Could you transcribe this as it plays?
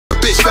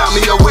bitch found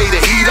me a way to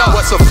heat up.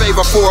 What's a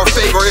favor for a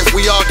favor if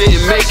we all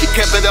didn't make it?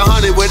 Kept it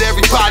 100 with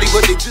everybody,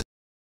 but they just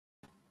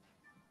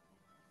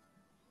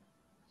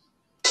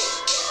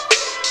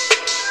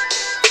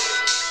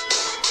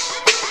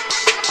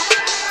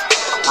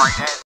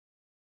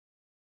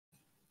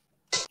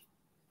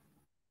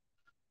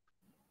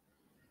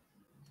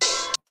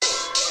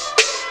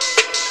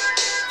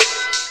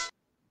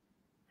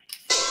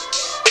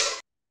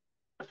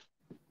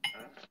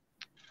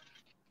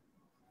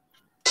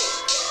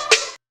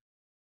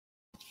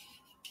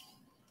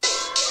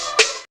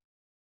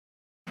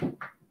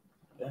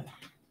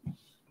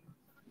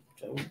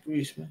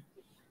man.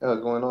 Yeah,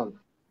 what's going on?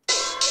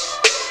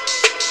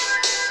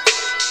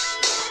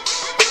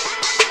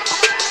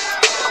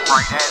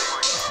 Right at it.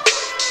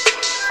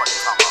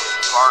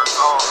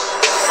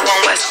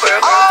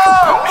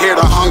 Hear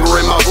the hunger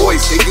in my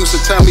voice, they used to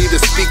tell me to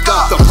speak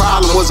up. The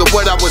problem was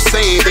what I was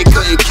saying, they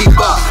couldn't keep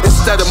up.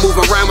 Instead of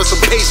moving around with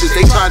some patience,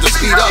 they tried to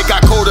speed up. It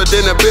got colder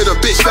than a bitter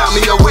bitch, found me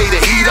a way to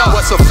heat up.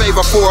 What's a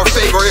favor for a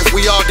favor if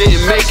we all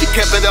didn't make it?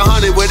 Kept it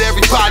 100 with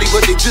everybody,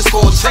 but they just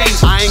gon' change.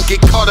 I ain't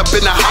get caught up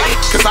in the hype,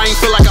 cause I ain't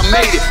feel like I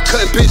made it.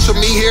 Couldn't picture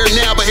me here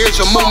now, but here's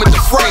your moment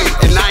to frame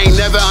it. And I ain't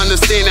never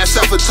understand that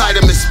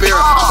self-entitlement spirit.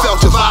 I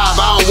felt your vibe,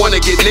 I don't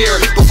wanna get near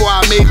it. Before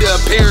I made the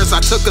appearance,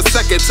 I took a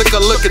second, took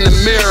a look in the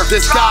mirror.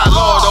 This God,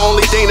 Lord, the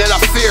only thing that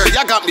I fear.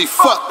 Y'all got me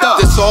fucked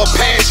up. It's all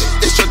passion,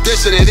 it's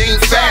tradition, it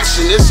ain't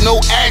fashion. It's no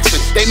action,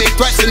 they make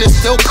threats and it's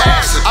still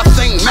passing. I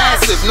think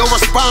massive, no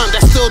respond,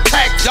 that's still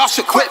tact. Y'all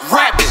should quit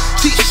rapping.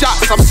 Cheap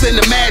shots, I'm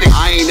cinematic.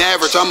 I ain't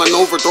average, I'm an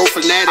overthrow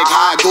fanatic.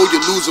 How I go, you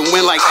lose and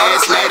win like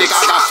asthmatics.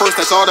 I got first,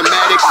 that's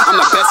automatic. I'm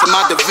the best in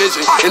my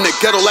division. In the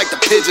ghetto like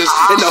the pigeons,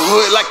 in the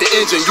hood like the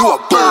engine. You a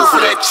bird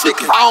for that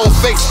chicken. I don't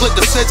fake split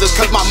decisions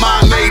cause my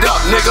mind made up,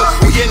 nigga.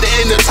 We in the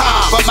end of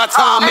time, but my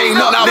time ain't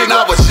up,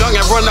 nigga. I was young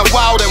and running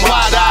wild and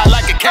wide-eyed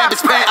like a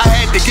cabbage patch. I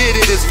had to get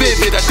it as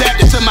vivid,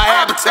 adapted to my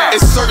habitat.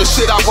 It's certain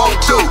shit I won't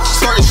do,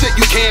 certain shit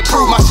you can't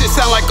prove. My shit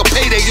sound like a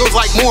payday, yours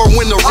like more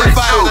when the rent. If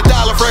I had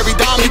 $1 for every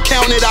dime you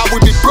counted, I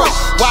would be broke.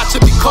 Watch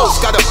it be close,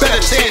 got a better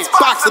chance,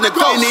 boxing the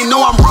ghost. And they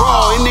know I'm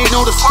raw, and they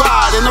know the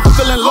squad, and I'm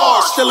feeling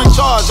large, still in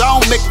charge. I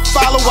don't make it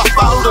follow, I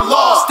follow the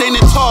law.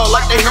 Standing tall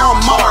like they hear on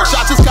Mars.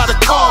 I just got a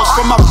call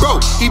from my bro,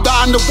 he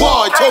behind the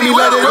wall, he told me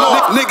let it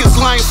off. Niggas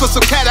lying for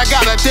some cat, I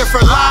got a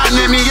different line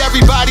in me.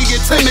 Everybody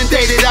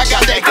intimidated, I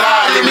got that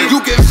God in me. You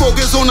get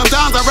focused on them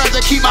dimes, I'd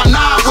rather keep my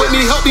nine with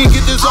me. Help me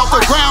get this off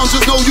the ground,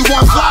 just know you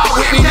won't fly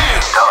with me now.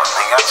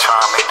 I try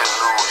to make the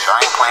news, I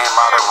ain't playing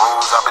by the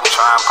rules. I've been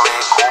trying to play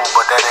it cool,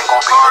 but that ain't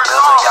gon' be the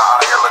deal. Y'all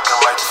out here looking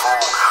like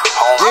fool.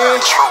 Home with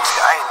the truth,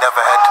 I ain't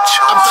never had to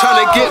choose. I'm trying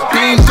to get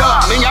beamed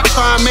up, man, y'all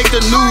trying to make the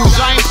news.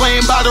 I ain't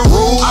playing by the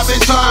rules. I've been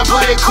trying to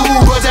play it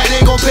cool, but that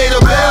ain't gon' pay the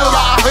bill. Y'all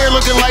out here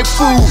looking like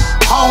fool.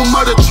 Home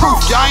of the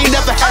truth, y'all ain't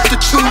never had to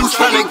choose.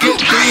 Trying to get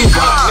beamed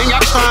up, man,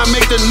 y'all trying to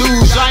make the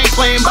news. I ain't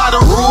playing by the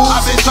rules.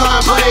 I've been trying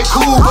to play it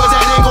cool, but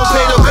that ain't gon'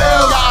 pay the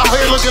bill. Y'all out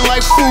here looking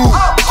like fool.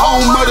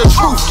 Home of the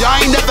truth, y'all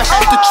ain't never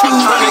had to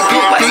choose. Trying to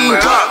get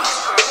beamed up.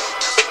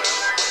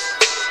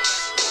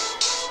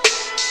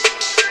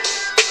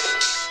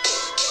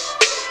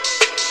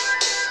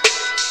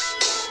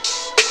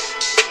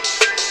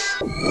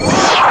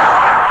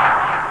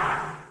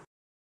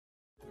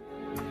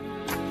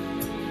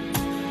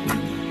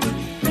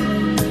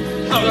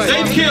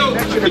 They killed,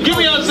 give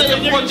me Isaiah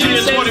 14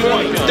 and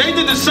 21. They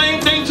did the same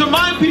thing to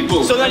my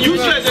people. So you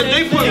said that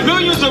they put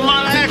millions of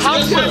my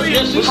actions.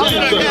 Yes, you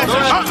said.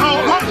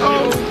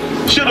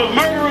 Should a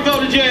murderer go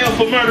to jail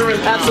for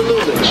murdering?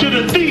 Absolutely. Should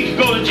a thief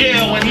go to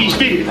jail when he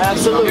steals?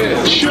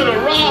 Absolutely. Should a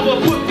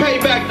robber pay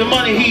back the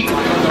money he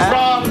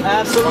robbed?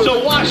 Absolutely.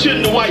 So why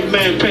shouldn't the white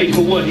man pay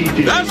for what he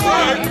did? That's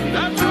right.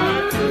 That's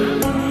right.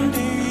 One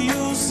day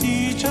you'll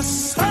see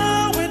just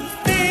how it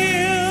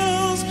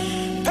feels.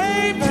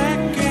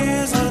 Payback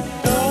is a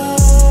dog.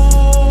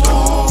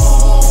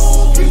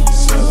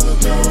 It's a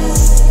dog.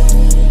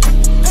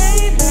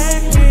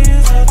 Payback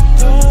is a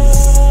dog.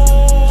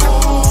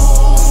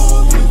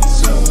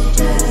 It's a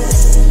dog.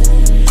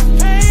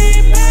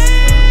 Payback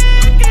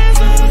is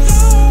a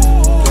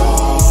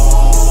dog.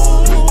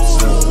 It's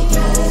a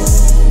dog.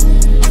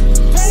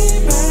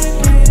 Payback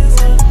is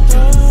a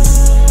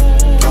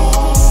dog.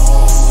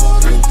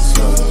 It's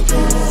a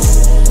dog.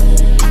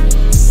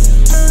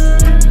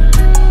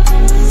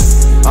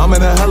 I'm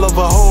in a hell of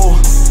a hole,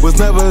 was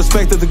never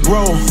expected to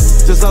grow.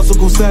 Just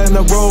obstacles set in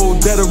the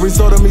road, that a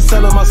result of me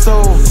selling my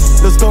soul.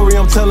 The story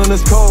I'm telling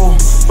is cold,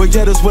 but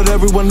yet it's what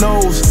everyone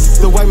knows.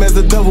 The white man's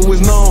the devil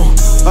is known.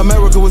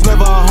 America was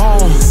never a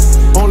home,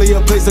 only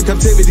a place of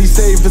captivity,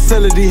 safe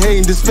facility,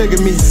 hating,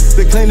 disfigure me.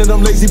 They claim that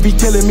I'm lazy, be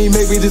killing me.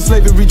 Maybe this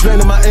slavery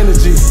draining my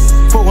energy.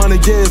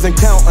 400 years and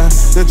counting,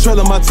 the trail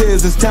of my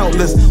tears is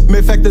countless.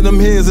 Main fact that I'm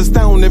here is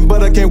astounding,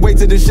 but I can't wait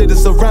till this shit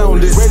is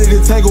surrounded. Ready to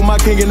tangle my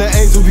king and the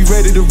angel, be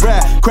ready to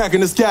rap. Crack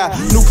in the sky,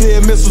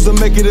 nuclear missiles and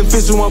make it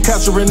official. I'm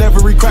capturing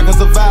every cracker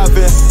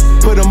surviving.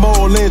 Put them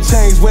all in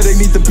chains where they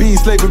need to be,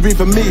 slavery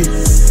for me.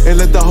 And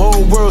let the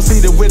whole world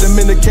see that with them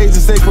in the cage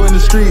and safer in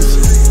the streets.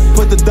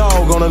 Put the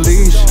dog on a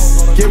leash.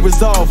 get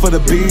resolved for the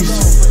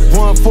beast.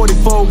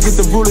 144, get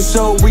the ruler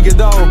show, we could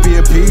all be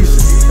at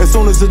peace. As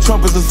soon as the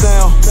trumpets are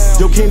sound,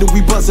 your kingdom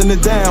we busting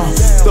it down.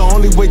 The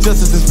only way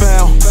justice is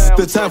found,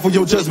 the time for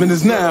your judgment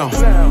is now.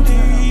 Do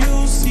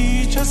you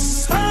see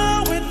just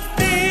how it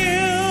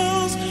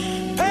feels?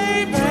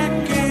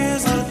 Payback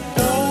is a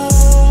dog.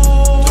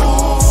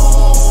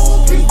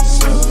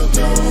 It's a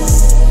dog.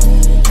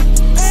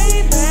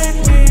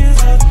 Payback is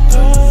a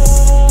dog.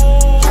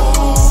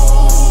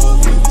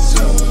 It's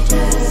a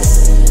dog.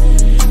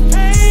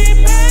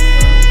 Payback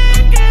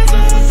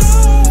is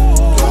a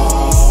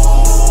dog.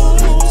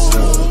 It's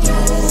a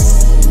dog.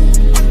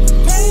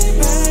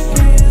 Payback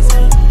is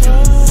a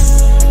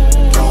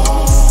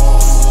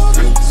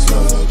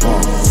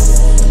dog.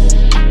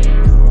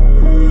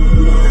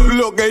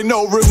 Look, ain't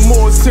no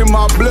remorse in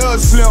my blood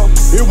slim.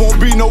 It won't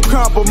be no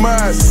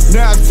compromise.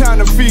 Now it's time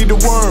to feed the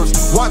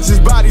worms. Watch his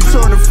body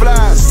turn to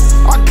flies.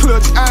 I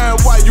clutch iron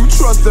while you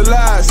trust the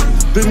lies.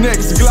 The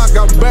next Glock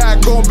I buy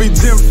gon' be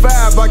Gen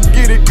 5. I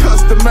get it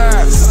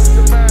customized.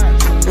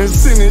 And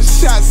sending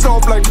shots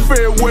off like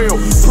farewell.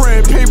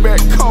 Praying payback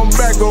come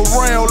back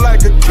around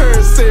like a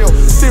carousel.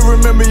 Still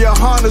remember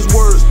YAHANNA's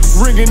words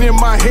ringing in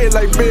my head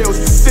like bells.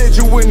 Said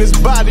you in this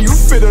body, you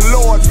fit the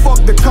Lord,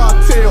 fuck the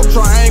cartel.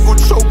 Triangle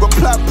choke,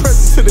 apply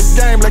pressure to the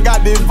game like I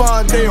did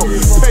Vondale.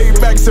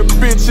 Payback's a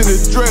bitch in a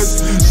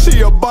dress,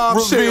 she a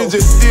bombshell. Revenge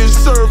is dish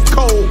served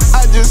cold,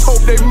 I just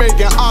hope they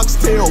making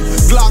oxtail.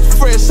 Glock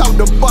fresh out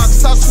the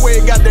box, I swear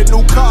it got that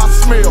new car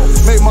smell.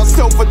 Made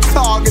myself a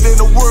target in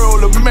a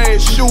world of mad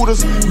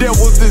shooters.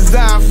 Devils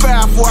design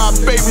fire for our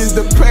babies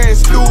to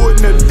pass through. In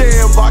the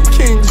day of our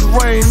king's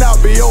reign, I'll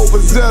be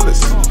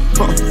overzealous.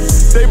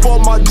 They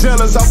bought my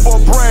jealous, I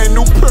bought brand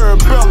new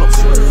parabellums.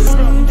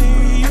 Do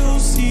you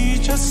see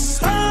just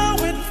how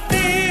it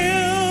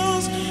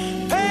feels?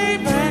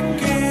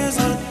 Payback is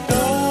a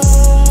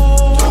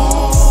dog.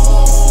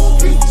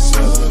 It's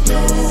a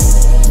dog.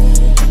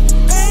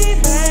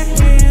 Payback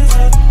is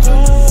a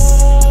dog.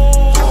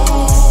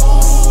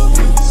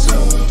 It's a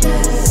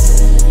dog.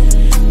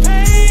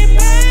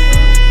 Payback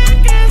is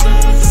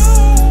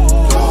a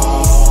dog.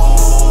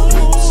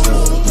 It's a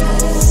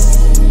dog.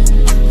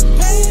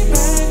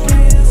 Payback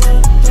is a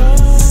dog.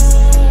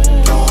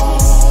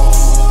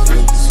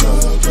 It's a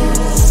dog.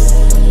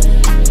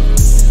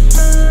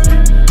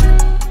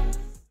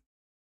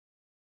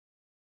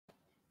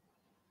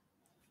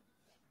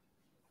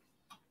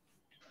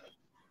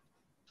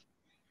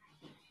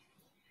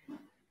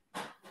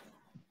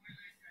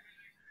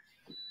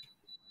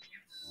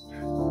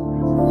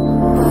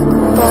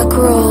 Back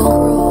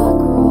roll.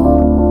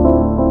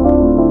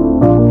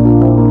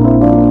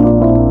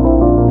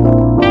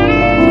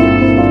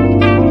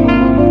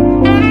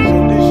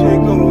 This shit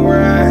gon'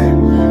 ride.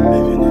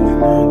 Living in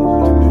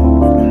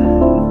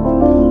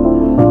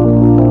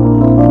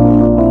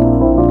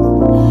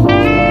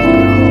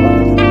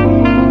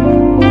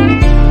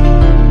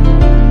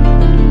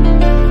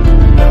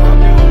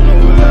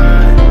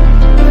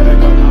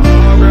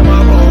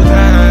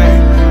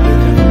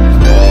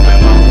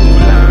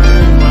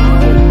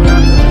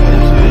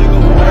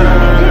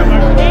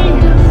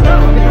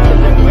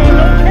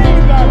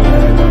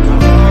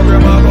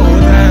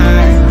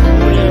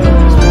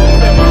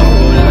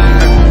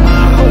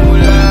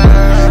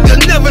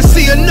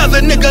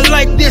the nigga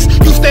like this.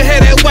 Used to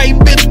have that white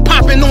bitch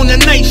popping on the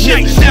night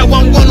shift. Now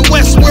I'm going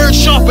westward,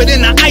 sharper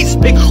than an ice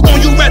pick. On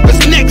you rappers'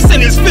 necks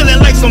and it's feeling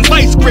like some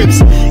vice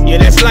grips. Yeah,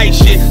 that's light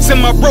shit.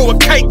 Send my bro a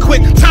kite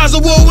quick. Ties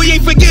of war, we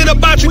ain't forget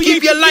about you.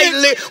 Keep your light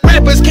lit.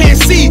 Rappers can't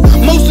see,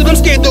 most of them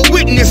scared to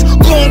witness.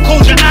 Go on,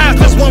 close your eyes,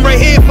 that's one right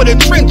here for the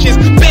trenches.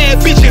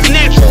 Bad bitches,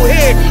 natural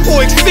hair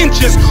or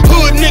extensions.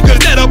 Hood niggas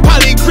that'll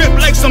probably grip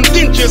like some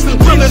dentures.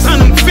 Brothers on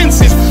them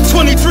fences,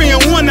 23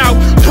 and 1 out.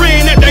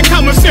 Praying that that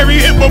commissary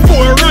hit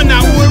before it run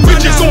out.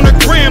 Riches on the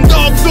gram,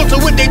 dog filter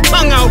with their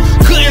tongue out.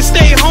 Couldn't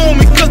stay home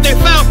because they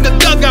found the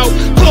dugout.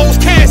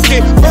 Closed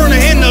casket, burner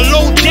in the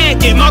low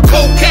jacket. My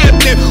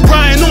co-captain,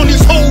 riding on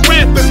these whole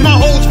rappers. My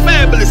hoes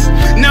fabulous.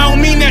 Now I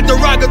don't mean that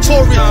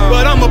derogatory,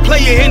 but I'm a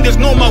player and there's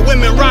no my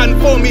women riding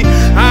for me.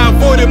 I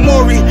avoided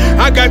Maury,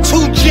 I got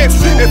 2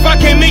 jets. If I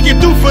can't make it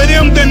through for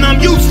them, then I'm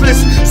useless.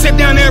 Sit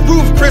down that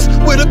roof, Chris,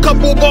 with a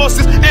couple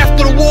bosses.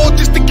 After the war,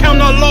 just to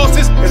count our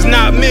losses. It's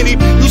not many.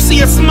 You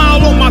see a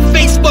smile on my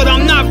face, but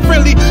I'm not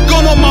friendly.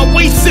 Going on my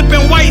way,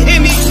 sipping white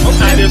Henny.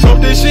 I just hope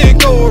this shit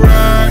go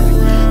right.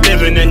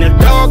 Living in the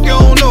dark, you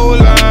don't know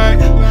light.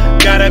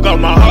 Gotta got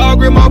my heart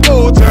with my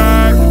bow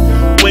tie.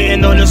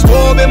 Waiting on the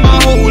squab in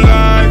my whole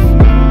life.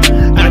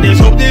 I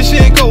just hope this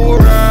shit go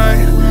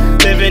right.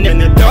 Living in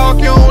the dark,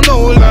 you don't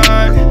know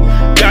light.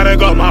 Gotta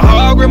got my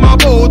heart with my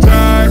bow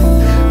tie.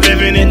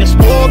 Living in the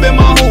squab in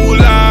my whole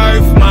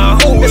life. My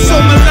whole life. It's so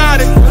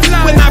melodic.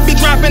 When I be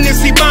dropping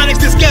this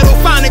ebonics, this ghetto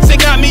phonics, it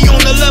got me on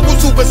the level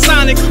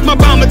supersonic. My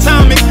bomb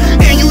atomic,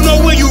 and you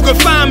know where you can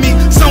find me.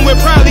 Somewhere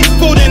probably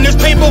folding this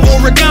paper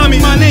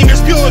origami. My name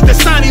is pure as the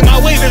Sani, my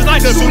wave is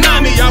like a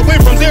tsunami. I went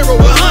from 0 to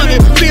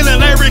 100, feeling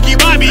like Ricky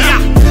Bobby.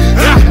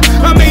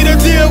 I made a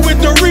deal with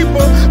the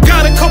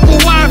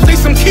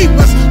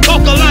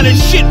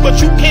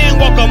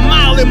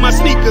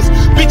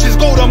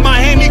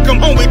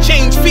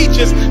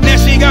conscious. Now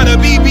she got a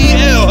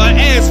BBL, her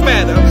ass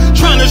fatter.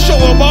 Trying to show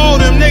up all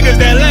them niggas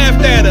that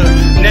laughed at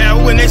her.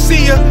 Now when they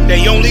see her,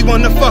 they only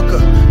wanna fuck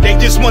her. They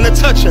just wanna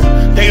touch her,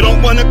 they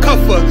don't wanna cuff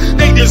her.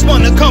 They just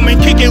wanna come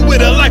and kick it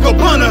with her like a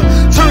punter.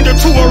 Turned her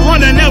to a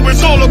runner, now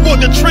it's all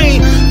aboard the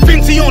train.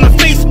 Fenty on her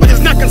face, but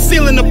it's not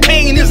concealing the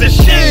pain. It's a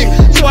shame.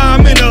 So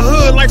I'm in the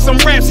hood like some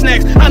rap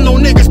snacks. I know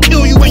niggas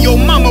kill you and your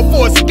mama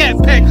for a scat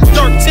pack.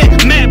 Dark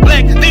tint, matte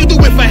black, they do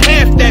it for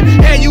half that.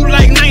 Had you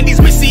like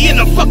 90s Missy in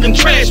a fucking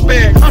trash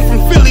bag. I'm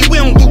from Philly, we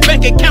don't do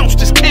bank accounts,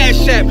 just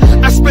cash app.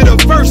 I spit a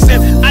verse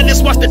and I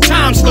just watch the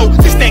time slow.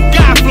 This that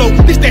guy flow,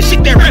 this that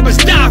shit that rappers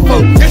die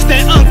for. This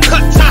that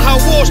uncut Taha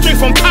Wall straight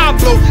from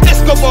Pablo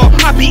Escobar.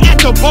 I be at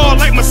the bar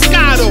like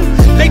Moscato.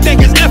 They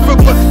think it's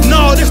effort, but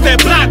no, this that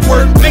block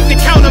work. Make the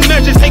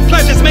countermeasures, take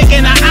pleasures,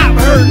 making an op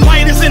hurt.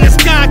 Light is in the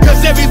sky,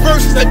 cause every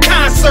verse is a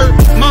concert.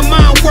 My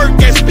mind work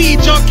at speed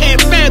y'all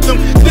can't fathom.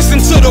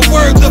 Listen to the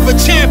words of a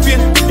champion.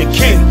 They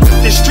can't.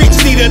 The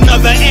streets need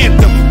another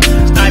anthem.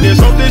 I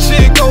just hope this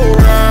shit go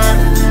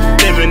right.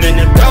 Living in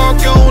the dark,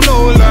 you don't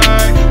know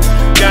lie.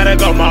 Gotta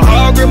got my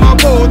heart with my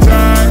bow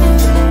tie.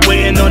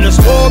 Waiting on the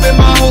squab in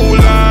my whole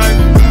life.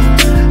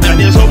 I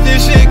just hope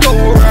this shit go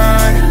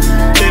right.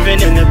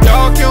 Living in the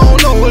dark, you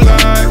don't know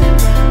lie.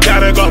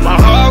 Gotta got my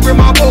heart with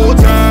my bow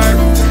tie.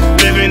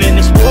 Living in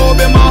the squab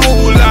in my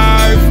whole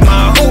life.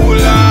 My whole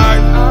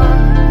life.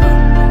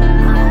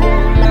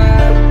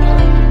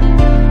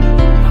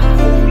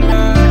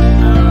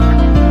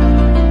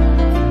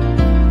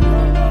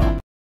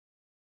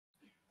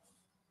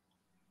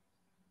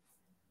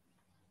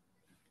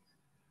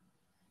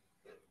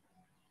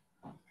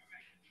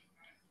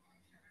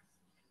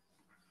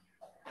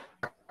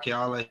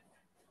 Y'all,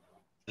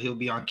 he'll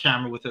be on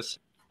camera with us.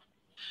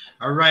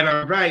 All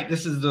right.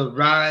 This is the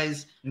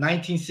Rise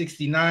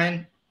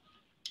 1969.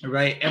 All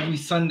right, every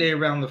Sunday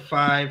around the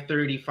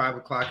 5:30, 5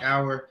 o'clock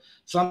hour,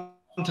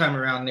 sometime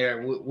around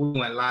there, we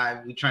went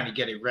live. We're trying to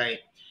get it right.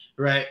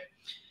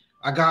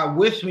 I got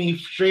with me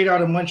straight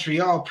out of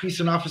Montreal,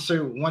 Precinct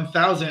Officer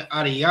 1000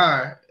 out of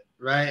Yar.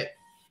 Right.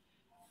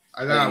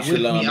 I got with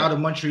me out of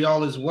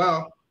Montreal as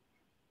well.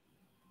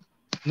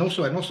 No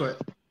sweat.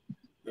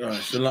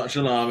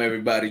 Shalom,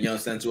 everybody. You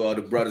understand? To all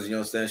the brothers, you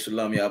understand?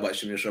 Shalom, y'all. About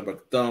Shimmy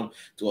Shabbat.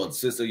 To all the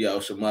sisters, y'all.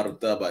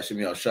 Shamarata, about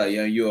Shimmy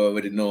Shayan. You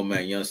already know,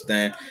 man. You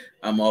understand?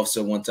 I'm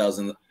Officer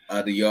 1000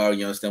 out of Yard.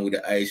 You understand? With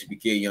the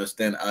I.S.U.P.K. You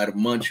understand? Out of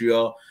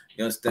Montreal.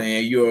 You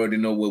understand? You already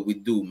know what we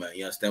do, man.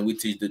 You understand? We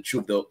teach the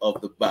truth of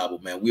the Bible,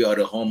 man. We are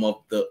the home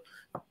of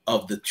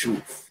the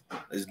truth.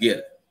 Let's get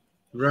it.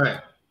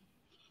 Right.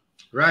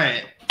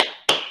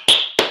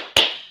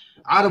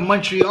 Out of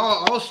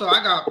Montreal, also,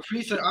 I got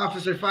Precinct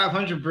Officer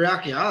 500,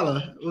 Barak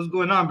Yala. What's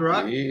going on,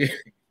 Barak? Yeah.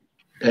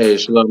 Hey,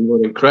 Shalom,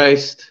 Lord in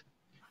Christ.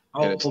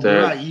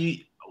 Barak,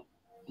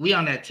 we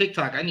on that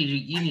TikTok. You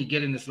need to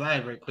get in this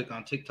live right quick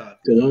on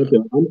TikTok.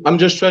 I'm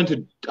just trying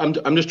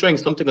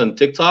something on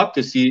TikTok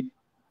to see,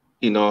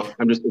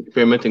 I'm just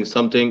experimenting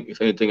something.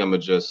 If anything, you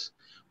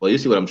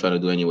see what I'm trying to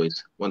do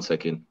anyways. 1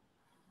 second.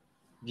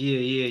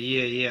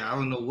 Yeah. I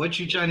don't know what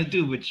you're trying to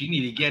do, but you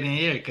need to get in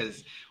here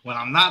because when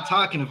I'm not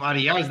talking, if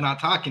Adiyar is not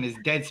talking, it's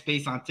dead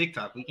space on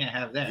TikTok. We can't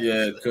have that.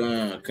 Yeah, come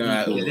on.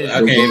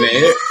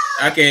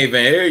 I can't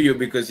even hear you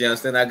because you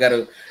understand. I gotta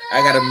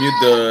mute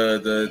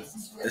the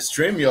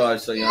StreamYard,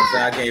 so you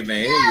understand. I can't even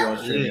hear you on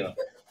StreamYard.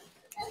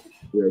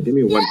 Yeah, give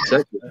me 1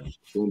 second. It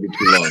won't be too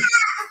long.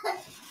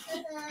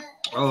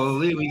 Oh,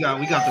 we got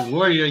the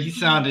warrior. He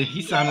sounded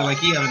like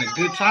he having a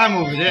good time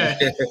over there.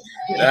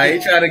 He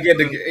trying to get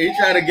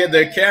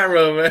the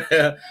camera,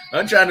 man.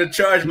 I'm trying to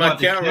charge my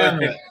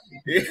camera.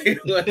 He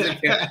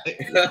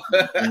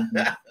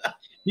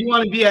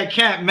want to be at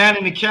camp, man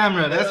in the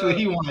camera. That's what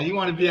he wants. He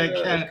want to be at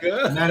camp,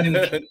 man in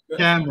the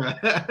camera.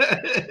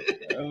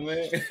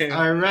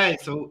 All right,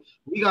 so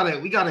we got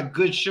a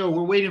good show.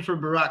 We're waiting for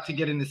Barak to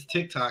get in this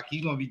TikTok.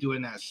 He's gonna be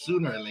doing that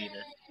sooner or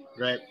later,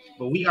 right?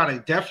 But we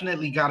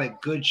definitely got a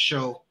good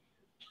show,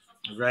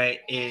 right?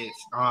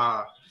 It's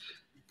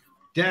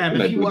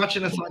damn. If you're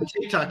watching us on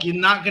TikTok, you're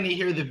not gonna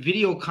hear the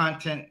video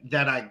content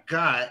that I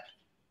got.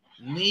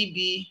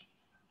 Maybe.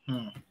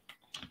 I'm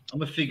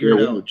gonna figure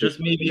it out. Just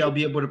maybe I'll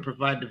be able to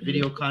provide the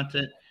video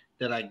content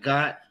that I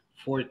got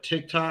for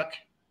TikTok,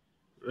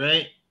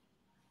 right?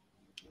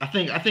 I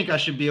think I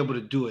should be able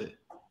to do it,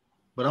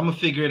 but I'm gonna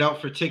figure it out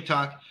for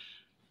TikTok.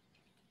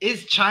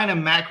 Is China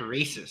Mac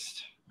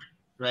racist?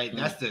 Right,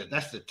 that's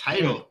the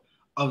title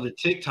of the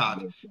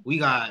TikTok. We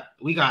got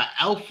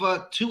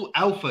two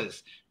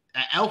alphas,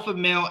 an alpha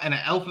male and an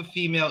alpha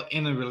female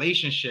in a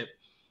relationship,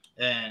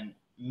 and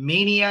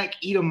maniac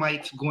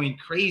Edomites going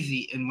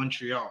crazy in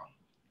Montreal,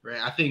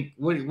 right? I think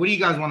what do you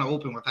guys want to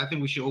open with? I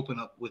think we should open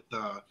up with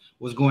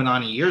what's going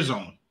on in your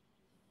zone.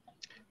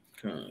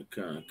 Come.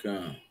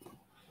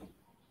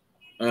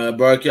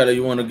 Barakella,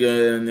 you want to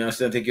go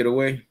and take it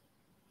away?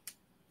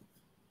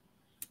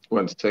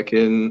 1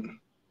 second.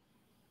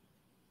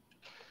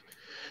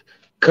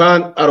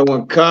 Khan, I don't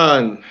want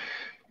Khan.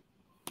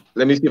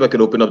 Let me see if I can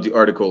open up the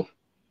article.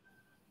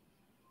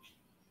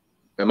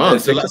 Am I on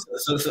TikTok?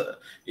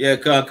 Yeah,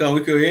 Khan,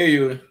 we can hear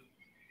you.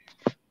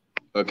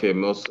 Okay,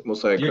 most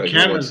likely. Your Give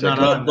me camera's not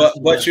 1 second.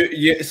 on. But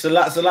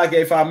so like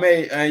if I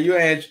may, and you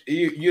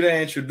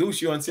didn't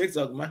introduce you on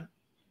TikTok, man.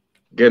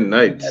 Good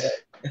night.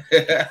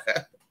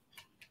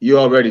 You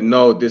already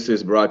know this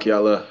is Brock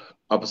Yalla,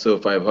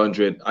 episode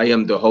 500. I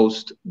am the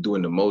host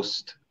doing the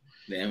most.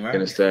 Damn right. You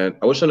understand?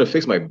 I was trying to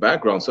fix my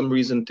background. Some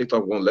reason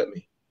TikTok won't let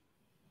me.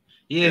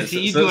 Yeah,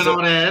 see, you doing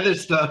all that other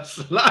stuff.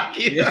 So like,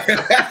 I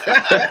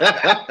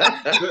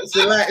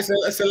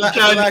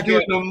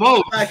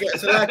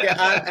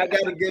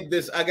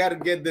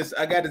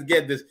gotta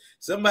get this.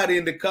 Somebody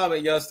in the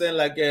comment, y'all saying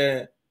like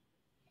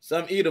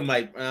some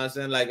Edomite,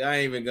 saying like I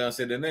ain't even gonna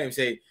say the name.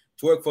 Say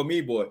twerk for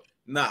me, boy.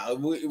 Nah,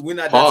 we're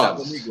not that type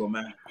of Negro,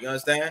 man. You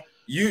understand?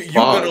 You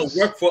gonna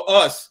work for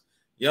us.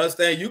 You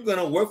understand? You're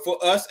gonna work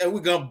for us, and we're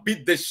gonna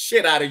beat the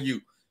shit out of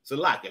you. So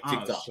like it,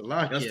 TikTok. You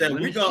understand?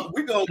 We're gonna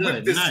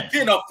whip the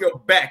skin off your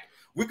back.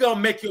 We're gonna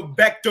make your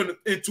back turn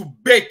into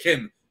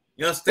bacon.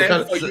 You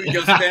understand? For you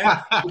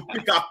understand? To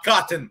pick up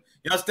cotton.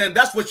 You understand?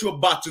 That's what you're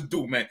about to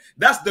do, man.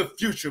 That's the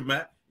future,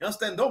 man. You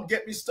understand? Don't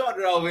get me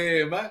started over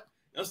here, man.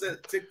 You understand?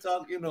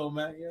 TikTok, you know,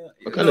 man. Yeah.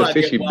 What kind of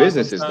fishy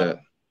business is that?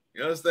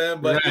 You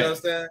understand? But you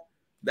understand?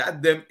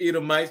 That them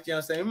Edomites, you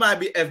understand? It might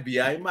be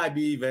FBI, it might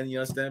be even, you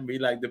understand, be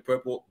like the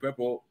purple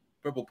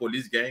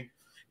police gang.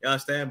 You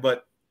understand?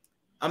 But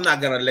I'm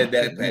not gonna let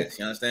that pass.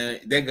 You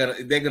understand? They're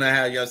gonna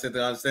have, you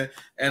understand?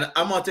 And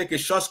I'm gonna take a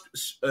short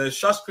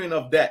screen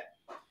of that.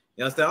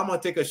 You understand? I'm gonna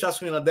take a short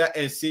screen of that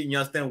and see, you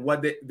understand,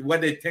 what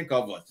they think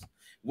of us.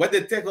 What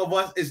they think of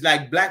us is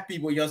like black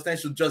people, you understand,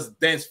 should just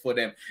dance for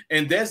them.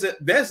 And there's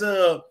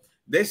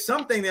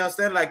something, you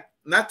understand, like,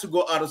 not to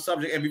go out of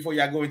subject, and before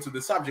y'all go into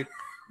the subject,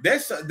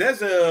 there's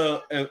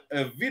a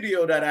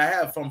video that I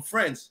have from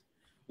friends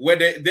where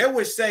they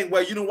were saying,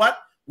 well, you know what?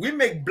 We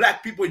make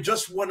black people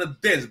just want to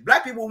dance.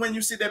 Black people, when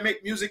you see them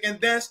make music and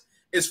dance,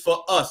 it's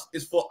for us.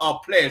 It's for our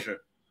pleasure.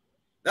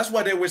 That's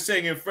what they were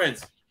saying in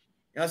France.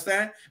 You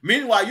understand?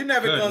 Meanwhile, you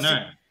never gonna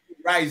see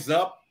rise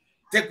up,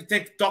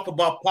 talk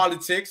about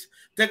politics,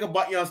 think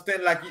about, you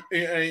understand, like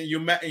you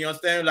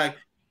understand, like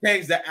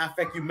things that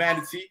affect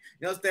humanity.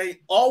 You understand?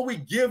 All we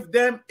give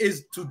them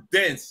is to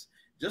dance.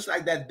 Just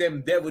like that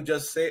damn devil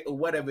just say, or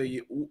whatever,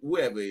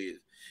 whoever it is.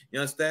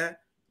 You understand?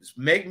 Just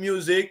make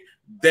music,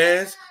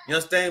 dance. You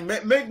understand?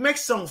 Make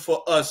something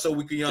for us so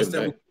we can, you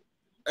understand,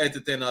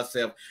 entertain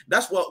ourselves.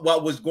 That's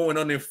what was going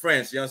on in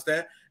France. You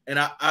understand? And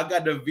I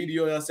got the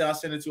video. You understand? I'll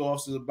send it to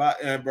officers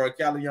about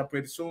Barakali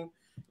pretty soon.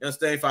 You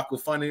understand? If I could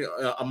find it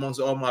amongst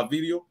all my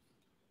video.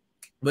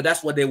 But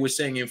that's what they were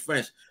saying in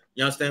French.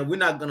 You understand? We're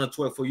not gonna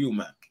twerk for you,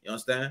 man. You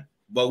understand?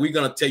 But we're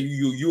gonna tell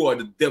you are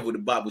the devil the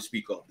Bible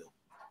speak of, though.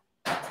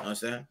 You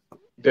understand?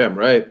 Damn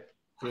right.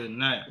 Good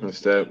night.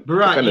 Understand?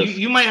 Barack,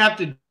 you might have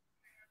to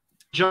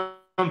jump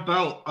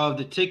out of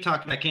the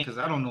TikTok that came, because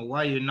I don't know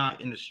why you're not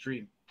in the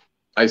stream.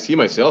 I see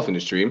myself in the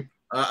stream.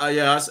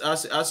 Yeah,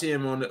 I see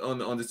him on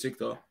the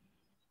TikTok.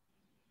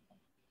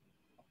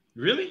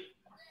 Really?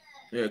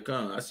 Yeah,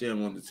 come on. I see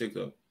him on the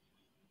TikTok.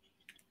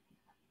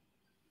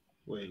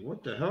 Wait,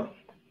 what the hell?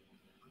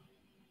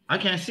 I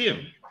can't see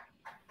him.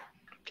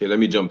 Okay, let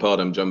me jump out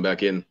and jump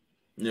back in.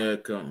 Yeah,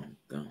 come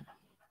on.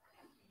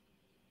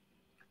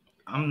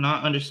 I'm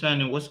not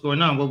understanding what's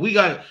going on. But we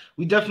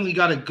definitely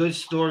got a good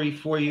story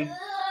for you,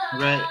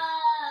 right?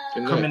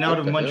 Coming out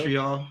of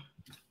Montreal.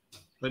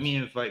 Let me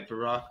invite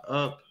Barack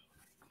up.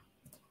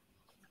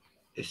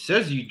 It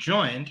says you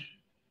joined,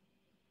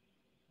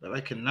 but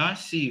I cannot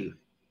see you.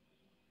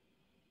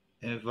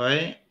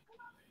 Invite.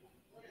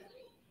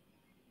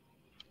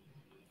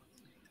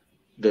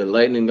 The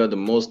lightning of the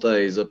Most High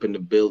is up in the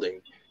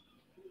building.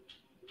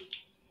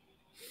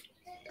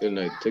 Good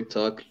night.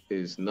 TikTok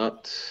is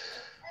not.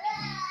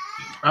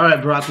 All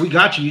right, Brock, we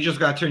got you. You just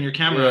got to turn your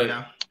camera on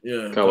now.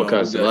 Yeah.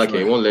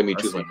 It won't let me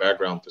choose my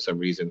background for some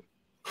reason.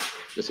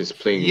 This is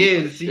plain.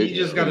 Yeah, see, you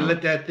just got to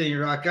let that thing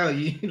rock out.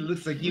 It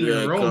looks like you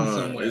in Rome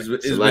somewhere. It's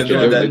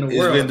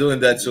been doing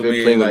that to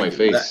me. Playing with my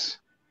face.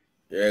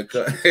 Yeah.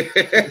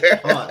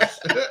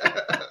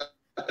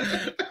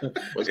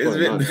 What's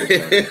going on?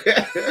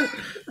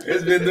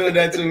 It's been doing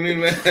that to me,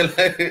 man.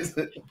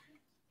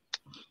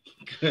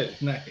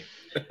 Good night.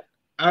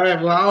 All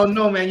right, well, I don't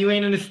know, man. You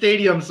ain't in the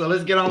stadium, so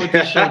let's get on with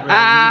the show, bro. You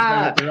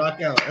just gotta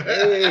rock out.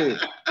 Hey,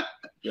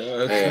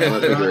 I'm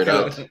gonna figure it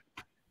out. All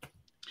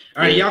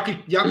right, y'all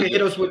can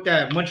hit us with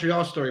that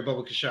Montreal story,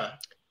 Bubba Kasha.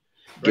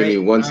 Right? Give me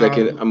 1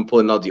 second. I'm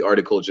pulling out the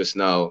article just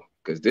now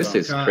because this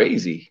is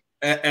crazy.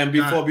 And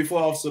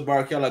before Officer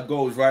Barakella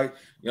goes, right?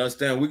 You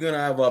understand? We're gonna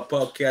have our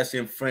podcast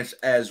in French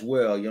as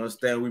well. You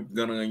understand? We're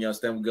gonna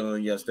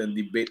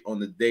debate on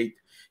the date.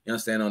 You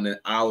understand? On the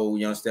hour.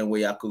 You understand?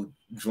 Where y'all could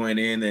join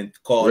in and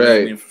call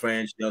them in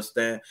French. You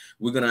understand?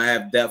 We're gonna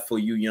have that for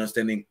you. You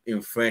understand?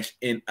 In French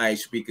in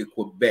I.S.U.P.K,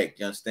 Quebec.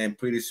 You understand?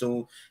 Pretty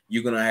soon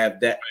you're gonna have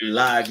that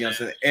live. You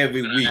understand?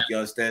 Every week. You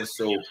understand?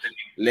 So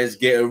let's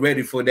get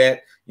ready for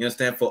that. You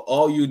understand? For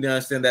all you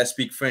understand that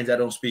speak French, I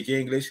don't speak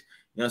English.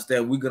 You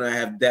understand? We're gonna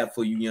have that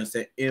for you. You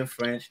understand? In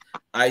French,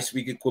 I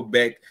speak in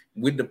Quebec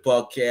with the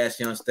podcast.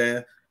 You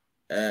understand?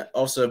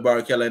 Also,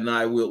 Barakella and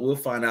I we'll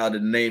find out the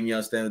name, you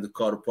understand, to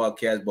call the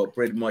podcast, but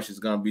pretty much it's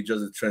gonna be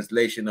just a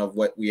translation of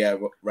what we have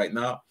right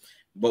now.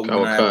 But we're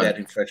gonna have that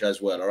in French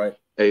as well, all right?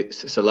 Hey,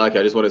 Salaki,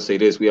 I just want to say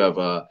this. We have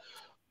a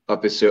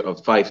officer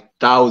of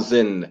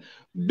 5,000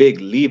 big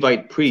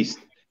Levite priest.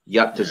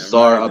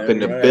 Yatazar up in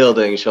the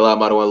building. Shalom,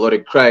 Lord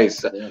of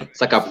Christ.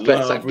 Saka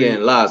fetz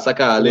again. La,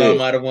 Saka Ale.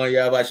 Matter of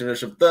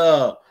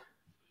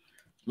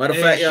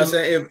fact, you know what I'm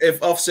saying?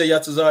 If Officer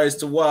Yatazar is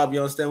to Wab,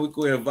 you understand, we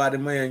could invite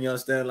him in, you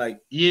understand? Like,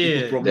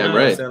 yeah, promote, damn you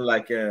right. Understand?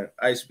 Like,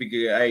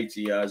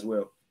 I.S.U.P.K as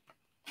well.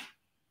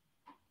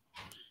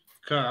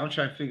 I'm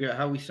trying to figure out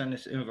how we send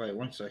this invite.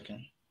 1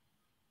 second.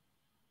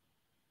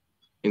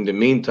 In the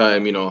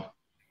meantime, you know,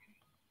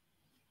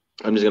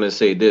 I'm just gonna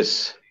say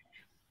this.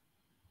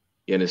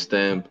 You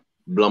understand?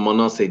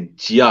 Blamana say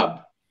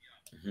job.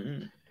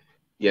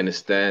 You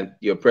understand?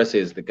 Your oppressor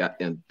is the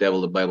goddamn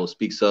devil the Bible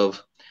speaks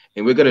of.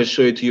 And we're gonna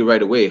show it to you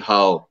right away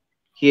how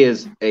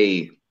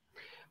they're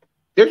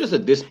just a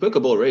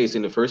despicable race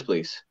in the first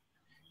place.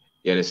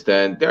 You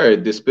understand? They're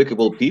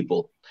despicable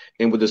people.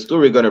 And with the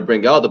story we're gonna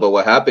bring out about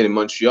what happened in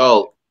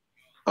Montreal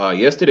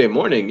yesterday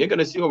morning, you're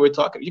gonna see what we're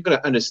talking. You're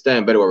gonna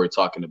understand better what we're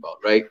talking about,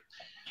 right?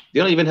 They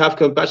don't even have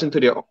compassion to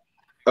their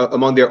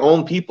among their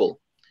own people.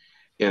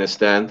 You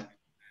understand?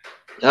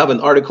 I have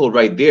an article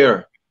right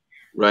there,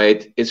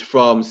 right? It's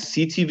from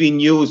CTV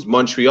News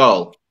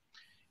Montreal.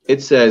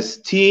 It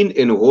says teen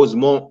in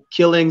Rosemont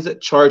killings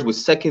charged with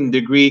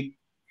second-degree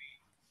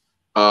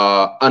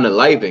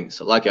unaliving.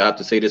 So, like I have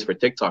to say this for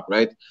TikTok,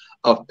 right?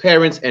 Of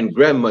parents and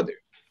grandmother.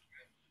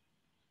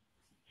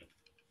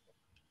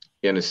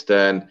 You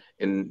understand?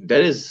 And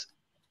that is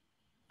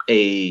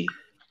a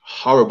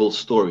horrible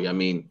story. I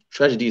mean,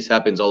 tragedies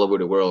happens all over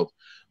the world,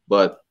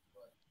 but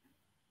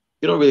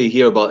you don't really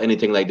hear about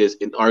anything like this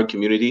in our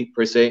community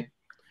per se.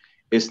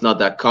 It's not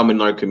that common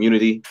in our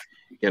community.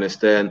 You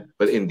understand?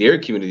 But in their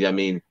community, I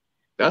mean,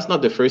 that's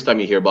not the first time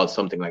you hear about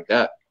something like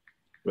that,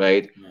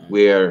 right?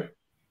 Where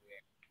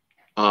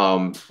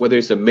whether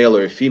it's a male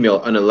or a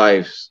female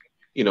unalives,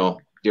 you know,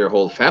 their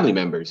whole family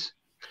members,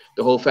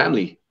 the whole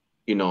family,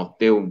 you know,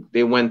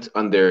 they went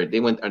under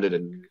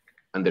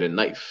the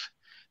knife.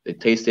 They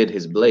tasted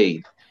his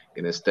blade.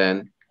 You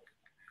understand?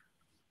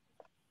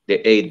 They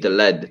ate the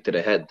lead to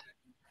the head.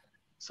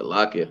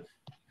 Salakia.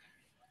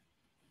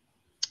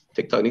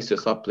 TikTok needs to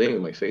stop playing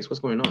with my face.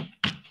 What's going on?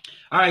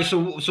 All right,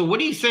 so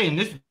what are you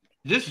saying?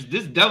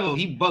 This devil,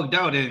 he bugged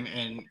out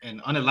and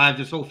unalived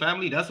his whole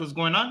family. That's what's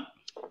going on.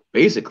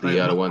 Basically,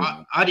 like, the one.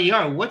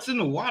 Adiyar, what's in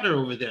the water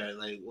over there?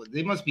 Like,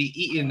 they must be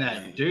eating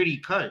that dirty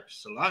carp.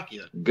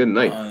 Salakia. Good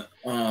night.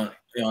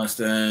 You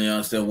understand? You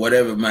understand?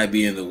 Whatever might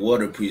be in the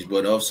water, priest,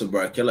 but Officer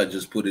Barakella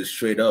just put it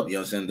straight up. You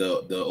understand?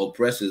 The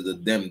oppressors, the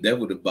damn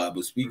devil, the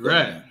Bible speaks.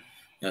 Right.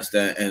 You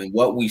understand? And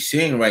what we're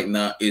seeing right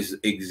now is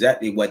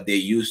exactly what they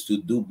used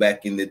to do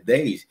back in the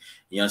days.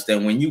 You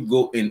understand? When you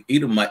go in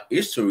Edomite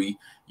history,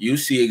 you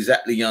see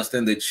exactly, you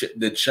understand,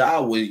 the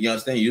child was, you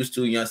understand, used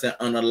to, you understand,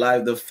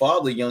 unalive the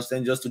father, you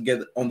understand, just to get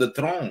on the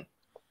throne.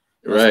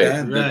 You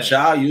understand? Right. The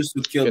child used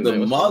to kill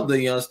the mother,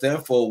 you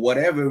understand, for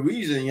whatever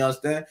reason, you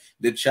understand.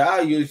 The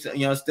child used,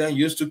 you understand,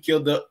 used to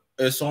kill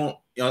his own,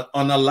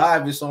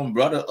 unalive his own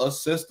brother or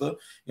sister,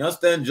 you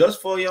understand,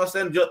 just for, you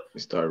understand,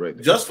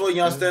 just for,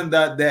 you understand,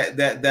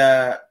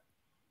 that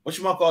what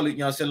you might call it,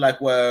 you understand, like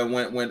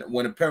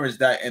when the parents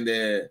die and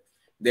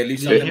they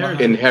leave something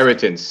behind.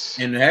 Inheritance.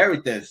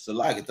 So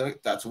like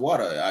that's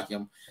water. I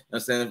can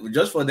understand,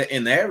 just for the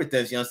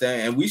inheritance, you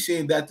understand, and we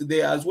seeing that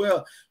today as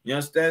well. You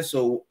understand?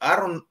 So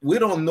we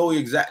don't know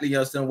exactly, you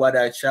understand, why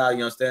that child,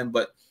 you understand,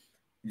 but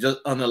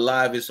just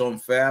unalive his own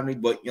family,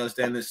 but you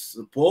understand, it's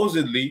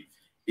supposedly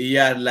he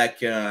had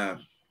like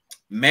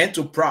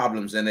mental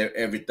problems and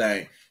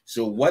everything.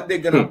 So what they're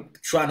gonna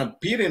try to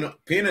pin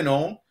it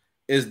on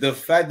is the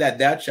fact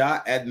that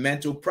child had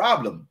mental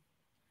problem.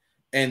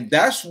 And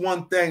that's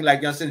one thing,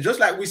 like you understand,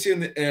 just like we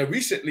seen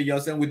recently, you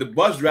understand, with the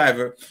bus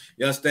driver,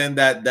 you understand,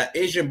 that the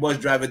Asian bus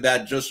driver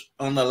that just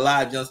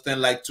unalive, you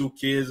understand, like 2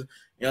 kids,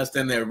 you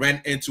understand, they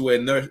ran into a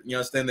nurse, you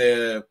understand,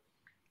 a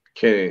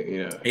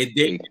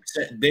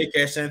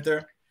daycare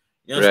center,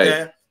 you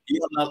understand, right. He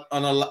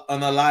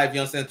unalive, you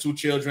understand, 2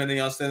 children, you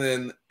understand,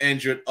 and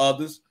injured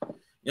others,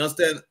 you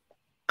understand.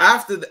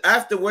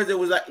 Afterwards, it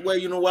was like, well,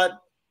 you know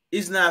what,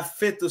 he's not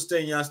fit to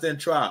stay, you understand,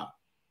 trial.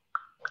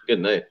 Good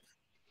night.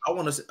 I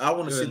want to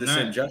see the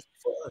same judgment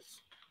for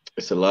us.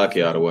 It's a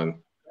lucky out of one.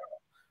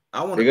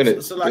 I want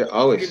to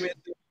always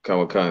come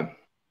on.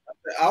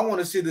 I want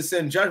to see the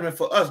same judgment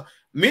for us.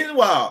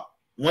 Meanwhile,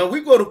 when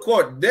we go to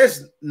court,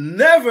 there's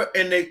never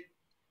an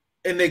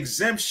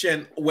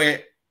exemption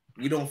where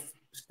we don't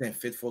stand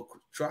fit for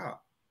trial.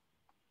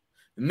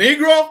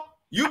 Negro,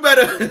 you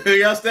better,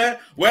 you understand?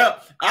 Well,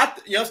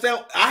 you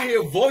understand? I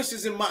hear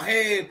voices in my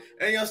head,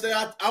 and you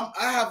understand?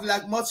 I have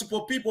like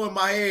multiple people in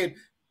my head.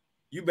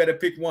 You better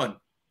pick one.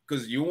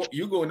 Because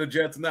you going to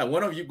jail tonight.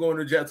 One of you going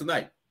to jail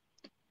tonight.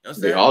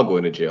 They're all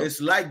going to jail. It's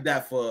like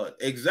that for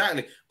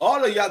exactly.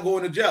 All of y'all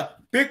going to jail.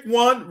 Pick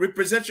one,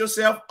 represent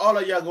yourself. All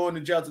of y'all going to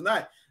jail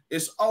tonight.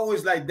 It's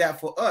always like that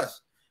for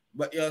us.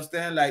 But you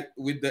understand, like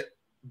with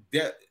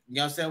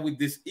you understand, with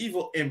this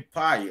evil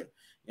empire,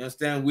 you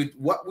understand, with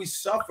what we're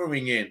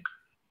suffering in,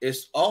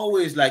 it's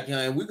always like,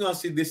 and we're gonna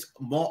see this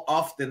more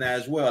often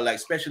as well, like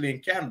especially in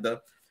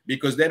Canada,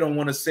 because they don't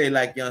want to say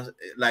like, you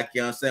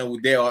understand,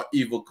 they are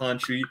evil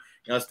country,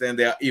 you understand,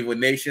 they are evil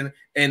nation,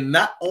 and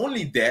not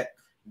only that,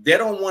 they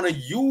don't want to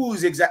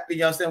use exactly,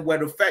 you understand, where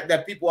the fact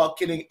that people are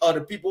killing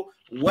other people,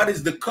 what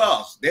is the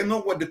cause? They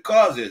know what the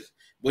cause is,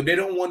 but they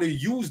don't want to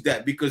use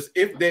that, because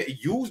if they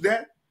use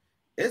that,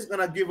 it's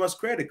gonna give us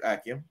credit,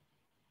 Akim.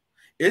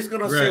 It's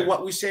gonna say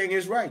what we're saying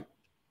is right.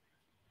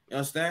 You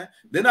understand?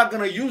 They're not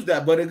gonna use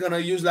that, but they're gonna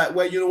use like,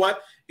 well, you know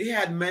what? He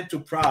had mental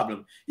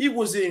problem. He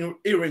was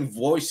hearing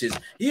voices.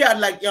 He had,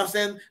 like, you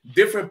understand,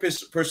 different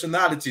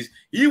personalities.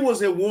 He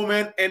was a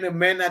woman and a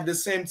man at the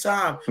same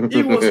time.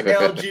 He was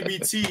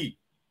LGBT.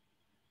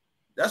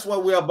 That's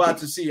what we're about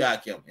to see,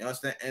 Akim. You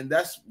understand? And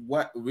that's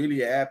what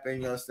really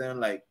happened. You understand?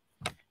 Like,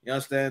 you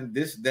understand?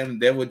 Them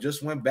devil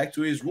just went back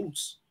to his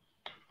roots.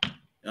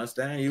 You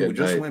understand? He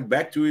just went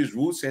back to his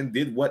roots and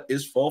did what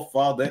his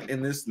forefather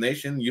in this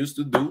nation used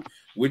to do,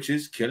 which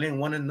is killing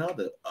one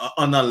another,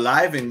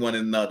 unaliving one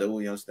another.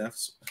 You understand?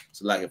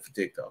 So like it for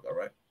TikTok, all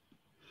right?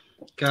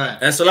 God.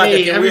 And so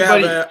like, can we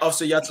have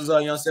Officer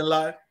Yatazar, you understand,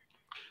 live?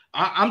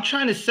 I'm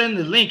trying to send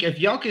the link. If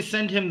y'all could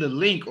send him the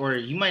link, or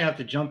you might have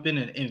to jump in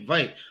and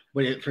invite.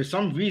 But for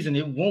some reason,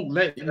 it won't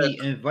let me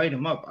invite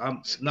him up.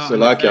 I'm not. So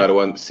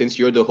like, since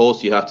you're the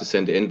host, you have to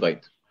send the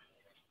invite.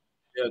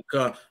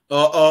 Yeah,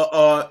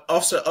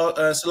 Officer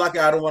Salaki,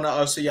 I don't want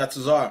to say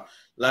Yatazar.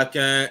 Like,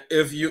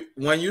 if you,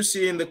 when you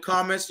see in the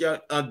comments,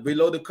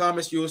 below the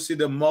comments, you will see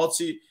the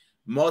multi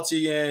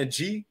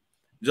G.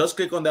 Just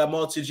click on that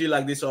multi G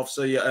like this,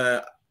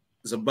 Officer.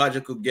 The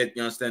budget could get,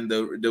 you understand,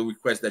 the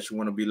request that you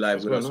want to be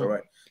live with us, all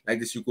right? Like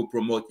this, you could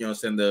promote, you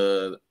understand,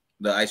 the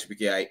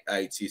I.S.U.P.K.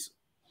 ITs.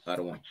 I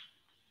don't want.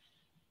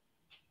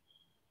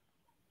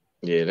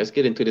 Yeah, let's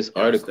get into this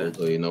article.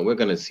 So, you know, we're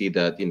gonna see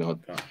that, you know,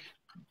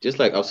 just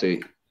like I'll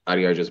say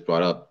Ariar just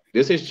brought up,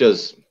 this is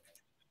just,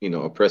 you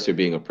know, oppressor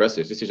being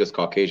oppressors. This is just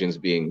Caucasians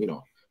being, you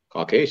know,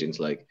 Caucasians.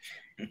 Like,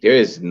 there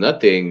is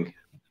nothing,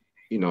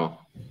 you know,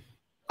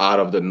 out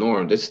of the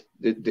norm. This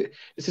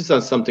is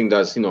not something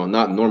that's, you know,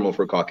 not normal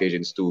for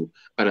Caucasians to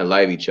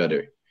unalive each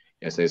other.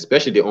 Yes,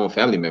 especially their own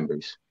family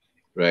members,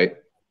 right?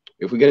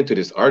 If we get into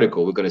this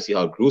article, we're gonna see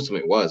how gruesome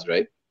it was,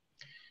 right?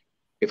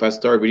 If I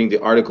start reading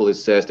the article, it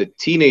says the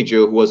teenager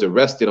who was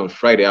arrested on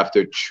Friday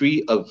after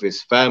 3 of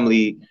his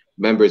family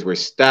members were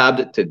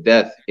stabbed to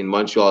death in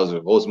Montreal's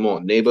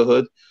Rosemont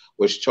neighborhood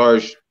was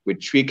charged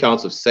with 3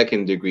 counts of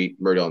second-degree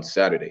murder on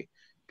Saturday.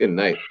 Good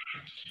night.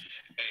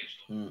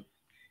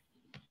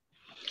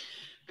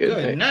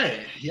 Good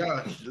night.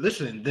 Yeah,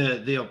 listen,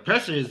 the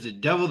oppressor is the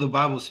devil the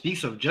Bible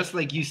speaks of, just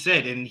like you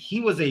said, and he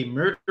was a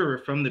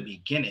murderer from the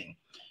beginning,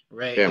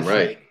 right? Damn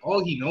right. Like,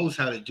 all he knows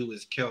how to do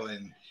is kill,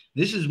 and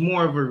this is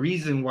more of a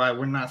reason why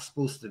we're not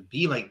supposed to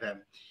be like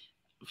them.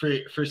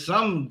 For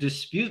some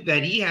dispute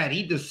that he had,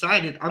 he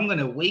decided, I'm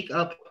gonna wake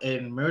up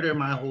and murder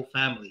my whole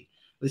family.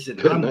 Listen,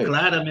 I'm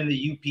glad I'm in the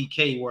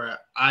U.P.K. where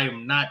I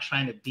am not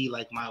trying to be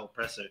like my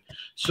oppressor.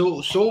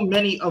 So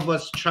many of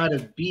us try to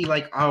be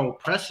like our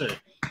oppressor.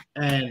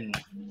 And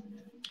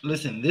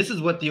listen, this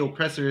is what the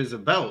oppressor is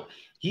about.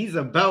 He's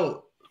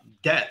about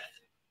death,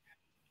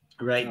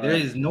 right? There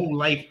is no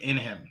life in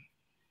him.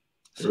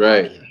 So,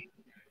 right.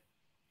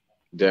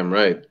 Damn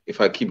right.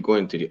 If I keep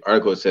going to the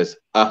article, it says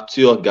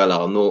Arthur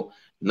Galarneau,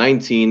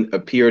 19,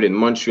 appeared in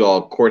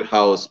Montreal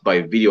courthouse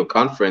by video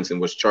conference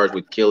and was charged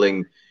with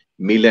killing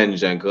Mylène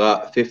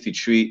Gingras,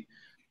 53,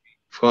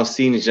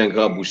 Francine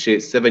Gingras-Boucher,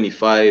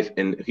 75,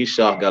 and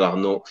Richard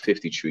Galarneau,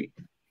 53.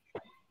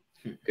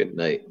 Good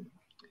night.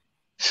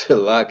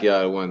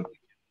 One,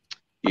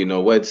 you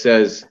know what it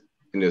says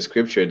in the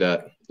scripture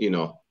that, you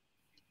know,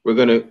 we're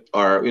gonna,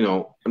 you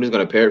know, I'm just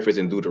gonna paraphrase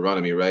in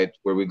Deuteronomy, right?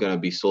 Where we're gonna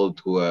be sold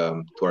to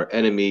our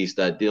enemies,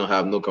 that they don't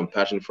have no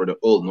compassion for the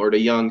old nor the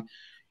young.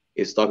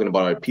 It's talking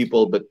about our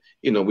people, but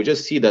you know, we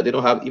just see that they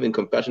don't have even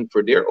compassion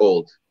for their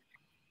old.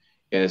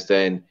 You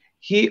understand?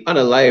 He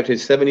unalived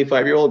his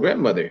 75-year-old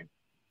grandmother,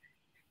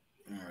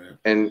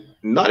 and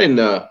not in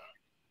the.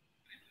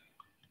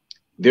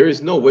 There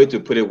is no way to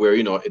put it where,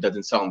 you know, it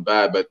doesn't sound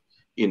bad, but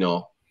you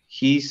know,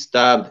 he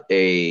stabbed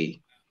an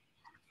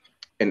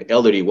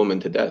elderly woman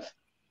to death.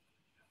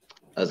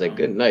 I was like,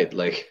 good night.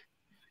 Like,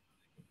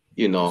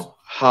 you know,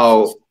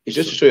 how it's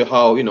just to show you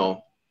how, you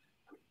know,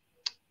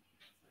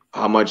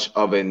 how much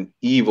of an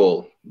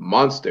evil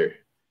monster,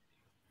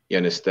 you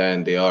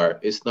understand, they are.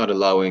 It's not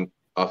allowing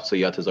Officer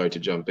Yatazar to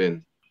jump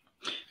in.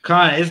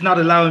 Khan, it's not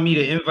allowing me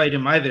to invite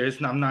him either.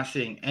 I'm not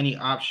seeing any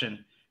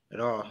option at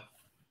all.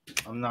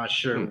 I'm not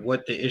sure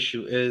what the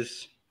issue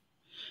is.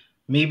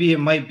 Maybe it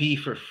might be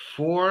for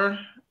 4.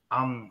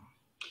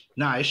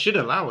 Nah, it should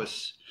allow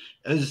us.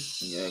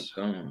 Yeah,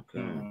 come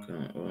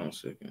on. Hold on a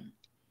second.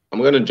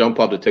 I'm gonna jump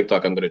off the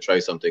TikTok. I'm gonna try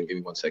something. Give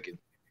me 1 second.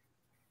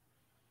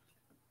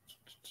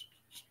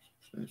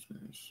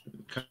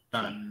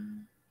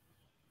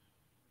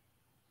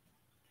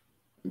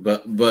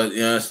 But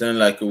you understand,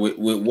 like with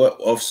what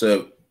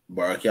Officer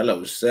Barakella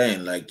was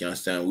saying, like, you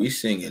understand, we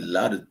seeing a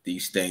lot of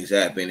these things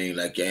happening,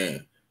 like,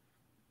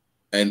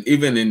 and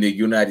even in the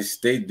United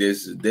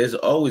States, there's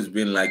always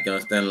been, like, you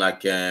understand,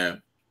 like,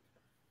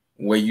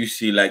 where you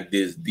see like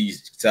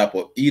these type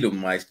of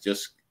Edomites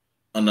just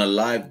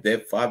unalive their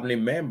family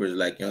members,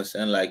 like, you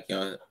understand, like,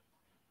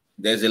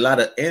 there's a lot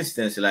of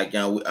instances, like,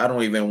 I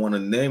don't even want to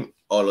name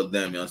all of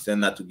them, you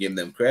understand, not to give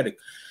them credit,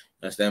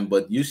 you understand,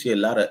 but you see a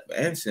lot of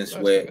instances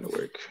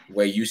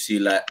where you see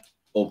like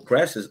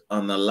oppressors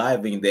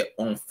unaliving their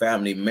own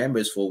family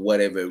members for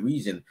whatever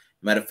reason.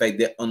 Matter of fact,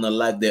 they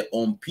unalive their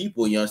own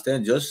people, you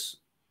understand, just,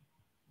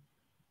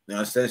 you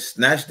understand,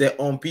 snatch their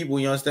own people,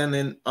 you understand,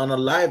 and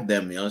unalive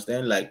them, you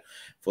understand, like,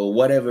 for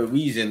whatever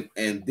reason.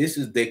 And this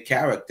is their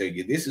character.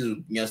 This is,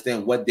 you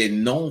understand, what they're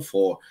known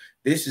for.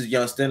 This is, you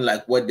understand,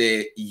 like, what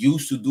they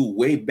used to do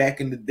way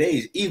back in the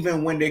days.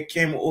 Even when they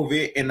came over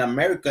here in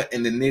America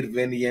and the Native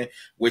Indian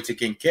were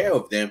taking care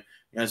of them,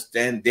 you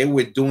understand, they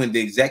were doing the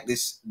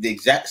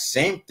exact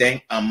same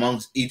thing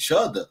amongst each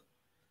other.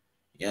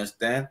 You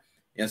understand?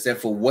 You understand,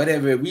 for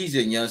whatever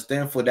reason, you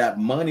understand, for that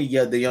money, you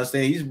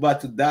understand, he's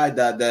about to die,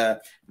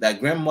 that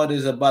grandmother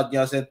is about, you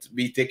understand, to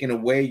be taken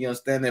away, you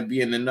understand, and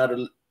be in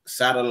another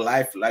side of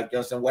life, like, you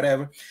understand,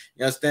 whatever,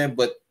 you understand,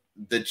 but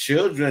the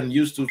children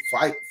used to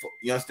fight for,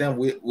 you understand,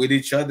 with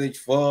each other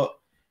for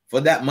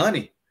that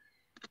money,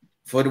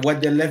 for what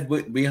they left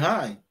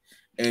behind.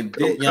 And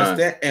you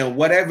understand, and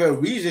whatever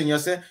reason, you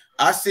understand,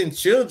 I seen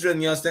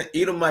children, you understand,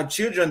 even my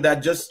children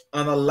that just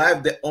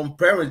unalive their own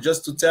parents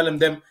just to tell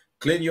them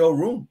clean your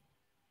room.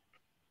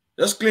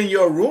 Just clean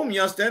your room,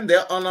 you understand?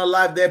 They're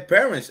unalive their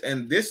parents.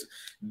 And this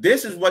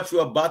is what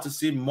you're about to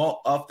see more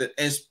often,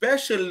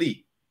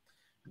 especially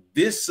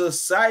this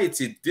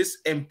society, this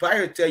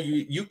empire tell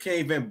you you can't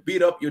even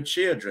beat up your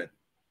children.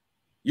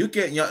 You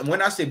can't, you know,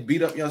 when I say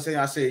beat up, you know what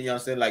I'm saying? You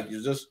understand, like,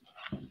 you just,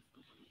 you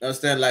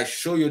understand, like,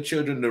 show your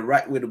children the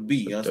right way to be.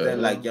 You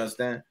understand, like, you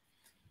understand?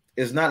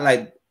 It's not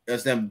like, you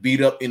understand,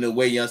 beat up in a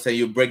way, you understand,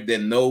 you break their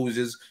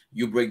noses,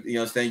 you break, you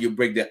understand, you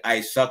break their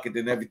eye socket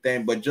and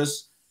everything, but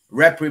just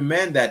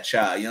reprimand that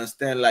child, you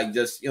understand, like,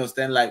 just, you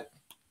understand, like,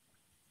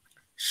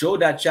 show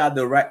that child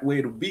the right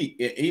way to be.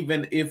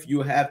 Even if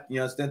you have,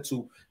 you understand,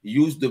 to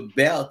use the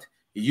belt,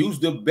 you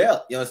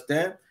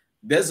understand.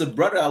 There's a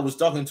brother I was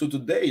talking to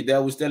today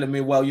that was telling me,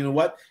 well, you know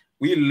what,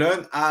 we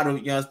learn how to,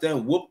 you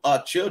understand, whoop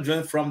our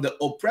children from the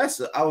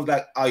oppressor. I was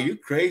like, are you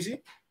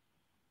crazy?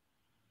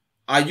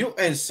 Are you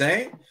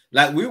insane?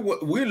 Like, we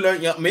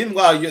learn,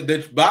 meanwhile,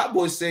 the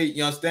Bible say,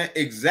 you understand,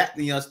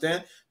 exactly, you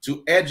understand,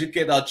 to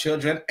educate our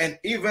children, and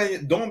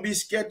even don't be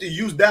scared to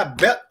use that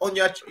belt on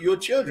your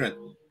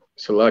children.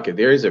 So, Lucky,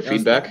 there is a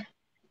feedback.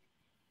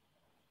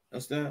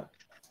 Understand?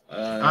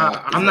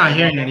 I'm not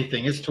hearing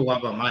anything. It's too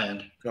loud on my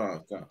end.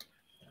 Come on.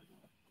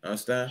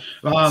 Understand?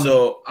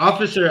 So,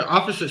 Officer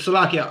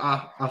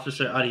Salakia,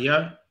 Officer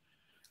Adiyar.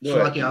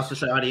 Salakia,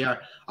 Officer Adiyar.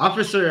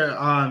 Officer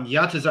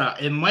Yatazar,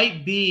 it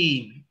might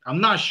be, I'm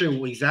not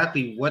sure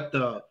exactly what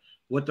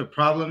the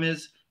problem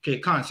is. Okay,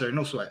 Khan, sir,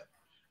 no sweat.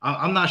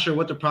 I'm not sure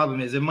what the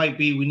problem is. It might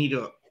be we need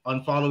to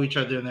unfollow each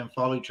other and then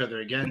follow each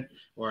other again,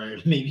 or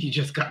maybe you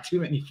just got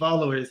too many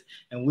followers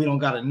and we don't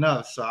got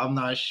enough. So I'm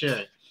not sure.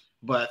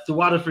 But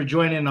Thuwada for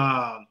joining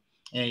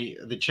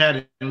the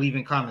chat and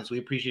leaving comments. We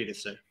appreciate it,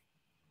 sir.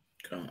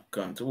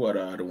 Come to what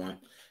other one.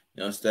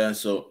 You understand?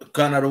 So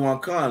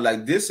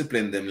like,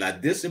 discipline them, like,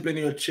 discipline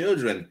your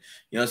children.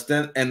 You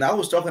understand? And I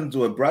was talking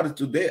to a brother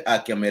today,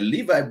 a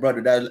Levite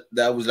brother,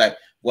 that was like,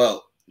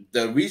 well,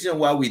 the reason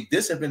why we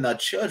discipline our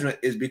children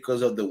is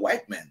because of the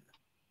white man.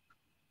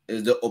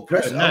 Is the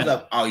oppression. I was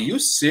like, are you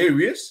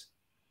serious?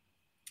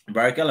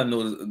 Barakella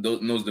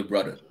knows the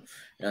brother.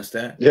 You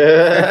understand?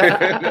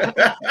 Yeah.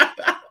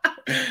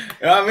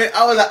 You know what I mean?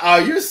 I was like,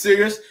 are you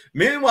serious?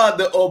 Meanwhile,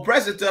 the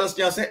oppressor tells us,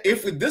 you understand,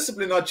 if we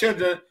discipline our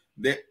children,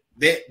 they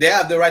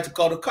have the right to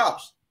call the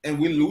cops and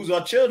we lose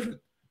our children.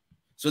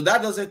 So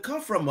that doesn't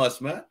come from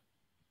us, man.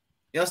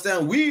 You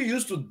understand? We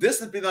used to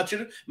discipline our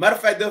children. Matter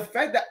of fact, the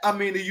fact that I'm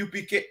in the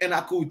UPK and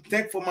I could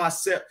think for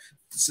myself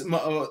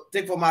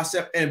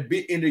and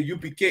be in the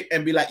UPK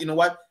and be like, you know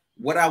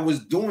what I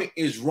was doing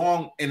is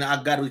wrong and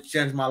I got to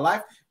change my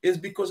life, is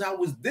because I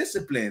was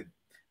disciplined.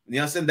 You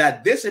understand?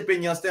 That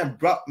discipline, you understand,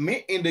 brought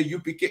me in the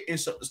UPK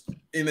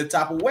in the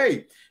type of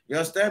way. You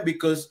understand?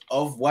 Because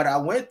of what I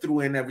went through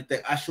and everything.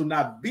 I should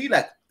not be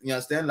like, you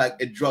understand,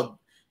 like a drug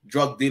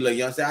dealer.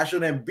 You understand? I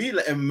shouldn't be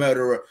like a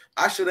murderer.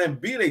 I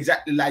shouldn't be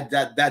exactly like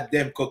that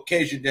damn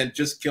Caucasian that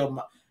just killed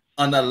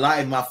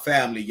unalive my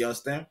family. You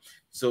understand?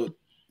 So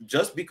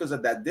just because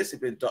of that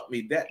discipline taught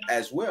me that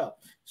as well.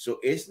 So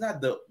it's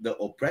not the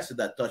oppressor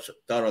that taught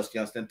us, you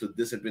understand, to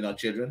discipline our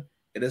children.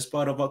 It is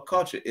part of our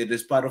culture. It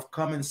is part of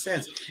common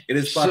sense. It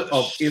is part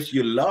of if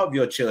you love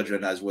your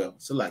children as well.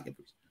 So like it.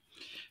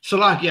 So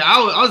like, yeah,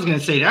 I was gonna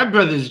say that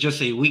brother is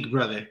just a weak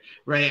brother,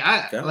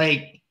 right?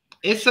 Like,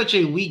 it's such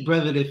a weak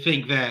brother to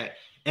think that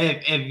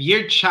if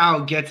your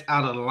child gets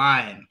out of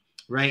line,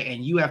 right,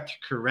 and you have to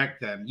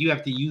correct them, you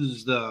have to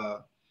use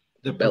the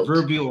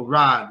proverbial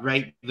rod,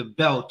 right, the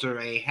belt or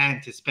a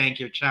hand to spank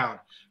your child,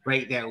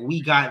 right? That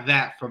we got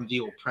that from the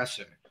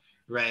oppressor,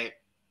 right?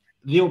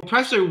 The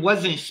oppressor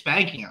wasn't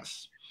spanking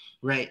us,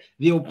 right?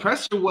 The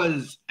oppressor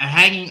was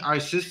hanging our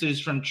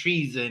sisters from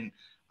trees and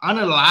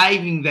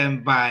unaliving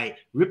them by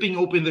ripping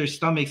open their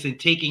stomachs and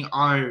taking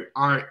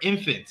our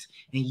infants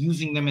and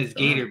using them as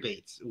gator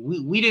baits.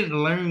 We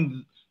didn't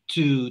learn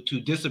to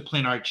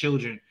discipline our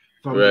children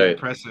from the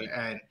oppressor.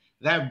 And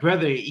that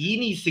brother, he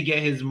needs to get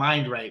his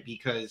mind right,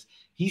 because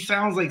he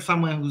sounds like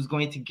someone who's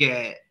going to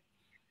get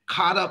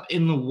caught up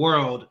in the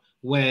world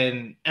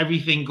when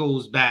everything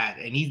goes bad,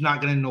 and he's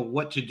not going to know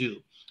what to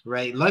do,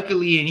 right?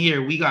 Luckily in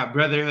here, we got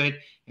brotherhood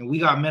and we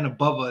got men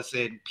above us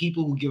and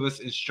people who give us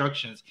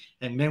instructions,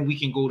 and men we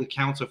can go to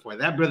counsel for.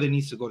 That brother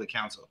needs to go to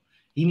counsel.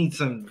 He needs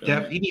some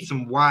he needs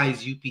some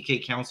wise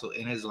UPK counsel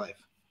in his life.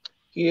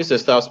 He needs to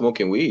stop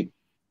smoking weed.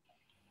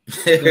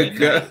 Good.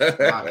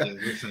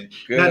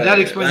 That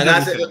explains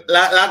everything.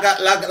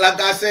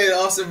 Like I said,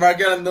 Officer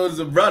Barkella knows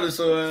the brother,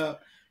 so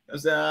I'm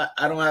saying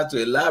I don't have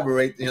to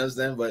elaborate, you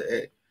understand? But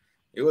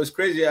it was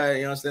crazy. You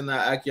understand?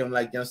 I came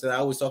like, you understand?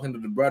 I was talking to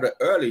the brother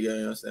earlier,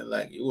 you understand?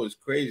 Like, it was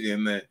crazy,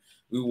 and then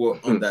we were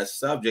on that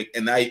subject,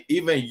 and I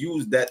even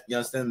used that, you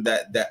understand,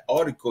 that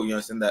article, you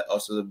understand, that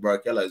also the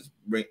Barkella is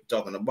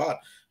talking about,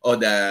 or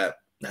that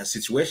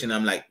situation.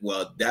 I'm like,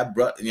 well, that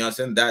brother, you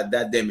understand, that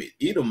damn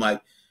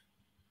Edomite,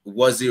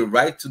 was it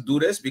right to do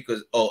this?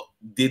 Because, or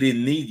did it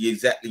need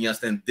exactly, you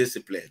understand,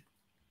 discipline?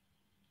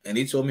 And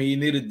he told me he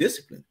needed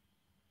discipline.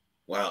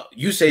 Well,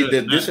 you say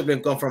the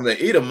discipline come from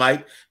the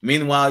Edomite.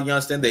 Meanwhile, you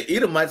understand, the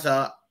Edomites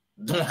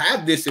don't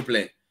have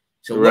discipline.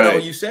 So what are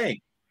you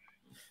saying?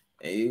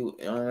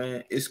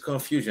 It's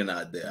confusion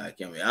out there. I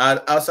can't.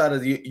 Outside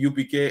of the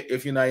UPK,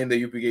 if you're not in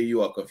the UPK,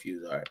 you are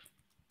confused. All right.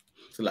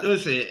 So like,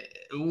 listen,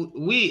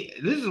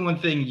 this is one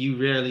thing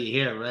you rarely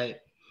hear, right?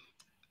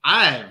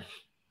 I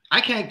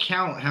can't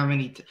count how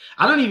many.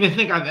 I don't even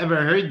think I've ever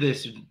heard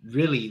this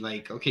really.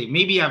 Like, okay,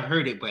 maybe I've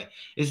heard it, but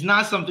it's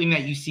not something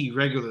that you see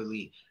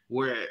regularly,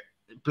 where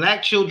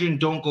Black children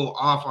don't go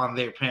off on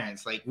their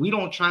parents. Like, we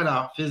don't try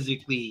to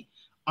physically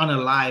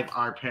unalive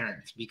our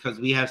parents because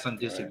we have some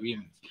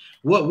disagreements.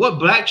 What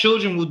Black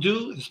children will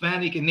do,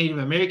 Hispanic and Native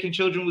American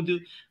children will do,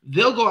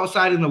 they'll go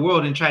outside in the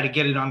world and try to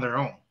get it on their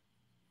own.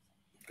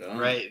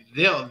 Right?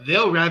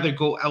 They'll rather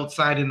go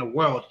outside in the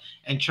world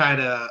and try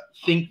to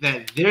think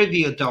that they're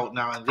the adult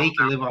now and they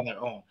can live on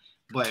their own.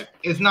 But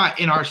it's not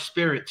in our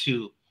spirit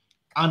to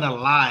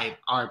unalive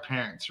our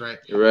parents, right?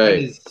 That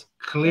is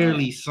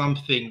clearly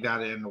something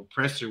that an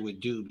oppressor would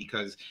do,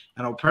 because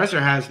an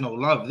oppressor has no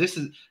love. This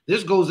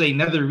goes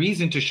another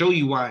reason to show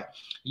you why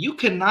you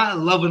cannot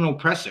love an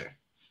oppressor,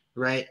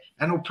 right?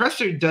 An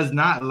oppressor does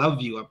not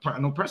love you.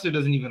 An oppressor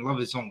doesn't even love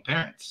its own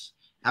parents.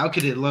 How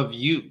could it love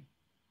you?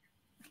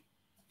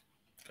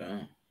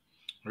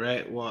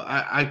 Right. Well,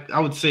 I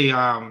would say,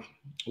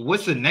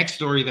 what's the next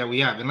story that we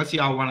have? Unless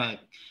y'all want to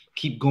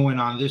keep going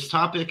on this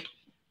topic,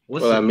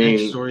 what's the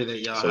next story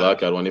that y'all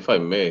have? If I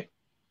may.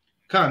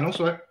 No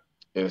sweat.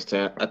 You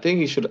understand? I think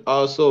he should have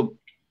also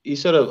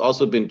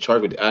been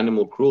charged with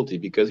animal cruelty,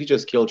 because he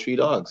just killed 3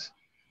 dogs.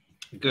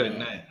 Good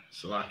night,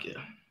 Salakia.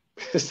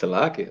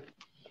 Salakia.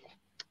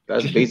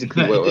 That's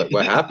basically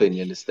what happened.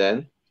 You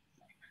understand?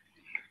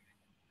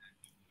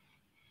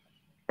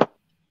 Okay.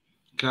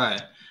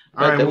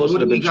 All right. That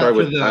should have been charged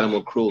with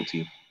animal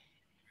cruelty.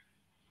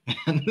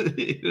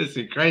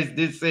 Listen, Christ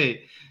did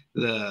say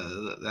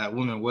that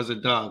woman was a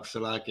dog.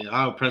 Salakia.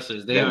 Our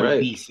oppressors, they are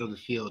beasts of the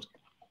field.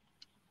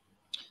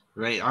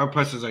 Right, our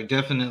oppressors are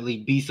definitely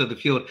beasts of the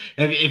field.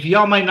 If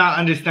y'all might not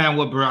understand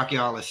what Barak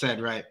Ya'ala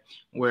said, right,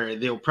 where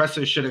the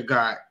oppressor should have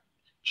got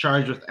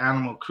charged with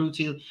animal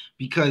cruelty,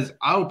 because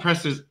our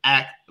oppressors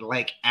act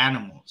like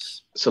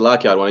animals.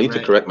 Salakia, I need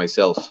to correct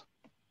myself.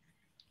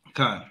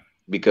 Okay.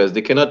 Because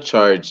they cannot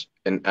charge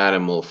an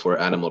animal for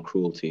animal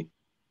cruelty.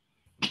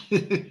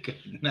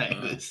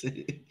 Nice.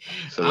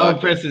 Our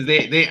oppressors,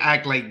 they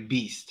act like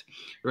beasts,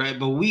 right?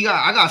 But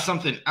I got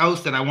something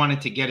else that I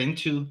wanted to get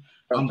into.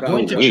 I'm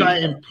going to try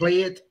and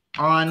play it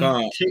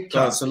on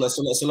TikTok. If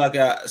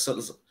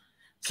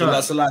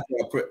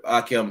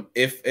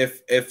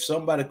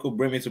somebody could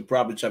bring me to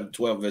Proverbs chapter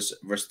 12,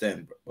 verse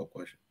 10, bro,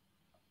 question.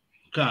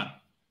 Okay.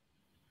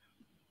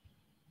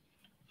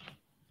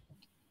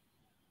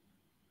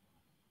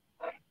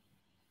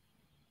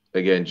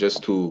 Again,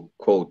 just to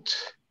quote,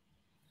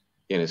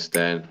 you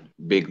understand,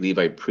 big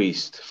Levite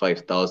priest,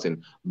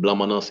 5,000,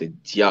 Blamanos et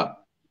diab.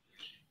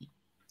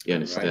 You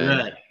understand?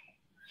 Right.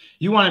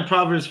 You wanted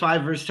Proverbs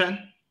 5, verse 10?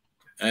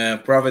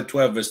 Proverbs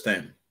 12, verse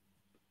 10.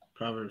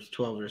 Proverbs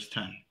 12, verse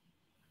 10.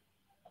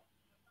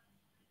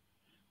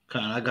 Okay,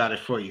 I got it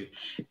for you.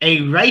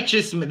 A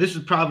righteous man, this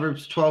is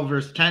Proverbs 12,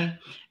 verse 10.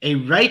 A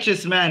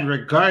righteous man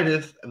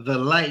regardeth the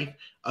life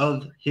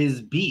of his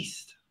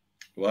beast.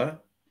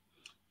 What?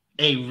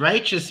 A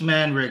righteous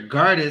man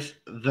regardeth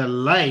the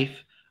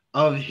life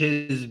of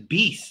his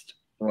beast.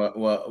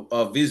 Well,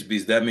 of his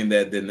beast, that means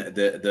that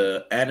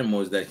the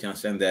animals that you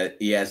understand that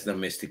he has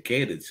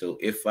domesticated. So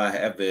if I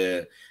have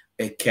a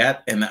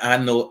cat and I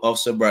know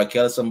Officer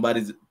Barkella,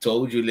 somebody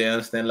told you, they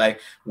understand, like,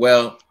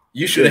 well,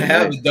 you should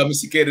have a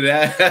domesticated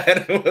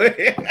animal.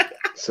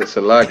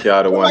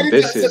 Salakia, the one.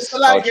 This is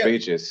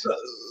outrageous.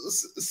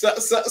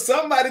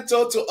 Somebody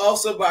told to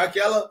Officer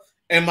Barkella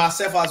and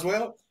myself as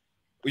well,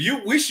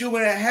 you wish you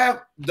wouldn't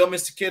have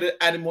domesticated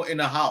animal in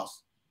the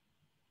house.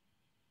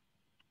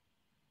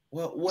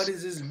 Well, what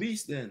is this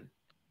beast then?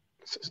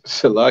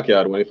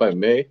 Salakia, if I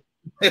may.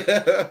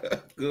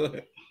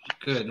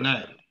 Good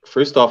night.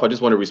 First off, I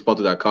just want to respond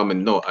to that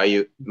comment. No,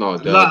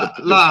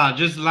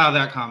 just allow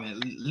that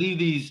comment. Leave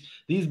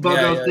these bug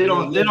outs. They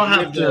don't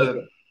have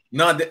to.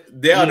 No,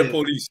 they are the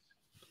police.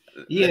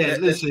 Yeah,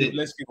 listen.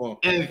 Let's keep on.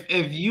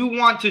 If you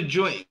want to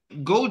join,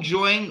 go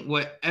join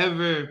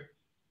whatever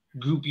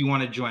group you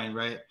want to join.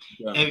 Right.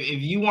 Yeah.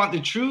 If you want the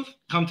truth,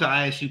 come to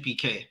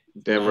I.S.U.P.K.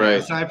 Damn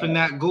right. Aside from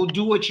that, go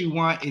do what you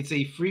want. It's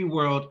a free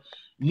world.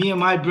 Me and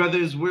my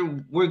brothers,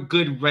 we're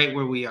good right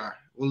where we are.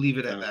 We'll leave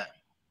it at that.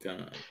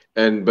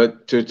 And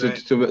but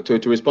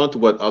to respond to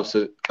what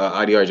Officer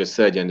IDR just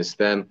said, you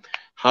understand?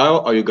 How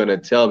are you gonna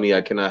tell me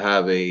I cannot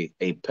have a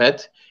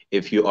pet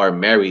if you are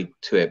married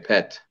to a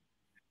pet?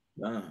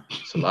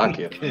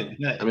 Salakia.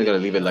 I'm not gonna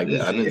leave it like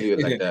that. I'm gonna leave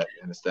it like that.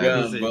 You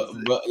understand? Yeah,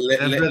 but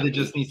that brother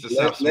just needs to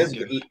stop.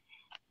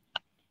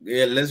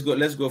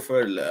 Let's go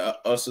further.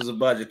 Also,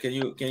 Zabaja, can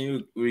you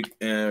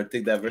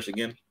take that verse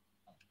again?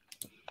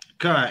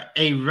 God,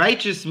 a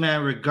righteous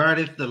man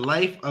regardeth the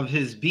life of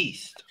his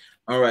beast.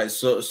 All right,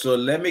 so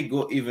let me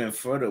go even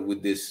further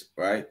with this,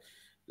 right?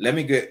 Let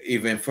me get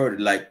even further.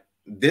 Like,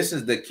 this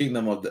is the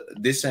kingdom of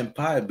this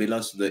empire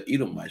belongs to the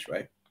Edomites,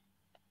 right?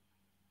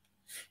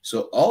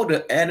 So all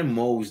the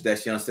animals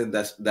that you understand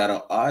that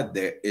are out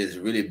there is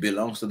really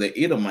belongs to the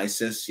Edomites,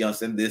 since you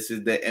understand this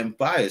is the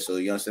empire. So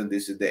you understand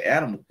this is the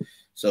animal.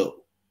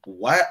 So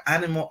why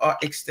animal are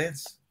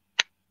extinct?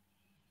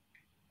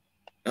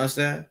 You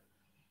understand?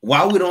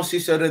 Why we don't see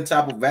certain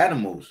type of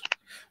animals?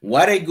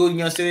 Why they go, you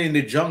know, sitting in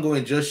the jungle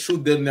and just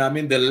shoot them? I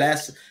mean, the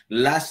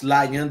last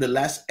lion, the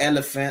last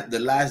elephant, the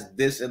last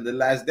this and the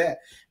last that,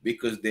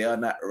 because they are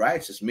not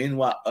righteous.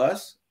 Meanwhile,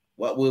 us,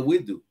 what will we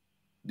do?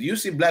 Do you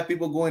see black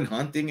people going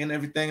hunting and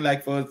everything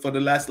like for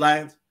the last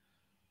lions?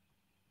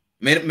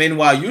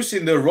 Meanwhile, you see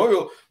the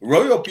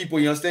royal people,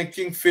 you understand,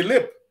 King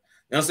Philip.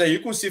 You understand? You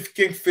could see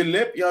King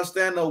Philip, you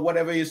understand, or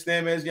whatever his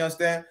name is, you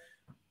understand,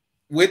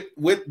 with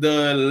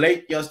the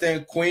late, you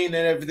understand, queen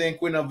and everything,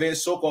 Queen of England,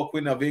 so-called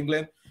Queen of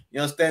England. You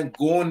understand?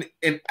 Going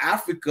in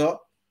Africa,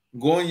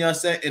 going, you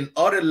understand, in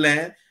other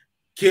land,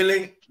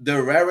 killing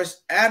the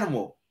rarest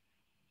animal.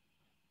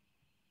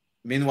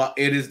 Meanwhile,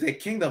 it is their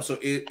kingdom, so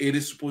it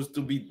is supposed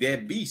to be their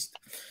beast.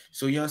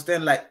 So you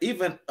understand, like,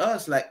 even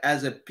us, like,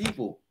 as a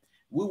people,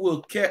 we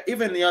will care.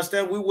 Even, you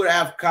understand, we will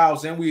have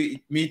cows and we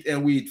eat meat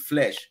and we eat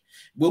flesh.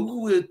 But we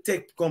will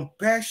take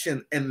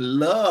compassion and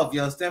love,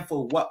 you understand,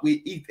 for what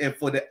we eat and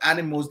for the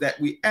animals that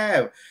we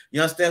have.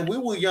 You understand? We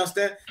will, you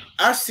understand?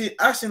 I see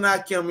I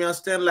can, you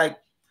understand, like,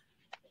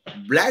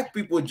 black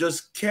people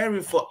just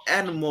caring for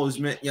animals,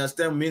 man, you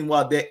understand?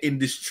 Meanwhile, they're in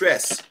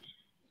distress.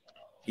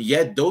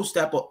 Yet those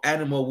type of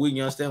animals, we,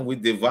 you understand, will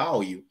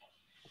devour you.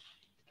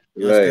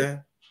 You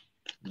understand?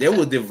 They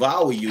will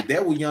devour you. They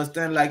will, you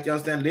understand, like, you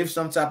understand, live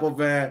some type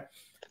of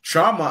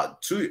trauma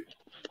to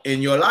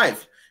in your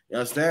life. You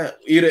understand?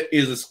 Either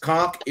is a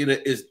skunk, either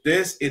is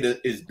this, either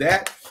is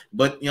that.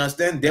 But you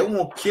understand, they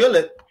won't kill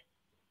it.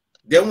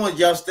 They won't,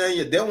 you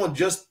understand, they won't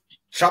just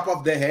chop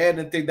off their head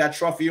and take that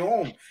trophy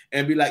home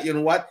and be like, you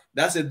know what?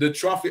 That's it, the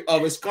trophy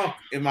of a skunk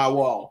in my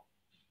wall.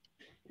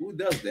 Who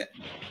does that?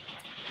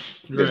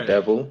 The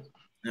devil.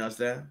 You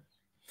understand?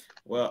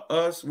 Well,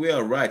 us, we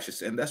are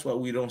righteous, and that's why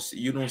we don't see.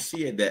 You don't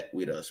see it that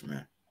with us,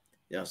 man.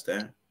 You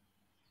understand?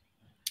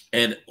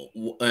 And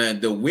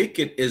the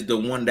wicked is the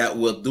one that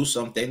will do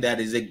something that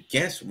is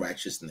against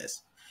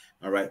righteousness.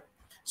 All right.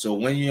 So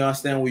when you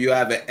understand, when you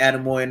have an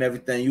animal and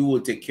everything, you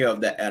will take care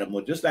of that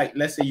animal. Just like,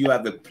 let's say you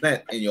have a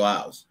plant in your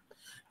house,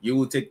 you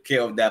will take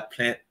care of that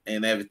plant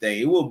and everything.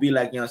 It will be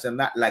like, you understand,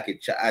 not like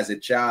as a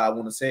child, I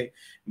want to say,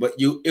 but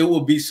it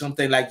will be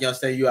something like, you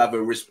understand, you have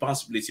a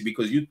responsibility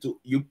because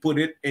you put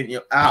it in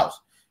your house.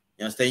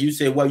 You understand? You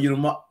say, well, you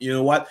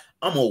know what?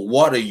 I'm gonna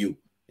water you.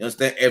 You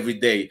understand? Every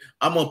day.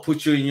 I'm gonna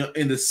put you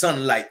in the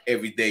sunlight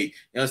every day.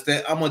 You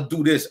understand? I'm gonna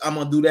do this. I'm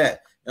gonna do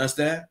that. You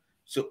understand?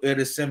 So it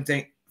is the same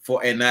thing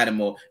for an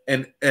animal.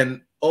 And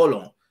hold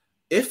on.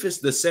 If it's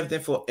the same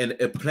thing for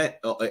a plant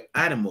or an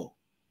animal,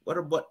 what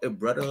about a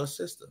brother or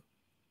sister?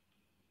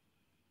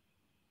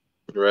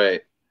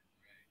 Right.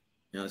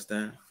 You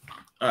understand?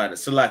 All right,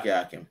 Salaki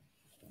Akim.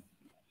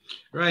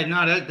 Right,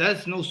 now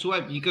that's no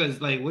sweat,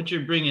 because like what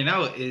you're bringing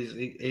out is,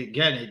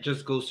 again, it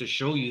just goes to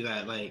show you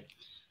that like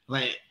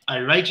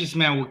a righteous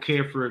man will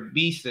care for a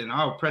beast, and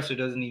our oppressor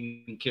doesn't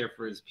even care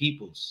for his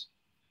peoples.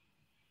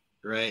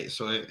 Right?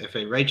 So if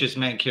a righteous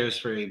man cares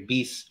for a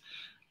beast,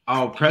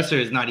 our oppressor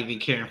is not even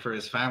caring for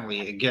his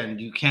family. Again,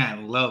 you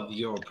can't love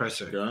your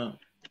oppressor. Yeah.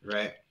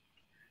 Right?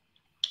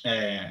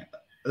 And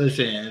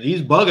listen,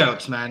 these bug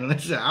outs, man.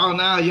 Listen, I don't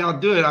know how y'all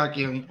do it,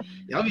 Akim.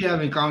 Y'all be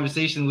having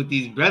conversations with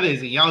these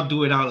brothers and y'all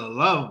do it out of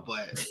love,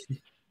 but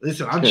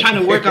Listen, I'm trying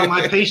to work on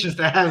my patience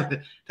to have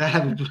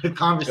a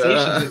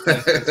conversation with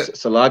them.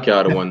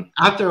 Salakia the one.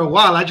 After a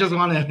while, I just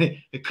want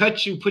to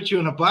cut you, put you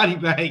in a body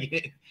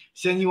bag,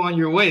 send you on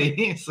your way.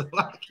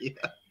 Salakia.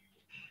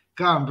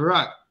 Come on,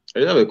 Barack. I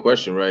just have a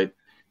question, right?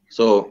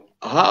 So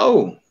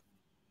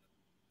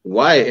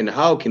why and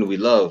how can we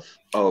love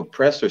our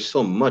oppressors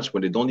so much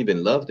when they don't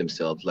even love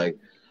themselves? Like,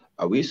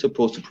 are we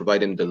supposed to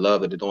provide them the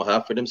love that they don't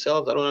have for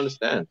themselves? I don't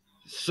understand.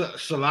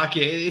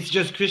 Salakia, it's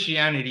just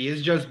Christianity.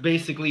 It's just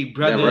basically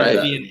brothers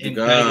right. being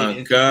indicted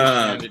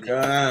into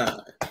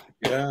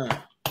Christianity.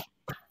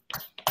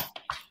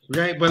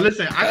 Right, but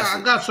listen,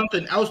 I got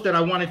something else that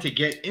I wanted to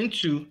get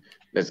into.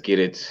 Let's get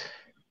it.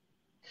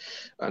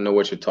 I know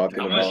what you're talking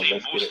about. Let's get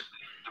it.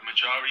 The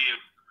majority of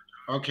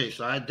Okay,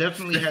 so I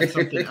definitely had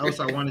something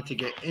else I wanted to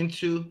get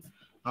into.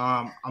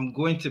 I'm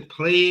going to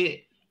play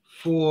it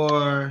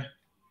for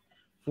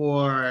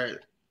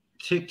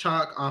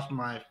TikTok off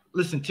my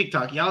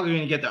TikTok. Y'all are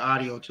gonna get the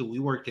audio too. We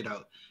worked it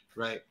out,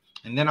 right?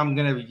 And then I'm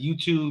gonna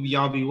YouTube.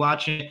 Y'all be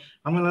watching.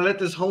 I'm gonna let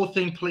this whole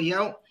thing play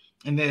out,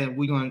 and then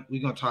we're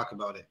gonna talk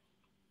about it.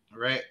 All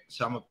right.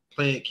 So I'm gonna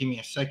play it. Give me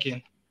a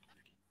second.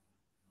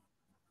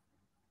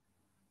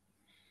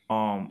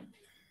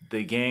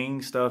 The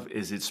gang stuff,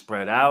 is it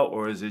spread out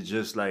or is it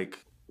just like?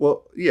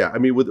 Well, yeah. I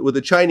mean, with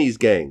the Chinese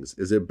gangs,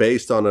 is it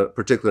based on a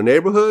particular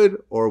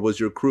neighborhood, or was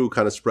your crew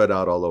kind of spread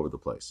out all over the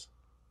place?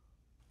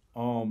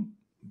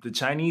 The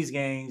Chinese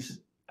gangs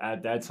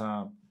at that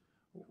time,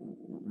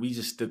 we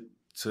just stuck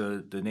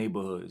to the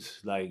neighborhoods,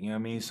 like, you know what I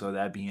mean? So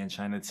that be in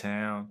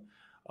Chinatown,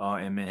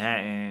 in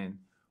Manhattan,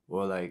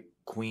 or like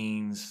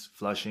Queens,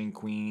 Flushing,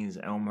 Queens,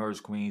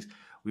 Elmhurst, Queens.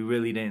 We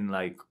really didn't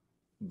like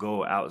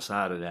go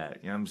outside of that,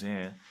 you know what I'm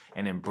saying?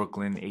 And in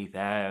Brooklyn, 8th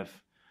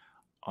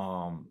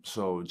Ave.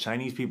 So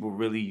Chinese people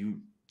really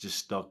just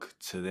stuck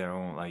to their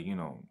own, like, you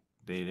know,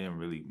 they didn't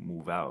really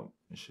move out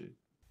and shit.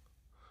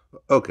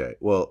 Okay,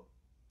 well,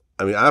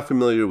 I mean, I'm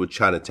familiar with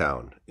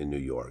Chinatown in New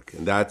York,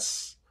 and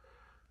it's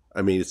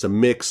a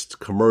mixed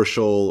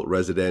commercial,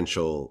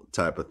 residential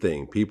type of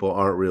thing. People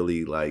aren't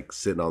really like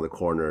sitting on the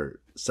corner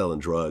selling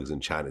drugs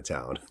in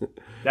Chinatown.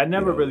 That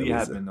never really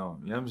happened though.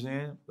 You know what I'm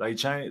saying? Like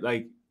China,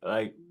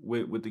 like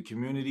with the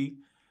community,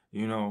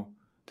 you know,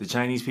 the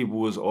Chinese people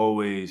was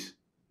always,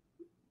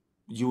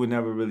 you would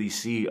never really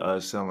see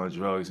us selling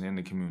drugs in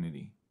the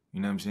community. You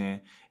know what I'm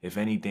saying? If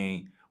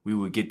anything, we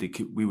would get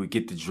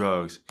the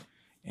drugs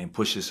and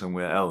push it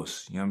somewhere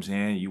else. You know what I'm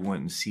saying? You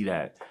wouldn't see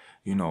that,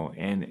 you know,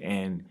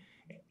 and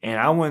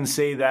I wouldn't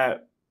say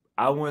that,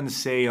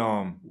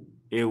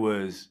 it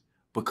was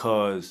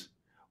because,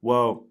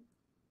 well,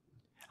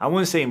 I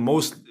wouldn't say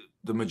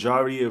the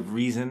majority of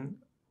reason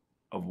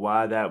of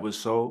why that was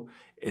so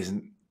is,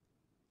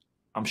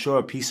 I'm sure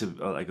a piece of,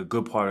 like a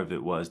good part of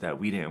it was that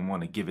we didn't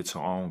want to give it to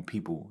our own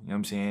people. You know what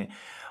I'm saying?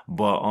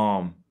 But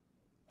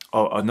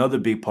another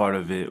big part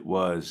of it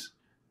was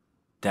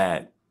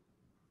that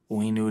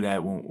we knew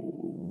that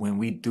when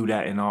we do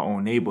that in our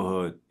own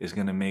neighborhood, it's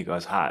going to make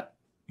us hot.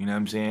 You know what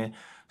I'm saying?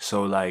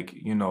 So, like,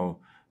 you know,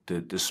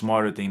 the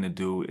smarter thing to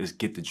do is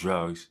get the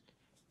drugs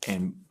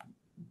and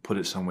put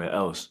it somewhere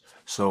else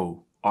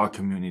so our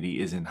community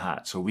isn't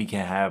hot. So we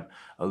can have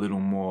a little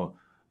more,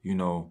 you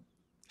know,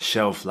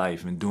 shelf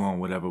life and doing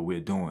whatever we're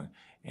doing.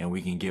 And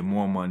we can get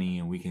more money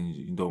and we can,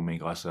 you know,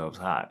 make ourselves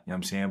hot. You know what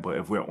I'm saying? But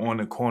if we're on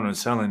the corner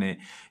selling it,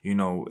 you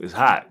know, it's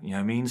hot. You know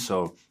what I mean?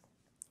 So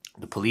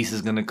the police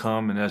is going to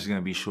come and that's going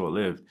to be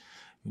short-lived.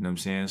 You know what I'm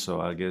saying?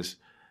 So I guess,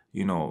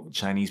 you know,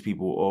 Chinese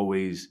people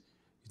always,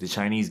 the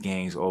Chinese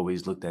gangs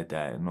always looked at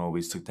that and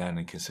always took that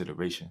into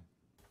consideration.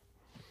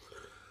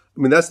 I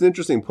mean, that's an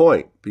interesting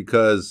point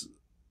because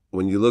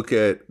when you look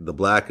at the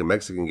black and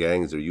Mexican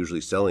gangs, they're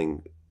usually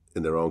selling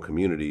in their own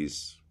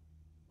communities,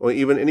 or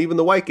even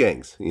the white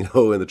gangs, you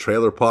know, in the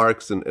trailer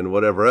parks and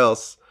whatever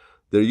else,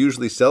 they're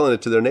usually selling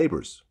it to their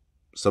neighbors,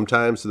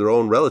 sometimes to their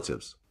own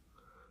relatives.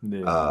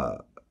 Yeah.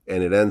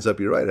 And it ends up,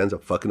 you're right, it ends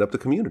up fucking up the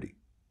community.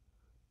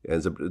 It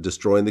ends up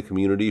destroying the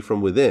community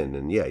from within.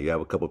 And yeah, you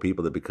have a couple of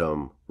people that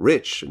become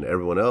rich and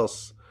everyone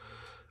else.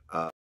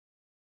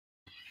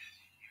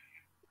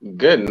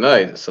 Good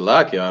night.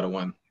 Salaki out of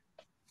one.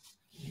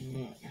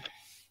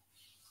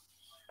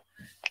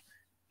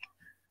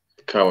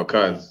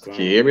 Kawakaz. Can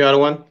you hear me out of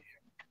one?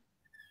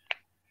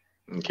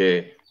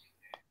 Okay.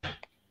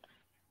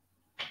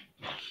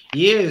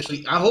 Yes,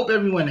 I hope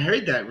everyone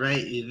heard that,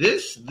 right?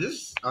 This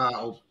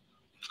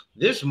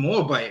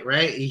Moabite,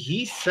 right?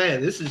 He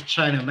said, this is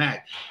China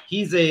Mac.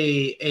 He's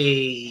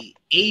a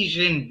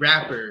Asian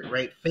rapper,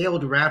 right?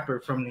 Failed rapper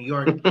from New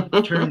York,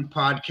 turned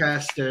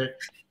podcaster,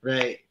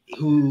 right?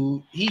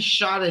 Who he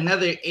shot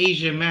another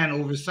Asian man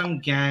over some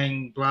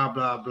gang, blah,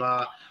 blah,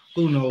 blah.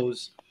 Who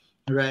knows,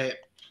 right?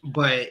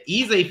 But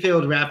he's a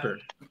failed rapper,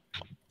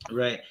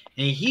 right?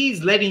 And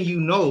he's letting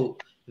you know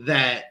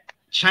that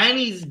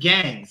Chinese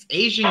gangs,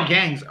 Asian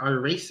gangs are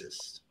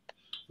racist,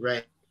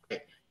 right?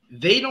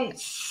 They don't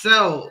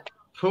sell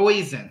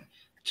poison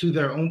to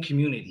their own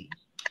community.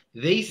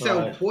 They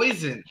sell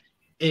poison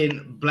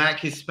in Black,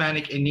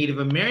 Hispanic, and Native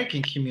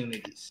American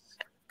communities.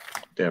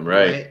 Damn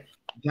right.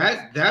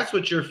 That's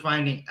what you're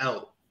finding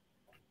out.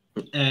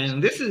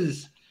 And this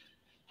is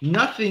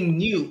nothing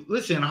new.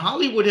 Listen,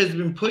 Hollywood has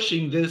been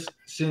pushing this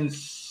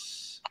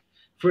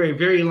for a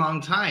very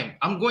long time.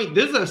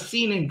 There's a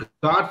scene in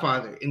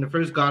Godfather, in the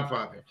first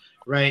Godfather,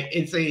 right?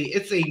 It's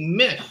a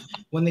myth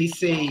when they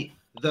say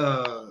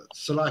the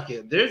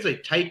Salakia. There's a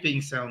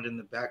typing sound in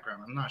the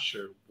background. I'm not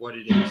sure what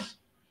it is,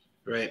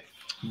 right?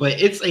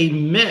 But it's a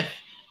myth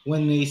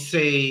when they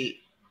say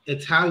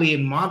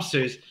Italian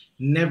mobsters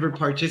never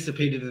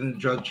participated in the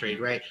drug trade,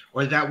 right?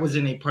 Or that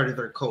wasn't a part of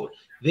their code.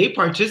 They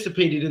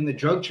participated in the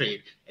drug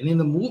trade. And in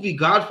the movie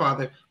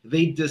Godfather,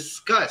 they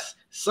discuss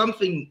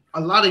something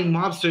a lot of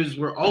mobsters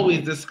were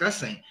always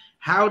discussing: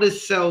 how to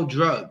sell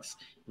drugs,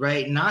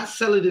 right? Not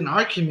sell it in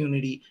our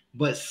community,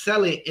 but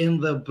sell it in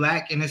the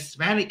Black and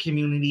Hispanic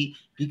community,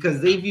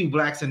 because they view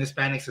Blacks and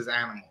Hispanics as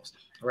animals,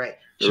 right?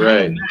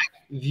 China Mac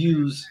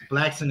views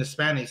Blacks and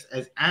Hispanics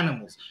as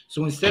animals.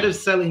 So instead of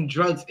selling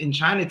drugs in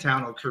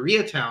Chinatown or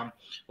Koreatown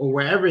or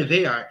wherever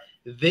they are,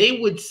 they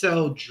would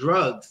sell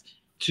drugs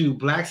to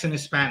Blacks and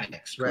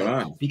Hispanics, right?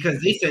 Wow.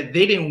 Because they said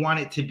they didn't want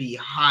it to be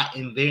hot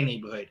in their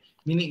neighborhood,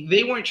 meaning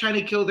they weren't trying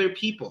to kill their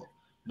people,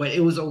 but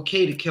it was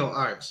okay to kill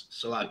ours.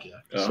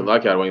 Salakia.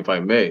 Salakia, if I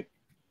may.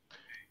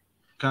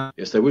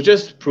 Yes, we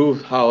just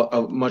proved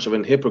how much of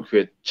an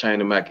hypocrite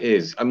China Mac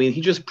is. I mean,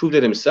 he just proved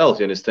it himself,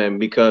 you understand?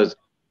 Because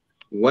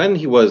when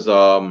he was,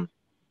 in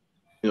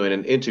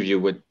an interview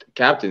with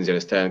captains, you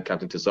understand,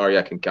 Captain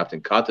Tazariak and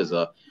Captain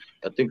Kataza,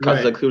 I think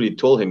Kataza clearly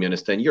told him, you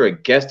understand, you're a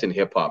guest in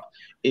hip hop.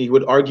 And he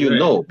would argue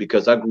no,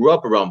 because I grew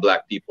up around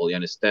Black people, you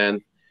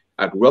understand?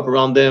 I grew up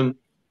around them.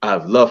 I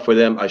have love for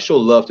them. I show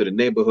love to the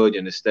neighborhood, you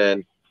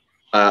understand?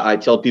 I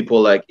tell people,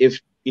 like, if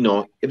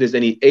there's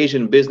any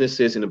Asian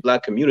businesses in the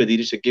Black community,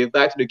 they should give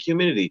back to the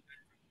community,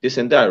 this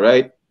and that,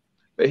 right?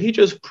 But he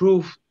just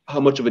proved how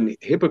much of a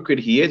hypocrite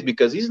he is,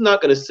 because he's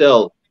not going to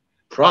sell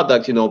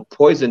product,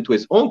 poison to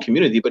his own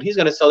community, but he's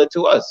going to sell it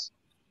to us.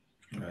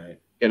 Right.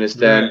 You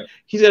understand? Right.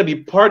 He's going to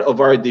be part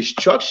of our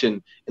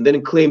destruction and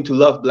then claim to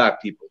love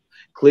Black people,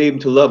 claim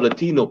to love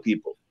Latino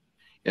people.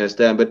 You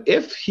understand? But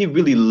if he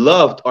really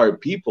loved our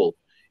people,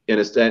 you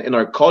understand, in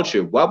our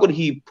culture, why would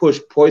he push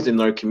poison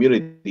in our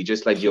community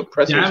just like the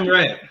oppressors? Damn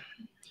right.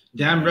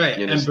 Damn right.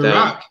 And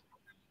Barack.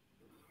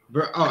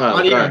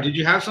 Adiar, did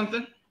you have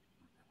something?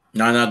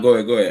 No, go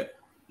ahead.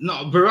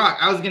 No, Barack,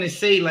 I was going to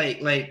say,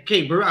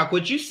 okay, Barack,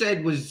 what you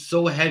said was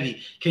so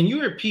heavy. Can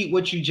you repeat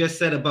what you just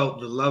said about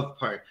the love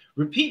part?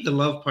 Repeat the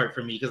love part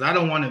for me, because I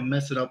don't want to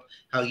mess it up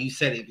how you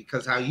said it,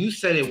 because how you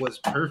said it was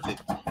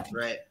perfect,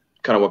 right?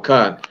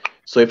 Kanawakan.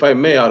 So if I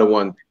may, out of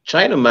one,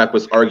 China Mac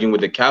was arguing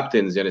with the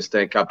captains, you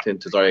understand, Captain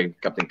Tazari,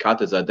 Captain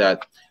Kataza,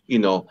 that,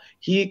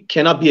 he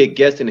cannot be a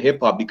guest in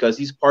hip-hop because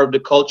he's part of the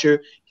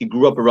culture. He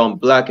grew up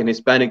around Black and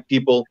Hispanic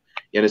people,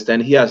 you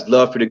understand? He has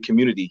love for the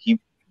community. He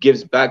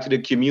gives back to the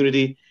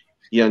community,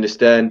 you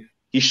understand?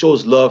 He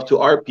shows love to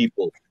our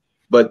people.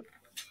 But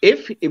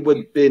if it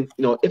would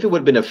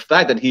have been a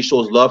fact that he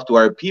shows love to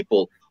our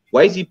people,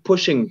 why is he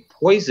pushing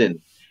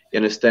poison? You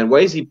understand?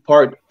 Why is he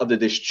part of the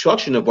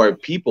destruction of our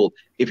people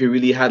if he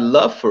really had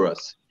love for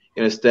us?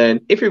 You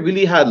understand? If he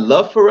really had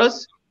love for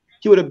us,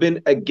 he would have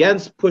been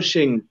against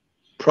pushing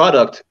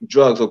product,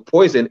 drugs, or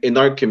poison in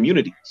our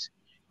communities.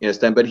 You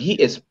understand? But he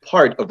is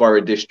part of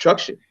our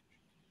destruction.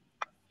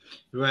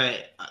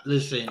 Right.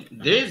 Listen,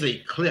 there's a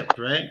clip,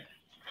 right?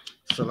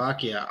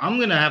 Salakia, I'm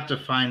going to have to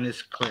find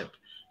this clip.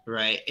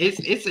 Right,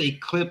 it's a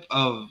clip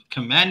of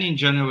Commanding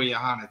General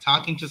YAHANNA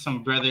talking to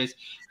some brothers,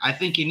 I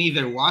think in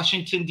either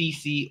Washington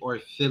D.C. or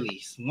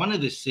Philly, one of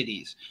the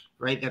cities,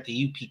 right, that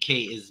the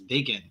UPK is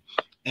big in.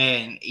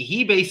 And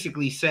he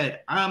basically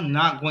said, I'm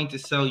not going to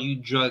sell you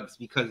drugs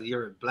because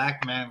you're a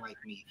Black man like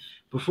me.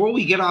 Before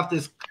we get off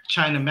this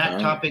China Mac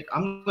topic,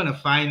 I'm going to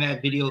find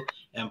that video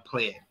and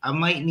play it. I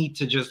might need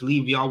to just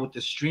leave y'all with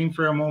the stream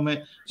for a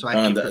moment so I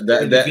can play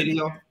the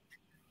video.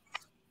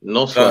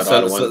 No, so like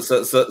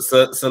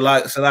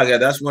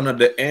that's one of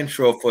the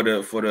intro for a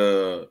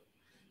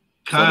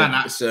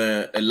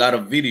lot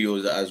of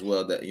videos as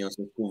well, that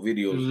some cool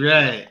videos.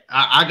 Right.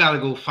 I gotta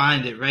go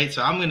find it, right?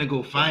 So I'm gonna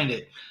go find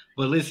it.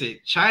 But listen,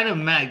 China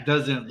Mac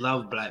doesn't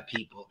love Black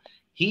people.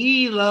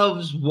 He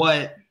loves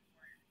what?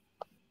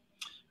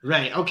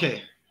 Right,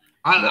 okay.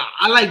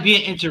 I like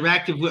being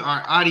interactive with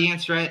our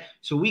audience, right?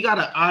 So we got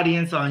an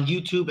audience on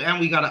YouTube and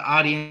we got an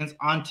audience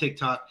on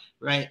TikTok,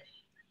 right?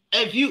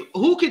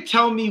 Who could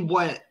tell me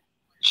what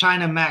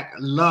China Mac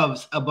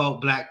loves about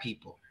Black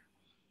people,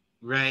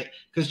 right?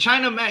 Because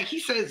China Mac, he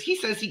says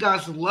he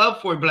got some love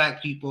for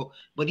Black people,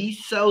 but he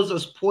sells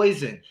us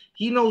poison.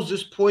 He knows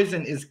this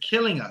poison is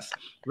killing us,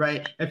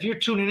 right? If you're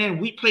tuning in,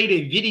 we played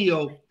a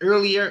video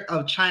earlier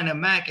of China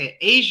Mac, an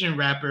Asian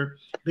rapper,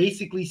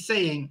 basically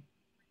saying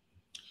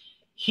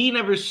he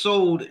never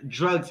sold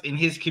drugs in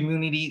his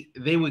community.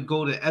 They would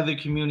go to other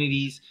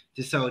communities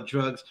to sell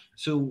drugs.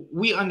 So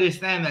we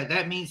understand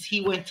that means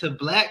he went to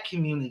Black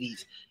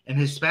communities and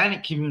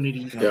Hispanic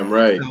communities to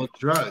sell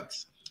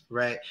drugs,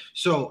 right?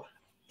 So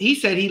he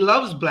said he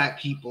loves Black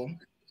people,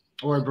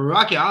 or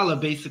Barack Allah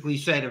basically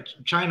said, if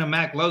China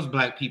Mac loves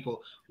Black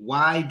people,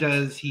 why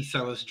does he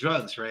sell us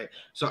drugs, right?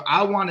 So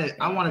I want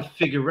to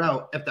figure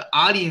out if the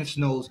audience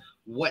knows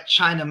what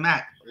China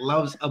Mac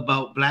loves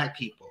about black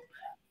people.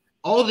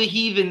 All the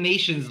heathen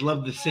nations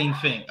love the same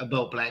thing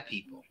about black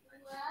people,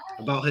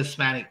 about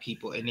Hispanic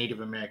people and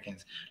Native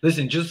Americans.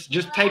 Listen, just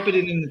type it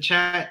in the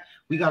chat.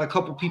 We got a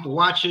couple people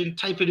watching.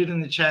 Type it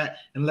in the chat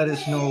and let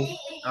us know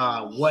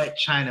what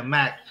China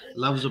Mac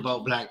loves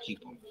about black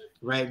people,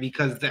 right?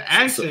 Because the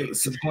answer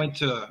is going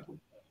to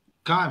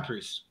God,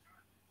 priest.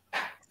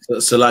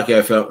 So like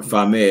if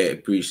I may,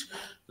 priest,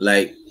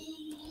 like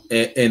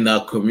in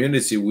our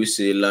community, we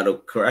see a lot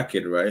of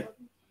crackhead, right?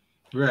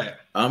 Right.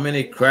 How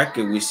many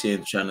crackhead we see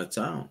in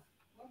Chinatown?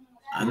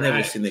 I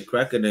never seen a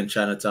crackhead in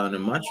Chinatown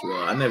in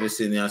Montreal. I never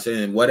seen, you know what I'm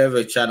saying,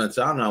 whatever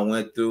Chinatown I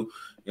went through,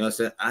 you know what I'm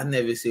saying, I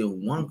never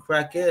seen one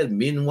crackhead.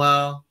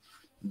 Meanwhile,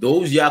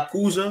 those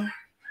Yakuza,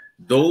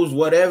 those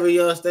whatever,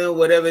 you understand,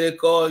 whatever they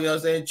call, you know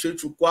what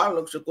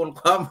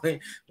I'm saying,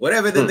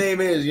 whatever the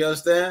name is, you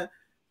understand,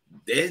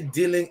 they're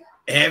dealing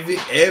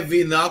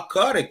heavy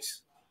narcotics.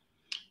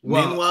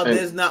 Well, meanwhile,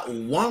 there's not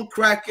one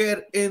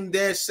crackhead in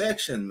their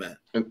section, man.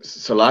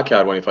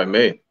 Salaki, one, if I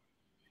may.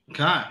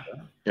 God.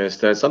 Yes,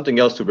 there's something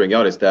else to bring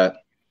out is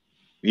that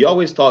you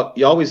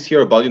always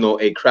hear about, you know,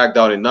 a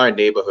crackdown in our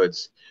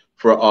neighborhoods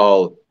for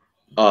all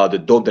the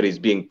dope that is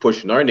being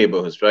pushed in our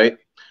neighborhoods, right?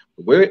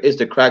 Where is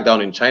the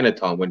crackdown in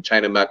Chinatown when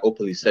China Mac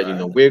openly said, you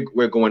know,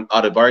 we're going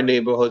out of our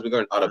neighborhoods, we're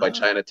going out of our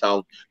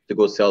Chinatown to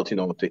go sell to, you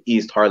know, to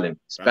East Harlem,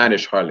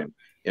 Spanish Harlem,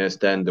 you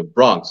understand, the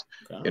Bronx,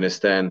 you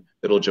understand,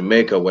 Little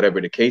Jamaica, whatever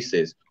the case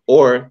is.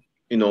 Or,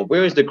 you know,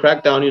 where is the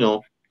crackdown, you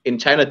know, in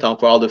Chinatown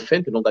for all the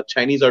fentanyl that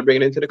Chinese are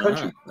bringing into the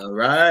country? All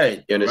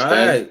right. You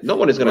understand? No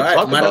one is going to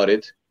talk about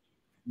it.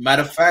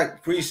 Matter of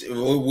fact, priest,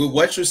 with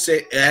what you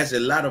say, it has a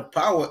lot of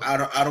power.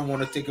 I don't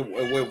want to take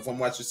away from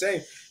what you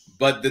say.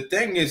 But the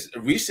thing is,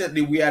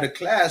 recently we had a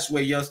class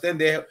where, you understand,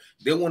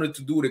 they wanted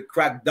to do the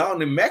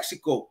crackdown in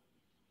Mexico.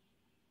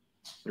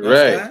 You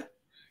understand?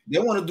 They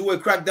want to do a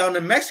crackdown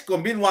in Mexico.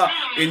 Meanwhile,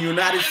 in the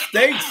United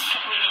States,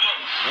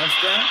 you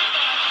understand?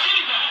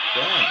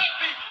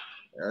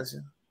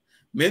 Yeah.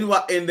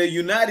 Meanwhile, in the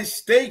United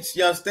States,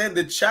 you understand,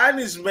 the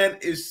Chinese man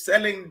is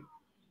selling,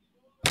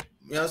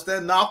 you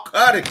understand,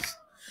 narcotics.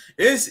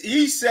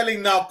 He's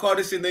selling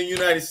narcotics in the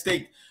United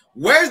States.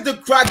 Where's the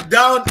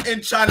crackdown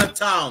in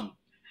Chinatown?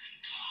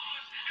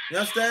 You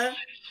understand?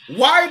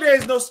 Why there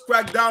is no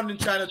crackdown in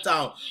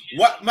Chinatown?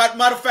 What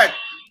matter of fact,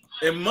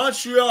 in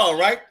Montreal,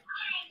 right?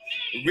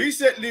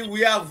 Recently,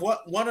 we have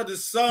one of the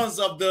sons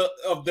of the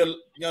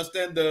you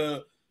understand,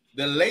 the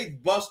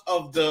late boss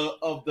of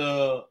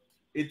the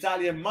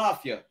Italian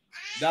mafia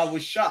that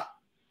was shot.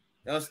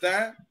 You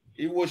understand?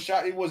 He was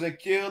shot. He wasn't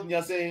killed. You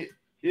understand?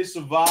 He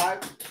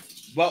survived.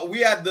 But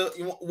we had the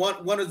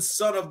one of the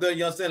son of the,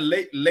 you understand,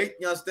 late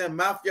you understand,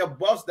 mafia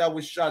boss that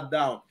was shot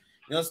down.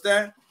 You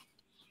understand?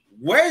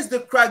 Where's the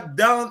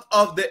crackdown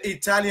of the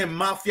Italian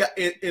mafia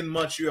in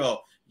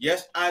Montreal?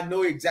 Yes, I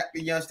know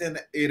exactly, you understand,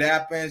 it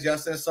happens. You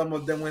understand, some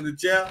of them went to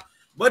jail,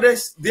 but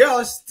they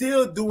are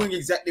still doing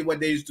exactly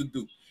what they used to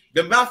do.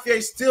 The mafia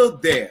is still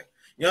there.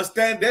 You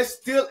understand? They're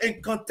still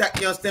in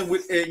contact, you understand,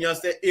 with, you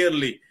understand,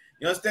 Italy.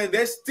 You understand?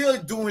 They're still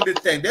doing the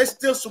thing. They're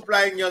still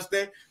supplying, you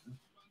understand,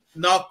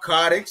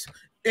 narcotics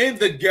in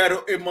the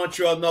ghetto in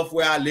Montreal North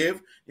where I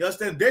live. You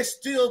understand? They're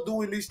still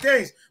doing these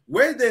things.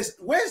 Where's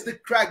the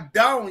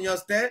crackdown, you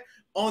understand,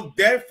 on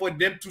them for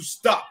them to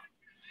stop?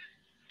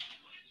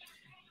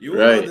 You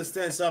will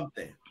understand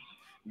something.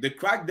 The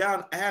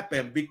crackdown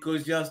happened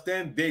because, you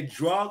understand, their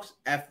drugs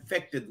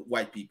affected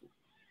white people.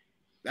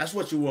 That's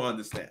what you will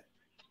understand.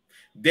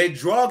 Their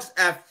drugs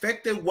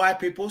affected white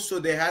people, so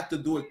they had to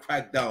do a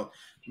crackdown.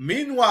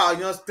 Meanwhile,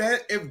 you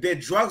understand, if their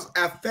drugs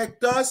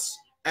affect us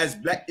as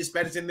Black,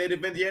 Hispanics, and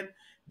Native Indian,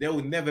 there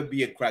will never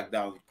be a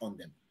crackdown on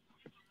them.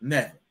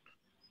 Never.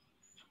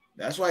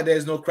 That's why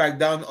there's no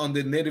crackdown on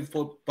the Native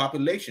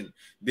population.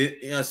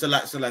 So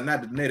like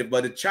not the Native,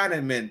 but the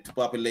Chinaman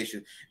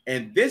population.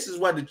 And this is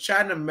why the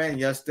Chinaman,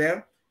 you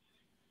understand,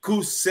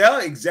 could sell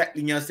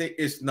exactly, you understand,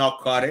 it's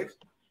narcotics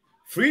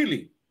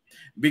freely.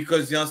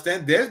 Because, you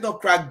understand, there's no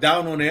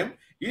crackdown on him.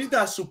 He's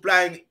not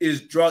supplying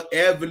his drug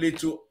heavily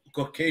to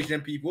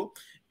Caucasian people.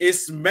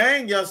 It's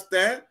men, you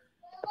understand,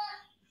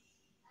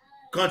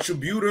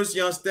 contributors,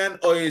 you understand,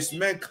 or his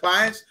men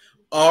clients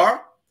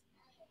are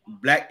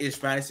Black,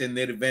 Hispanics, and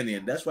Native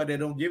Indian. That's why they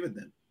don't give it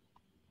them.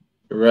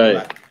 Right.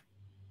 Black.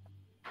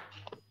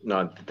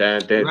 No,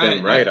 that's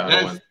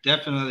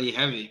definitely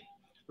heavy.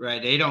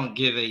 Right. They don't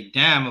give a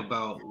damn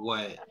about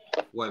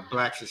what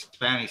Blacks,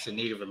 Hispanics, and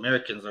Native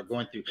Americans are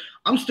going through.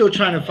 I'm still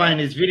trying to find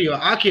this video.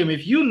 Akim,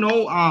 if you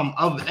know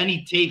of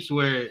any tapes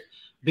where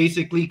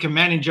basically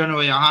Commanding General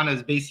YAHANNA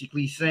is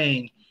basically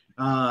saying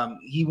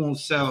he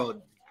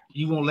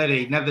won't let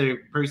another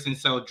person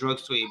sell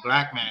drugs to a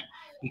black man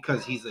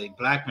because he's a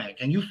black man.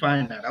 Can you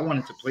find that? I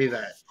wanted to play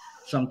that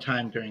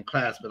sometime during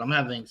class, but I'm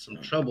having some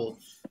trouble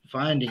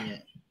finding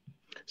it.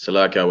 So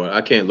like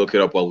I can't look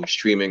it up while we're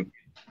streaming.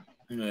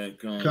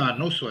 God,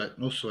 no sweat.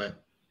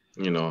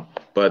 You know,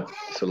 but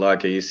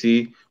Salaka, you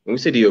see, when we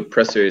say the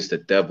oppressor is the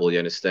devil, you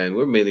understand,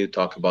 we're mainly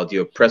talking about the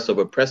oppressor of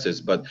oppressors,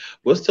 but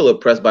we're still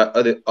oppressed by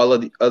all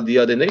of the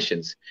other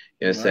nations.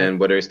 You understand,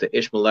 whether it's the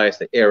Ishmaelites,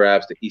 the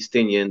Arabs, the East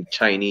Indian,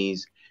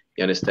 Chinese.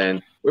 You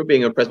understand, we're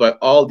being oppressed by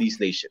all these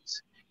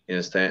nations. You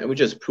understand, and we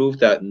just prove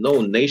that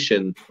no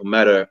nation, no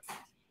matter,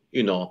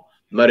 you know,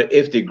 no matter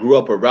if they grew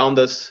up around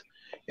us,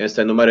 you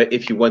understand, no matter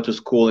if you went to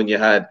school and you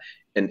had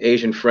an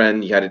Asian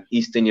friend, you had an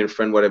East Indian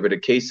friend, whatever the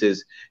case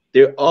is,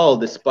 they're all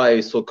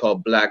despised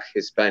so-called Black,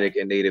 Hispanic,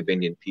 and Native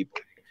Indian people.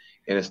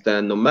 You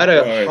understand? No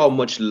matter how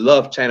much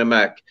love China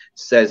Mac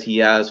says he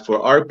has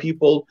for our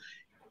people,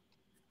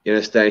 you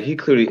understand, he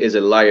clearly is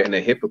a liar and a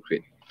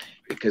hypocrite.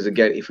 Because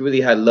again, if he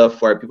really had love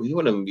for our people, he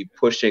wouldn't be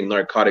pushing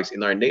narcotics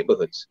in our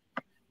neighborhoods.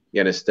 You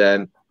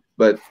understand?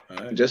 But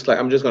just like,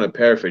 I'm just going to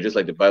paraphrase, just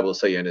like the Bible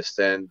says, you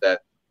understand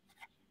that,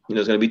 you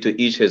know, it's going to be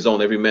to each his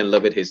own. Every man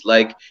loveth his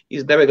like.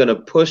 He's never going to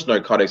push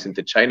narcotics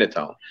into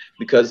Chinatown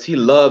because he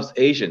loves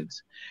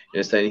Asians. You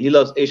understand? He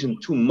loves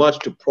Asians too much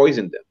to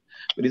poison them.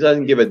 But he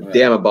doesn't give a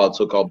damn about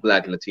so-called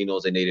Black,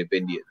 Latinos, and Native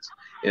Indians.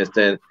 You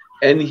understand?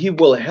 And he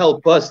will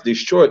help us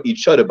destroy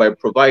each other by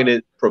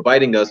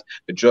providing us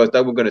the drugs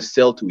that we're going to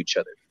sell to each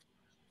other.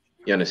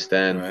 You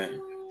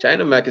understand?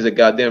 China Mac is a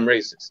goddamn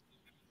racist.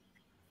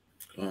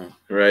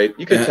 Right?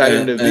 You can type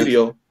in the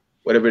video,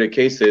 whatever the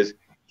case is.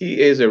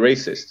 He is a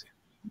racist.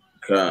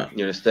 You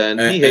understand?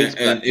 He hates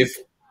Black. And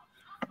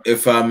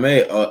if I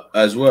may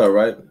as well,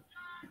 right?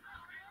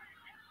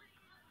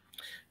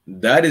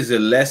 That is a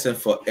lesson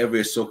for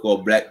every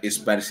so-called Black,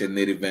 Hispanic, and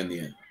Native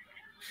Indian.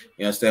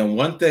 You understand?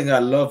 One thing I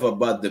love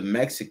about the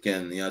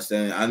Mexican, you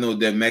understand? I know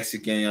they're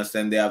Mexican, you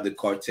understand? They have the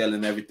cartel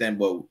and everything,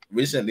 but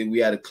recently we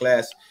had a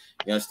class,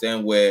 you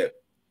understand, where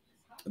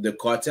the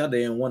cartel, they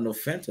didn't want no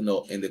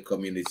fentanyl in the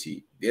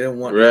community. They didn't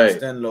want, you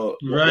understand,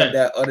 what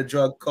that other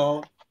drug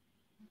called?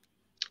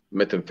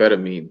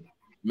 Methamphetamine.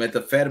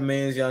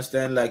 Methamphetamines, you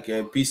understand, like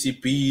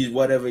PCPs,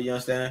 whatever, you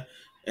understand,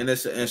 and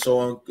so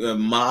on,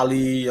 Molly,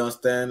 you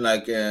understand,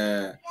 like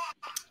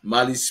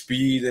Molly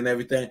speed and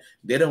everything.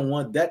 They don't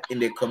want that in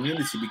their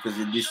community because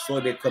it destroy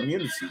their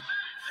community.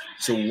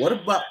 So what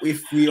about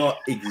if we are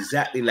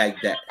exactly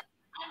like that?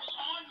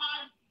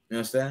 You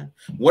understand?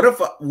 What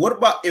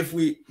about if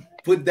we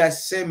put that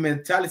same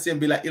mentality and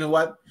be like, you know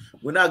what?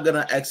 We're not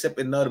gonna accept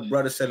another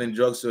brother selling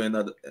drugs to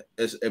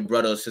a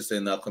brother or sister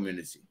in our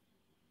community.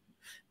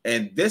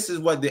 And this is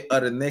what the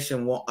other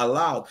nation won't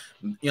allow.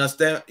 You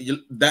understand?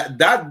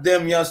 That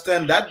them, you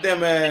understand? That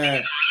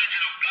them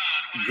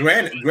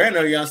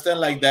Granner, you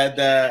understand? Like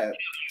that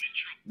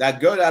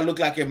girl that looked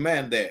like a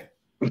man there,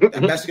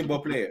 that basketball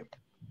player.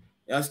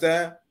 You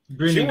understand?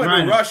 She went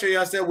to Russia, you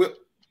understand, with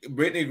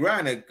Brittany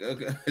Griner.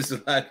 It's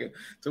like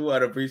two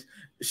other priests.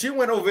 She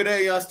went over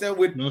there, you understand,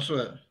 with no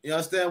sweat. You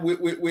understand,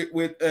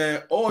 with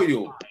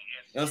oil.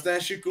 You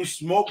understand? She could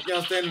smoke, you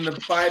understand, in the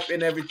pipe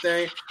and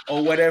everything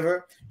or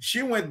whatever.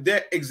 She went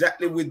there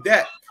exactly with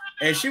that.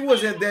 And she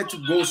wasn't there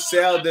to go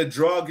sell the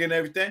drug and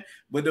everything.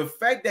 But the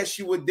fact that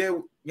she was there,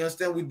 you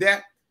understand, with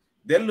that,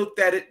 they looked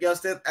at it, you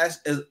understand,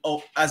 as an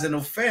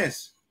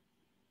offense.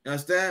 You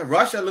understand?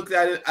 Russia looked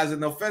at it as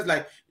an offense,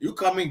 like, you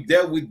coming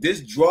there with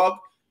this drug,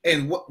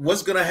 and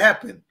what's going to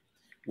happen?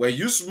 When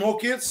you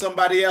smoke it,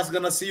 somebody else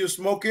gonna see you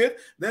smoke it.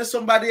 Then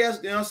somebody else,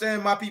 you know what I'm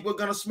saying, my people are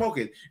gonna smoke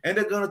it. And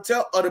they're gonna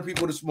tell other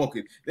people to smoke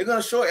it. They're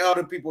gonna show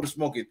other people to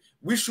smoke it.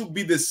 We should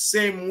be the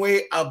same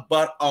way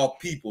about our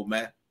people,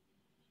 man.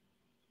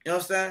 You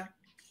understand?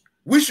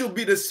 We should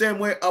be the same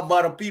way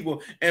about our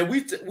people. And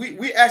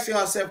we asking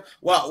ourselves,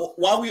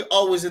 why we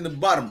always in the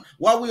bottom?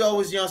 Why we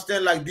always, you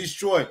understand, like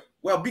destroy?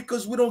 Well,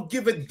 because we don't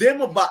give a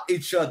damn about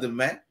each other,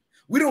 man.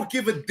 We don't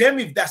give a damn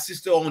if that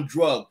sister on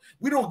drug.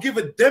 We don't give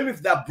a damn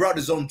if that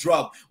brother's on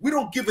drug. We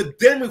don't give a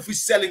damn if we're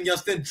selling, you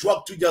understand,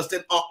 drug to, you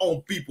understand, our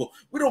own people.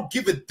 We don't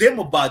give a damn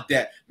about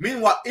that.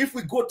 Meanwhile, if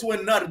we go to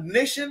another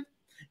nation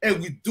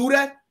and we do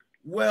that,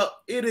 well,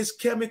 it is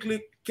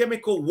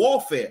chemical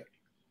warfare.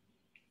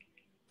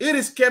 It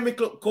is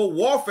chemical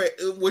warfare,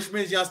 which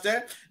means, you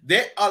understand,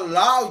 they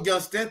allow, you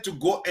understand, to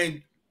go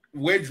and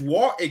wage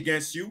war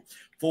against you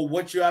for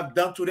what you have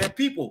done to their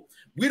people.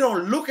 We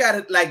don't look at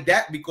it like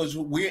that because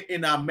we're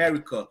in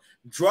America.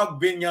 Drug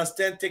being, you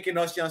understand, taking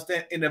us, you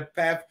understand, in a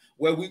path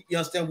where we, you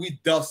understand, we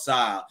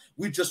docile.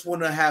 We just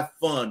want to have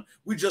fun.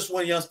 We just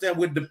want, you understand,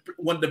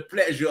 want the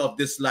pleasure of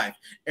this life.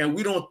 And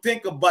we don't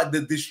think about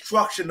the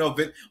destruction of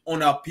it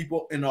on our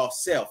people and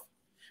ourselves.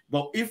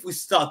 But if we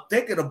start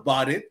thinking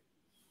about it,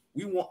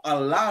 we won't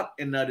allow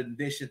another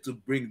nation to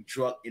bring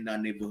drug in our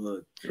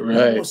neighborhood.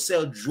 Right. We won't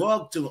sell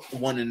drug to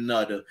one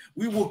another.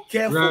 We will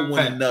care for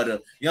one another.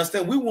 You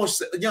understand? We won't.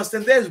 You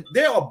understand?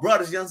 There are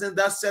brothers, you understand,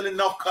 that's selling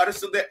narcotics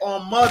to their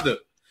own mother,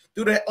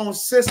 to their own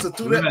sister,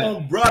 to their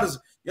own brothers.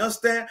 You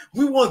understand?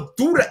 We won't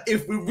do that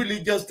if we really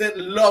just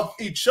love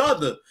each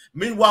other.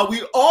 Meanwhile,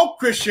 we all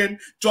Christian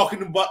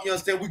talking about, you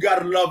understand, we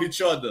gotta love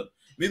each other.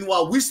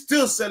 Meanwhile, we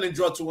still selling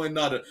drugs to one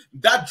another.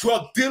 That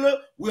drug dealer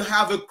will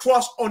have a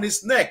cross on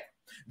his neck.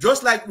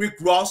 just like Rick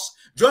Ross,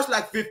 just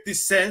like 50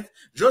 Cent,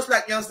 just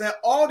like, you understand,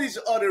 all these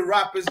other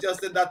rappers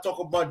just that talk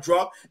about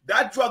drug.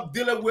 That drug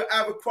dealer will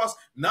have a cross,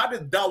 not a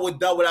double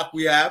like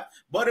we have,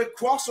 but a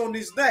cross on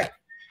his neck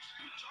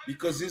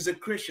because he's a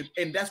Christian.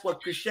 And that's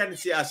what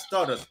Christianity has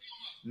taught us.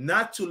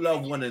 Not to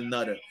love one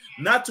another,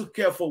 not to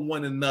care for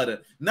one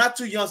another, not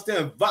to, you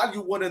understand,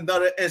 value one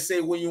another and say,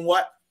 well, you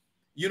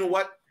know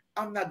what?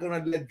 I'm not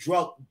going to let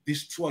drug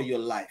destroy your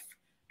life.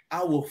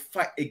 I will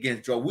fight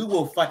against drug. We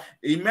will fight.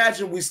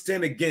 Imagine we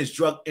stand against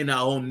drug in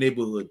our own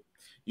neighborhood.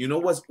 You know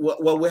what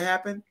will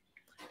happen?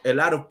 A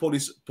lot of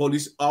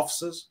police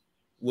officers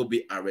will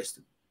be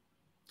arrested.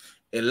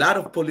 A lot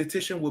of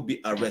politicians will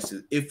be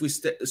arrested if we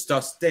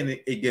start standing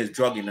against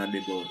drug in our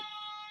neighborhood.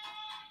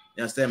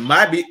 You understand?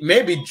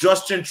 Maybe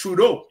Justin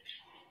Trudeau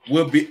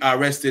will be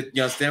arrested,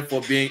 you understand, for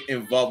being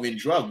involved in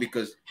drug,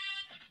 because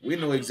we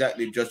know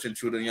exactly Justin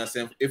Trudeau, you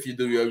understand? If you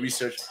do your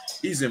research,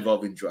 he's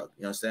involved in drug,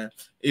 you understand?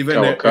 Even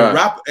a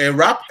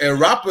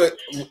rapper,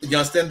 you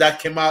understand, that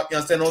came out, you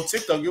understand, on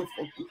TikTok,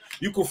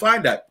 you could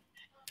find that,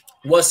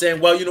 was saying,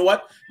 well, you know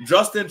what?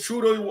 Justin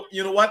Trudeau,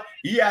 you know what?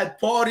 He had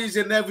parties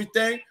and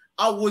everything.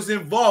 I was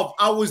involved.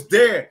 I was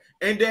there.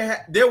 And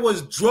there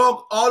was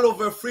drug all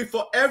over, free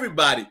for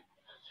everybody.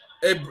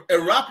 A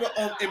rapper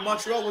in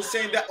Montreal was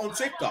saying that on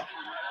TikTok.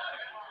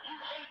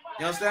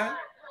 You understand?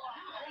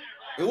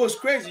 It was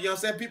crazy. You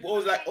understand? People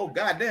was like, oh,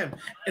 goddamn.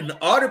 And the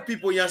other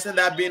people, you understand,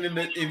 that being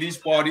in these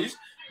parties,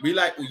 be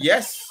like,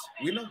 yes,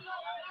 we know.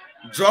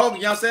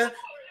 Drug, you understand?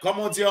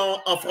 Comme on dit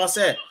en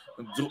français,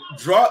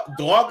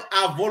 drogue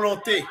à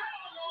volonté.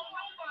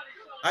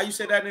 How you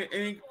say that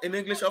in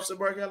English, Officer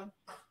Barkella?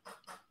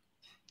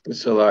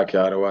 It's a lot,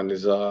 the other one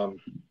is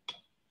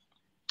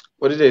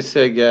what did they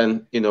say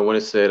again? You know, when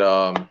it said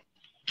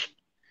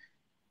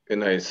you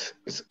know, it's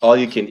all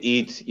you can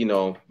eat, you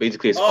know,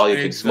 basically it's all you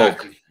can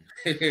smoke.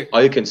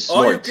 All you can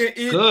snort. All you can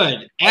eat.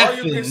 Good.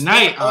 Effing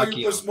night, all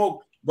you can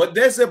smoke. But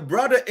there's a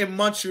brother in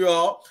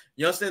Montreal,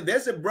 you understand?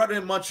 There's a brother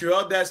in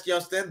Montreal that's, you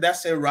understand,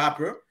 that's a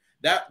rapper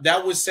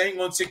that was saying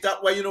on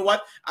TikTok, well, you know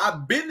what?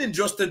 I've been in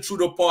Justin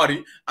Trudeau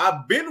party.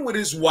 I've been with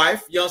his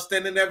wife, you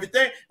understand, and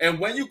everything. And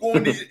when you go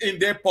in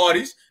their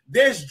parties,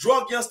 there's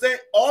drug, you understand?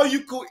 All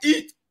you could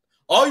eat,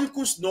 all you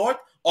could snort,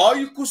 all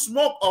you could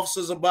smoke,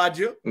 Officers of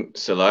Badger.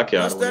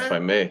 Salakia, if I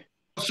may.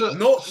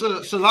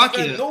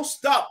 Salakia. No,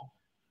 stop.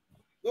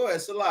 Go ahead,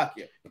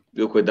 Salakia.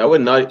 Real quick, that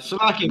would not.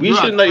 Salakia, we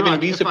should not even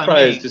be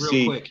surprised to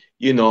see,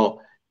 you know,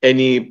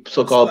 any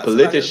so-called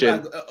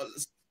politician.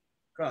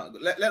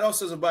 Let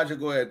Officers of Badger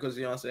go ahead, because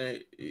you know what I'm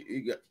saying.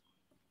 You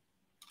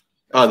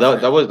got.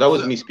 That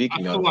was me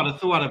speaking. I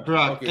threw out a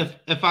bro. Okay.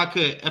 If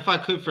I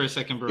could for a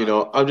second, bro. You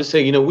know, I'm just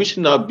saying. You know, we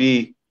should not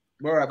be.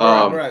 All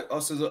right.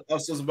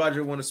 Officers of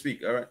Badger want to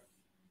speak. All right.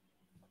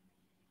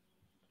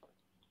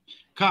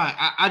 Khan,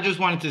 I just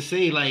wanted to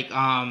say, like,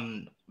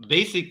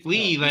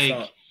 basically,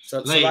 like.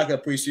 Like a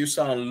priest, you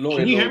sound low.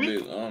 Can you hear me? I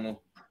don't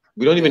know.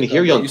 We don't even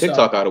hear you on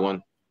TikTok, out of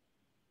one.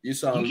 You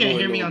sound. You can't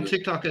hear me on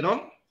TikTok at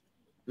all.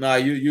 Nah,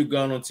 you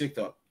gone on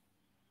TikTok.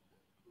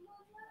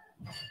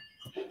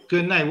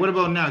 Good night. What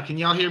about now? Can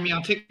y'all hear me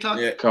on TikTok?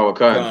 Yeah,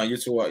 Kawakai. You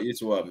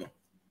two up, man.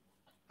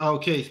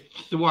 Okay,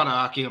 the water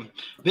Akim.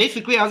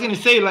 Basically, I was gonna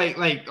say,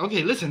 like,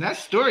 okay, listen, that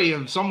story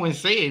of someone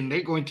saying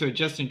they're going to a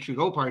Justin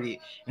Trudeau party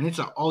and it's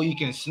all you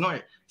can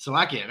snort.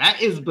 Salakia,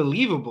 that is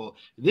believable.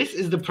 This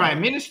is the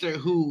prime minister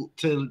who,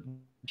 to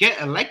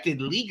get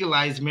elected,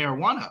 legalized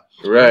marijuana.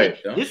 Right.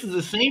 This is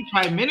the same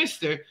prime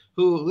minister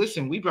who,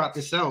 listen, we brought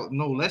this out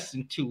no less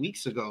than 2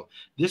 weeks ago.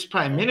 This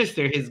prime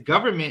minister, his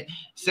government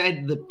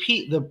said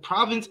the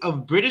province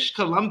of British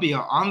Columbia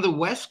on the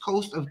west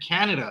coast of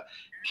Canada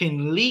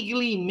can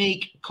legally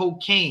make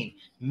cocaine,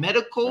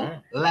 medical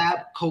lab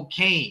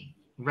cocaine,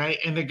 right?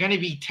 And they're going to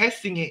be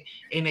testing it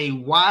in a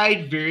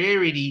wide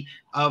variety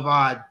of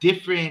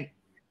different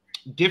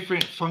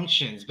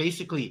functions.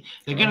 Basically,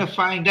 they're going to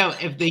find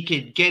out if they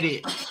could get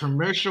it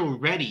commercial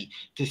ready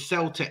to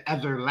sell to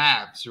other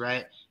labs,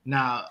 right?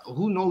 Now,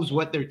 who knows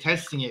what they're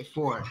testing it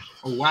for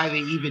or why they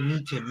even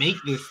need to make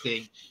this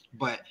thing,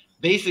 but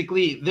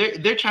basically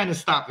they're trying to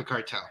stop the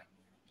cartel,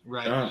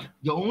 right?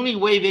 The only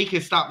way they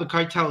can stop the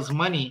cartel's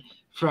money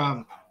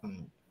from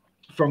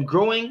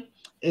growing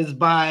is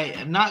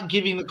by not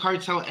giving the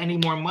cartel any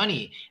more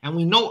money. And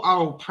we know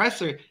our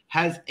oppressor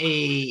has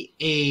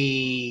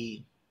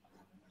a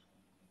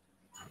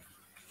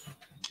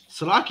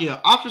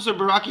Salakia, Officer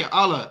Barakia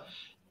Allah,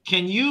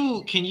 can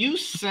you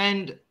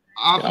send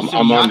Officer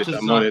I'm on it.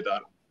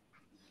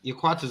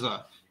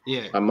 Yaquataza.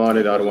 Yeah. I'm on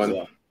it, out of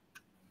one.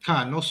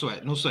 Khan, no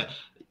sweat.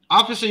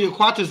 Officer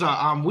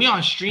Yaquataza, we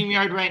on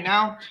StreamYard right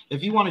now.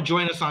 If you want to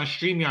join us on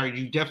StreamYard,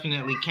 you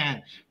definitely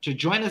can. To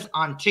join us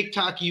on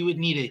TikTok, you would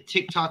need a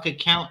TikTok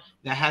account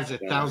that has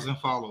 1,000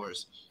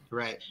 followers,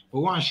 right?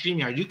 But we're on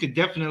StreamYard. You could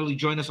definitely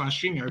join us on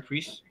StreamYard,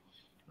 priest.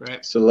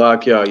 Right. So,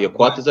 Salakia,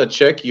 Yaquataza,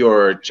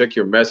 check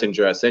your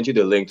messenger. I sent you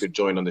the link to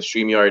join on the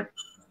StreamYard.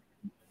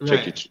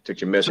 Right. Check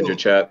your messenger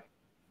chat.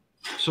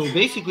 So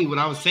basically what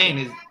I was saying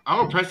is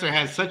our oppressor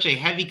has such a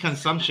heavy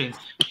consumption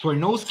for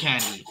nose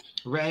candy,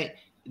 right?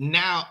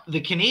 now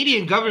the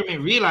Canadian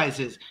government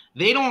realizes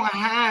they don't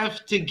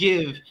have to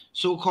give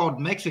so-called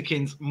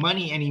Mexicans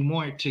money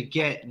anymore to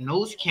get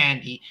nose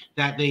candy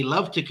that they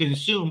love to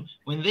consume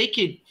when they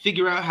could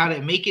figure out how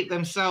to make it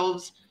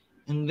themselves.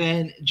 And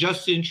then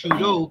Justin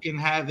Trudeau can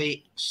have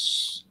a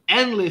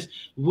endless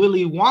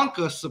Willy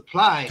Wonka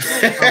supply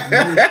of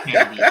nose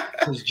candy,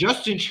 because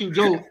Justin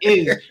Trudeau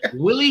is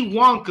Willy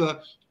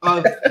Wonka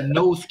of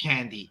nose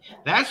candy.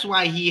 That's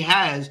why he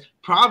has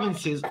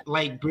provinces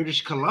like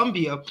British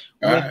Columbia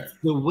with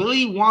the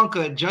Willy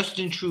Wonka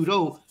Justin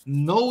Trudeau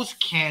nose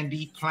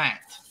candy plant,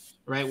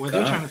 right? Where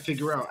they're trying to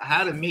figure out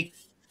how to make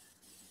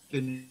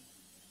the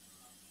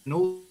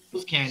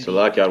nose candy. So,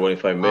 like,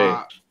 if I may,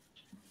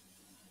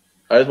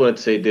 I just wanted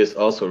to say this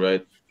also,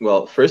 right?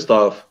 Well, first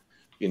off,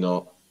 you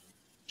know,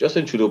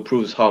 Justin Trudeau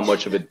proves how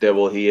much of a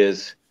devil he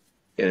is.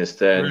 You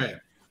understand? Right.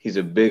 He's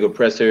a big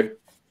oppressor.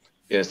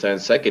 You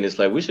understand? Second, it's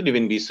like we shouldn't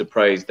even be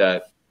surprised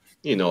that,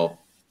 you know,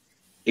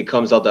 it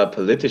comes out that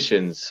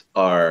politicians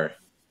are,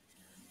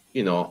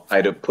 you know,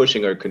 either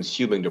pushing or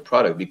consuming the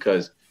product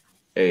because,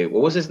 hey,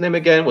 what was his name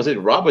again? Was it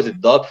Rob? Was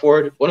it Doug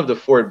Ford? One of the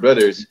Ford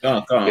brothers.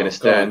 You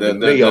understand? The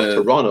mayor of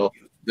Toronto.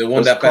 The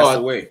one that passed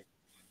away.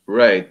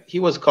 Right. He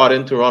was caught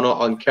in Toronto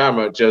on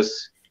camera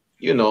just,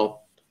 you know,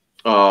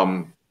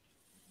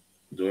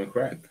 doing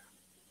crack.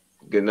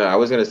 Good. No, I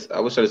was trying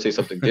to say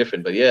something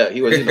different, but yeah,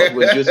 he was, you know, he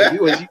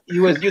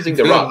was using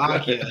the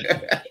rock.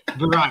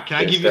 Barack, can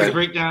I give you the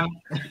breakdown?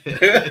 Can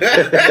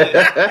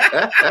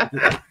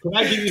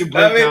I give you the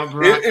breakdown,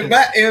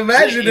 Barack?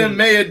 Imagine the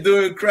mayor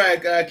doing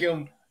crack. I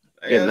can.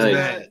 Yeah,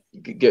 nice.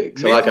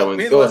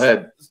 Go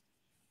ahead.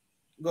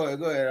 Go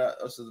ahead.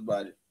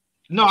 About it.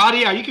 No,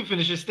 Adia, you can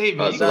finish your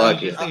statement.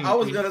 I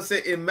was gonna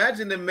say,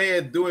 imagine the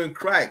mayor doing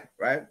crack,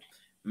 right?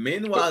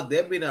 Meanwhile,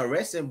 they've been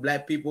arresting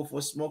black people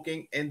for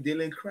smoking and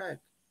dealing crack.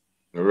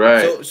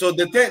 Right. So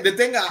the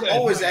thing I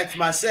always ask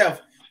myself,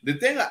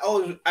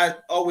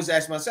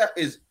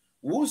 is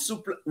who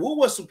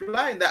was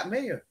supplying that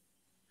mayor?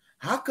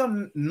 How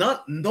come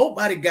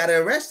nobody got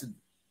arrested?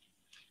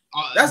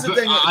 That's the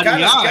thing.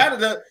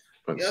 Canada.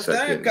 You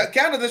understand?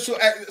 Canada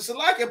should ask,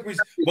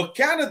 but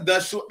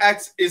Canada should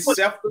ask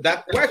itself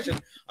that question.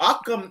 How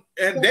come?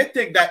 And they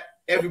think that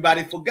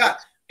everybody forgot.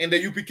 In the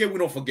UPK, we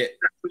don't forget.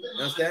 You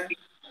understand?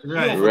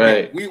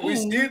 Right. We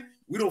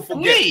don't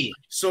forget.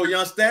 So you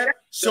understand?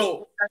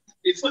 So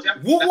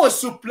who was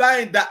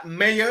supplying that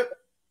mayor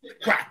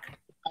crack?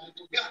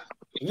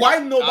 Why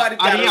nobody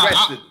got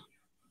arrested?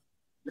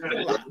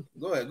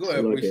 Go ahead.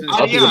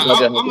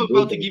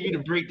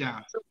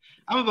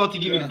 I'm about to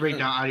give you the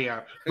breakdown.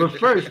 Adia. But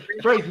first,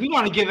 we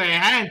want to give a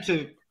hand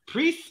to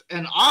Priest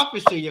and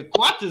Officer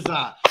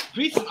Yaquataza.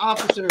 Priest and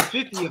Officer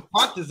 50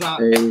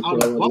 Yaquataza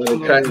out of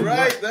Buffalo.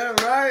 Right.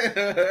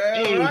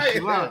 Hey,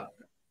 Shalom.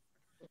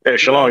 Hey,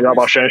 Shalom. Y'all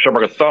about Shan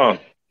Shabbat Thumb.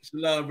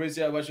 Shalom, Priest.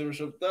 Y'all about Shan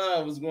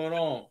Shabbat. What's going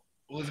on?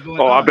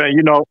 I've been,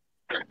 you know,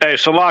 hey,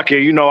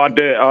 Salakia, you know, I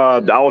did,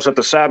 I was at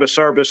the Sabbath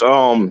service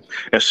in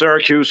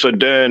Syracuse,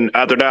 and then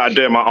after that, I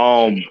did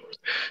my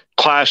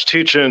class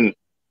teaching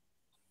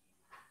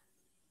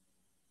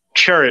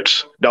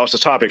chariots. That was the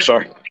topic,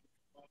 sorry.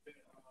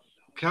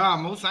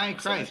 Come, Most High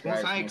Christ.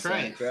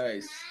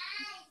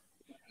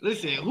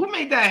 Listen, who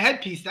made that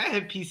headpiece? That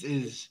headpiece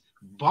is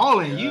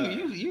balling.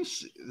 You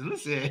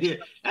listen.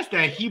 That's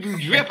that Hebrew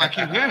drip I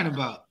keep hearing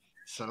about.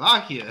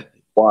 Salakia.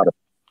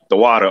 The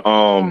water.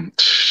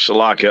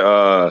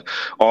 Salakia.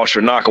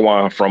 Usher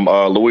Nakawan from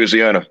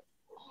Louisiana.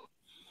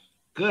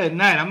 Good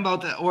night. I'm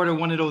about to order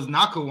one of those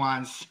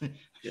Nakawans.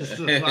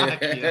 About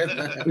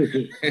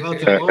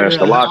to order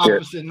the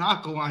opposite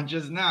Nakawan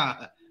just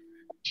now.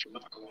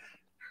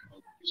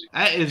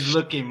 That is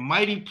looking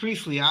mighty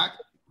priestly.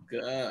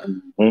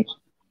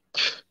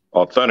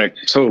 Authentic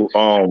too.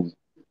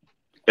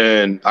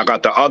 And I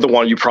got the other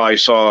one you probably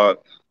saw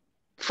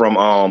from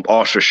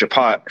Officer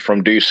Shapat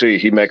from DC.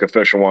 He make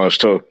official ones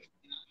too.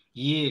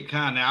 Yeah,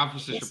 kind of.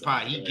 Officer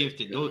Shapat, he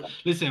gifted.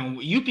 Listen,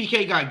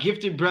 UPK got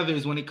gifted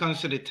brothers when it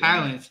comes to the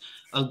talents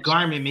of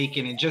garment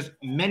making and just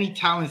many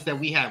talents that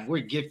we have.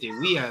 We're gifted.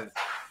 We have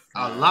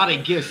a lot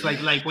of gifts.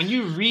 Like when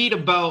you read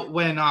about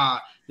when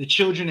the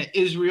children of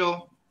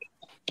Israel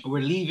were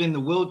in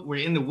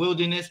the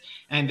wilderness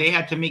and they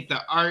had to make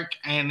the ark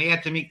and they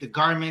had to make the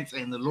garments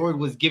and the Lord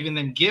was giving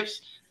them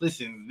gifts.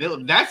 Listen,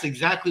 that's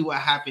exactly what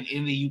happened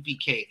in the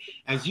UPK.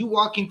 As you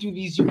walking through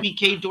these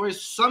UPK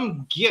doors,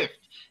 some gift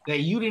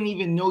that you didn't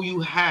even know you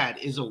had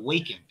is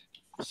awakened.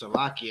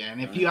 Salakia.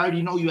 And if you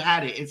already know you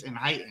had it, it's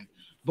heightened.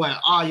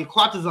 But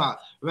Yaquataza,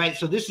 right?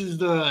 So this is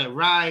the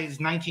Rise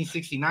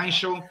 1969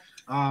 show.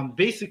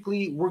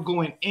 Basically, we're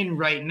going in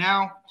right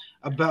now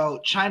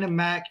about China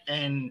Mac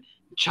and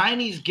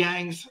Chinese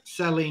gangs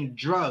selling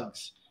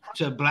drugs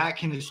to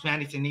Black and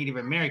Hispanics and Native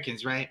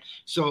Americans, right?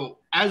 So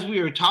as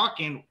we were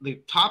talking, the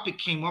topic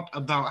came up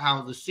about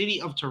how the city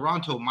of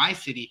Toronto, my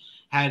city,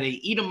 had a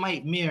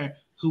Edomite mayor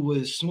who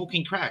was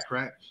smoking crack,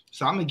 right?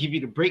 So I'm gonna give you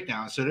the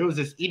breakdown. So there was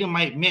this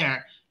Edomite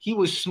mayor, he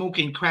was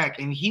smoking crack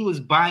and he was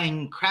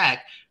buying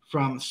crack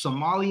from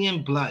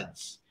Somalian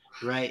Bloods,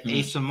 right?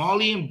 A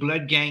Somalian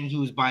blood gang he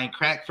was buying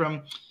crack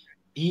from.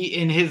 he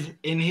in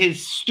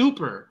his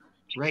stupor,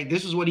 right?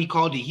 This is what he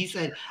called it. He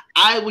said,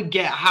 I would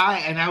get high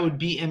and I would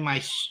be in my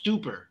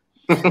stupor.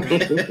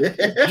 Right?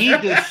 He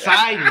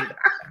decided,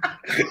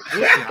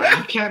 listen,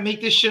 you can't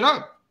make this shit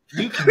up.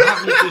 You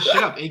cannot make this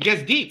shit up. It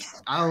gets deep.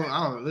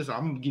 Listen,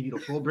 I'm gonna give you the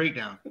full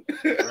breakdown.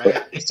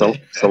 Right? So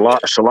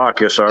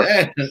Shalakia,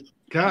 sir.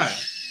 God.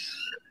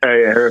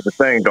 Hey, here's the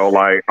thing though,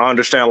 like I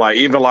understand, like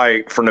even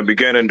like from the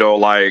beginning though,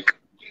 like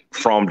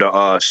from the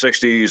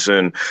 60s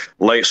and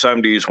late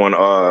 70s when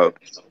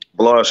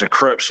Bloods and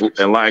Crips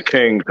and Latin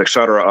Kings,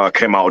 etc.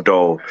 Came out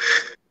though,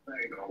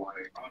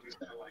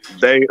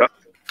 they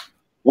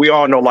we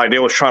all know like they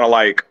was trying to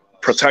like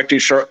protect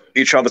each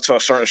other to a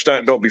certain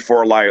extent though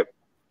before like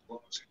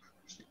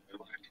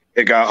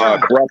it got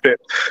corrupted.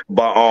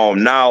 But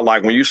now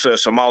like when you said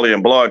Somali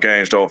and blood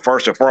gangs though,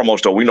 first and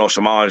foremost though, we know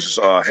Somalis,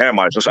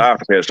 Hamites, just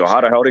Africans though.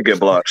 How the hell they get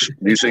bloods?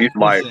 You see,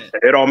 like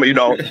it don't, you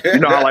know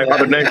how like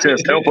other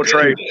nations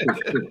infiltrate,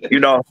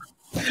 you know.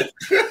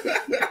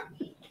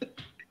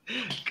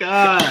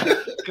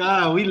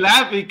 God, we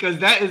laughing because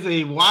that is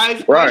a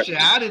wise question.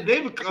 How did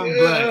they become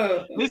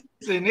blood?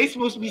 Listen, they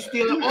supposed to be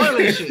stealing oil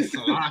and shit.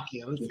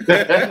 Salakia,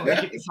 listen, I'm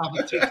gonna kick this off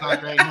of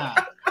TikTok right now.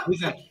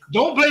 Listen,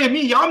 don't blame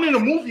me. Y'all made a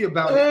movie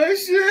about it. Oh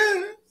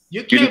shit!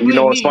 You can't blame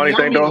know me. what's funny Y'all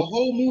thing made though? a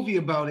whole movie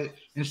about it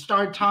and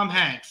starred Tom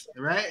Hanks,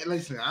 right?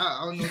 Listen,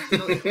 I don't know what to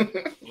tell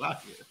you.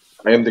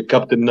 I am the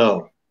captain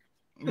now.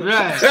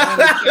 Right.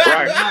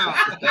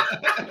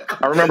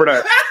 I remember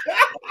that.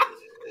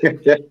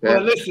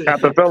 Well, listen,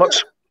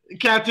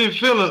 Captain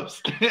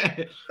Phillips,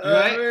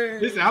 right?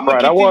 Listen, I'm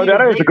gonna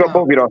that is a good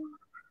movie though.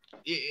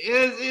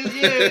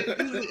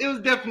 It was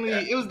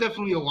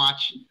definitely a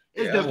watch.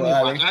 It's definitely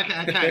a watch. I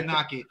can't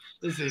knock it.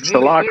 Listen, they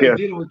were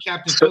dealing with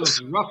Captain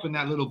Phillips roughing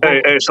that little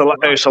boat. Hey,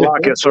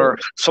 Salakia,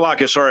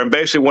 sir. And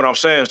basically what I'm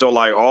saying is though,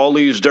 like all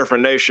these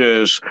different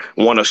nations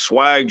want to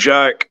swag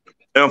jack,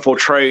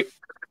 infiltrate,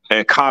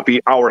 and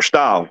copy our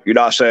style. You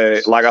know what I'm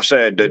saying? Like I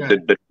said,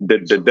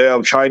 the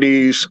damn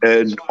Chinese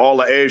and all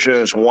the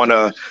Asians want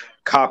to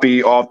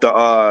copy off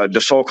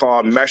the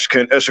so-called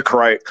Mexican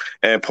I.S.U.P.K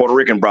and Puerto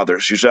Rican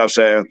brothers. You see what I'm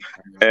saying?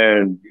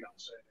 And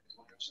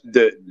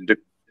the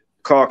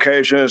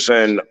Caucasians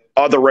and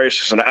other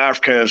races and the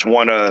Africans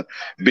want to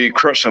be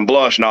Crips and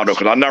Bloods now, though,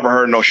 because I never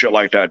heard no shit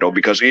like that, though,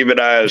 because even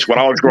as when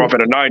I was growing up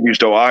in the 90s,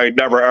 though, I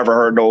never ever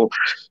heard no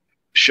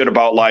shit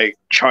about like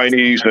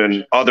Chinese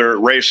and other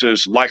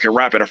races liking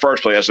rap in the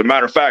first place. As a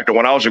matter of fact,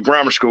 when I was in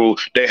grammar school,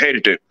 they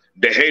hated it.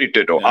 They hated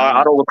it though.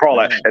 I don't recall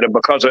that. And then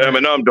because of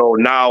Eminem though,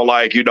 now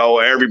like, you know,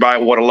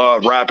 everybody want to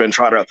love rap and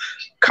try to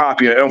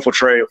copy and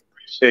infiltrate.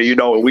 And, you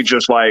know, we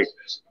just like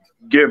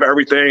give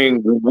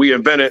everything we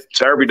invented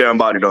to every damn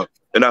body though.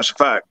 And that's a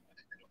fact.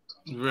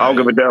 I don't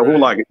give a damn who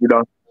like it, you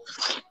know.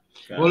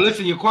 Well,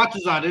 listen, your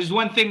Quatazar, there's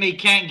one thing they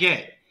can't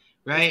get,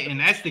 right? And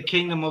that's the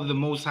kingdom of the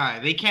Most High.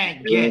 They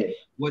can't get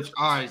what's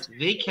ours.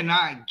 They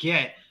cannot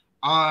get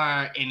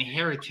our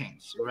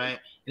inheritance, right?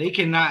 They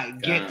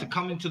cannot get to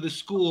come into the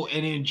school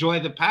and enjoy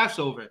the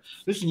Passover.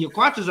 Listen, your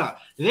Quatazar,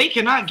 they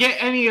cannot get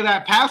any of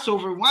that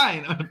Passover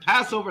wine or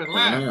Passover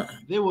lamb.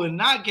 They will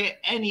not get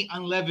any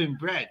unleavened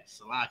bread,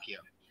 Salakia,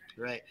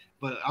 right?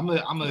 But I'm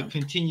gonna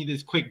continue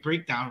this quick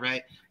breakdown,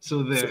 right?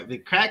 So the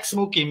crack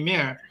smoking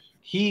mayor,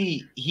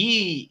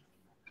 he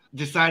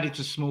decided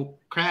to smoke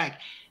crack.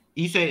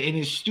 He said in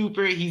his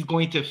stupor he's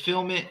going to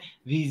film it.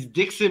 These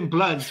Dixon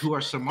Bloods who are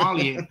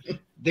Somalian,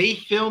 they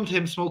filmed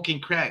him smoking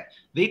crack.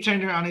 They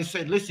turned around and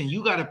said, listen,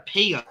 you got to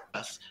pay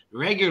us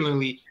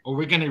regularly or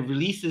we're going to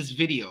release this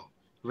video,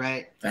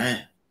 right?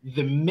 Damn.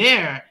 The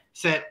mayor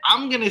said,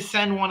 I'm going to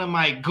send one of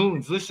my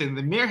goons. Listen,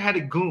 the mayor had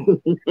a goon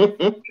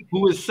who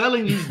was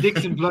selling these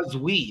Dixon Bloods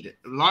weed,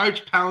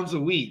 large pounds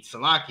of weed.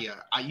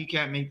 Salakia, you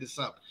can't make this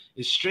up.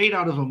 It's straight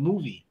out of a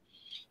movie.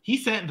 He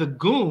sent the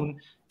goon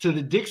to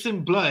the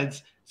Dixon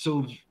Bloods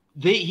so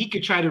he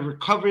could try to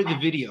recover the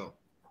video.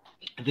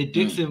 The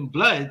Dixon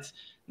Bloods,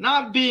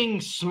 not being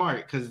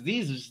smart, because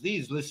these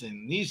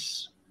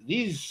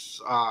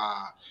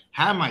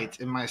Hamites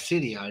in my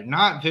city are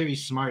not very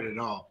smart at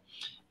all.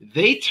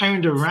 They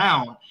turned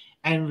around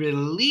and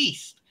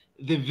released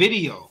the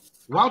video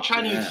while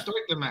trying to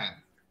extort the man.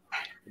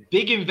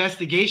 Big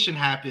investigation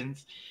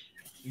happens.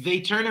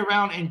 They turn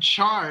around and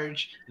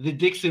charge the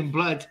Dixon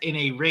Bloods in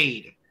a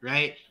raid,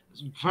 right?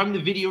 From the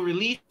video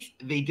release,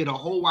 they did a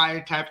whole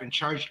wiretap and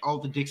charged all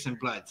the Dixon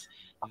Bloods.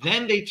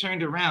 Then they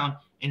turned around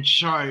and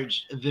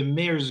charged the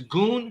mayor's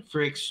goon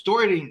for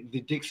extorting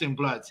the Dixon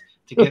Bloods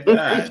to get the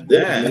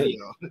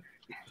video.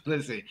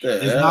 Listen,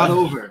 it's not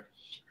over.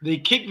 They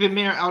kick the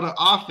mayor out of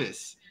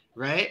office,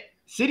 right?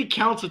 City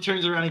council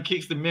turns around and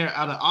kicks the mayor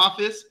out of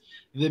office.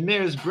 The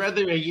mayor's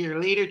brother a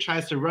year later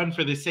tries to run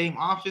for the same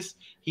office.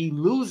 He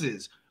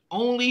loses,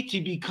 only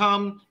to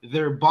become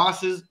their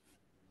bosses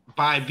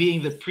by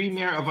being the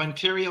premier of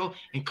Ontario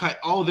and cut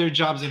all their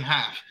jobs in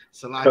half.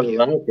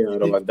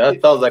 That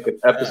sounds like an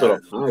episode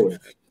of Power.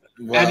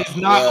 And it's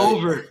not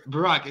over,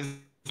 Barack.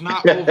 It's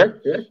not over.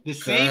 The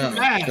same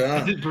man,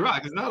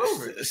 Barack, it's not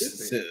over.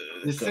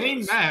 The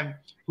same man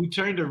who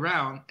turned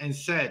around and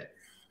said,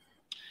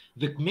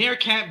 The mayor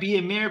can't be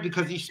a mayor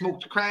because he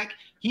smoked crack.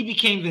 He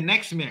became the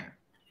next mayor.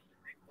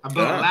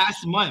 About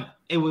last month,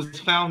 it was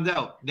found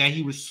out that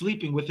he was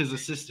sleeping with his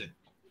assistant.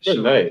 Good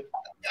night.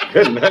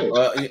 Good night.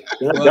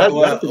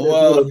 That's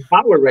the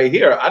power right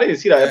here. I didn't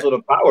see that episode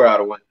of Power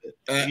out of one.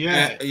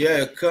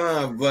 Yeah,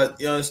 come,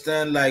 but you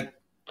understand, like,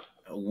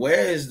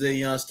 where is the,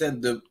 you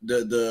understand,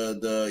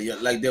 the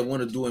like they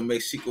want to do in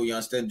Mexico, you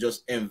understand,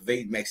 just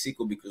invade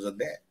Mexico because of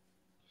that.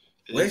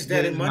 Where's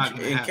that in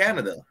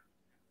Canada?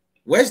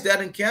 Where's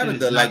that in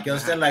Canada? Like, you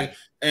understand, like,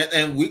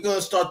 and we're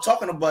gonna start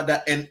talking about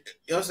that. And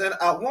you understand,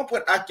 at one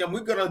point,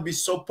 we're gonna be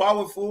so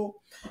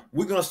powerful.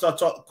 We're gonna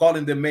start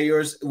calling the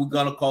mayors. We're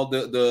gonna call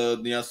the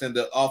you understand,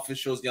 the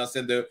officials. You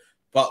understand,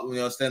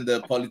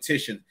 the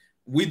politician.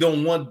 We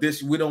don't want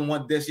this. We don't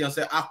want this. You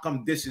understand? How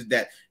come this is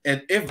that?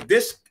 And if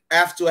this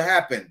have to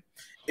happen,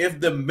 if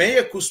the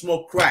mayor could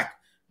smoke crack,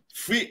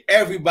 free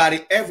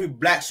everybody, every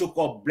black,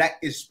 so-called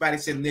black,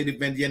 Hispanics, and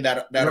Native Indian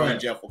that are in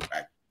jail for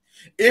crack.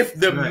 If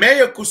the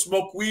mayor could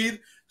smoke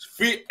weed,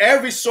 free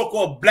every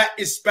so-called black,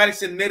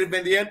 Hispanics, and Native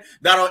Indian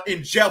that are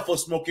in jail for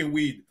smoking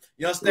weed.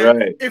 You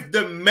understand? If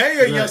the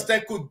mayor, you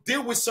understand, could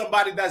deal with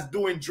somebody that's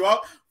doing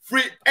drugs,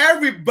 free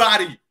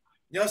everybody.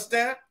 You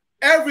understand?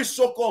 Every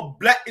so-called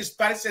black,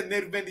 Hispanics, and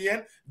Native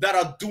Indian that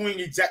are doing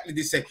exactly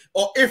the same.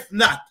 Or if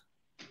not,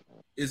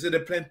 is it a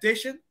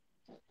plantation?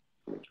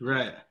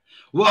 Right.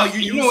 Well,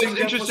 you know what's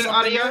interesting,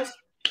 Adia?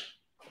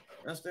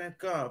 Understand?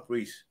 Come,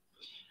 please.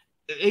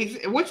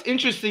 What's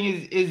interesting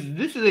is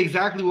this is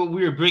exactly what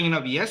we were bringing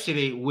up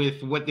yesterday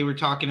with what they were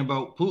talking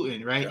about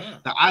Putin, right?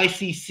 The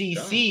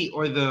ICCC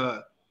or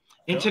the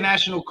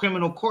International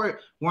Criminal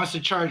Court wants to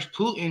charge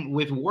Putin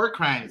with war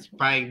crimes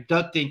by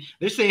abducting.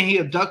 They're saying he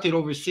abducted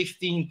over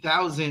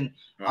 16,000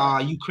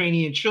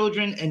 Ukrainian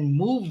children and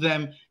moved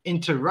them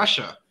into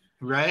Russia,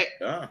 right?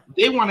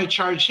 They want to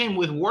charge him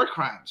with war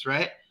crimes,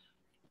 right?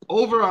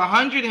 Over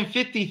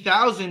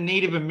 150,000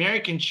 Native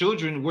American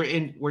children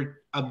were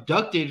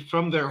abducted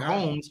from their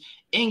homes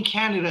in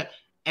Canada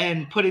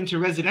and put into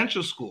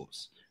residential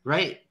schools,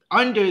 right?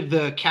 Under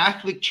the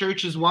Catholic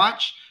Church's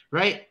watch,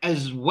 right?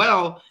 As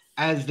well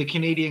as the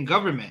Canadian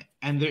government.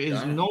 And there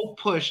is no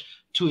push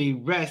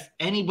to arrest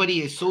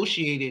anybody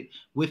associated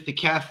with the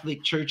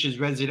Catholic Church's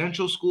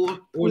residential school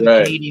or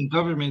the Canadian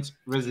government's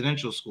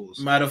residential schools.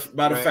 Matter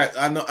of fact,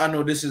 I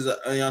know this is,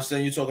 you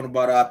understand, you're talking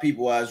about our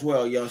people as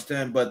well, you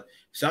understand, but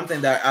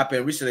something that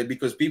happened recently,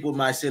 because people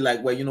might say,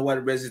 like, well, you know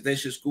what,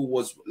 residential school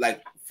was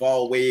like far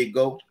away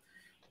ago.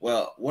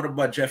 Well, what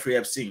about Jeffrey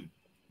Epstein?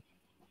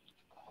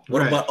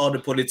 What about all the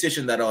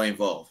politicians that are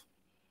involved?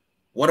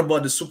 What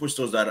about the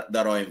superstars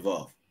that are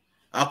involved?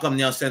 How come,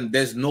 you understand,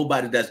 there's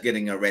nobody that's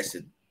getting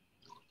arrested?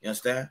 You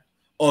understand?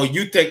 Or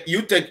you think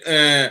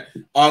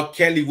R.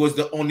 Kelly was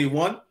the only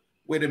one?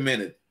 Wait a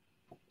minute.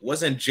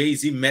 Wasn't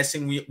Jay-Z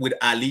messing with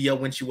Aaliyah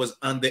when she was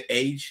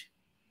underage?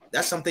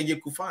 That's something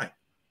you could find.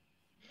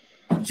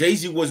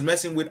 Jay-Z was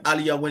messing with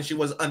Aaliyah when she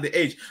was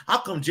underage. How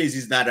come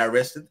Jay-Z's not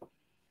arrested?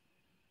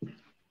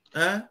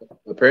 Huh?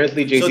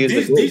 Apparently, Jay-Z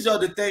is these are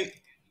the things.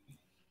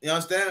 You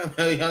understand?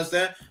 You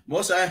understand?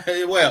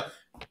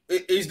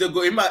 He's the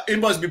good. He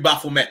must be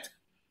Baphomet.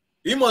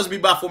 He must be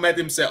Baphomet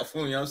himself.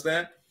 You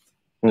understand?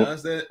 You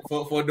understand?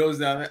 For those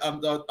that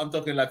I'm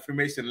talking like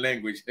Freemason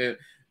language.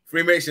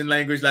 Freemason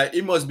language, like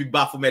he must be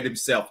Baphomet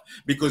himself,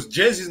 because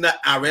Jay-Z is not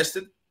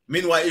arrested.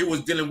 Meanwhile, he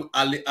was dealing with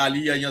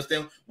Aaliyah, you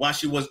understand, while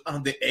she was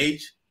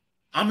underage.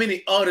 How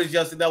many others, you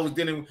understand, that was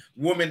dealing with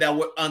women that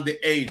were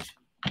underage?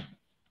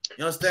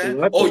 You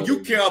understand? Oh, you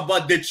care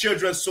about the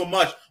children so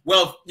much.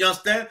 Well, you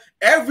understand?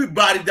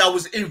 Everybody that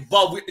was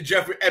involved with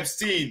Jeffrey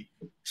Epstein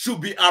should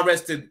be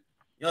arrested.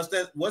 You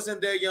understand? Wasn't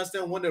there, you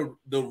understand, when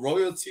the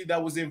royalty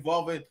that was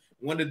involved in,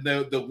 when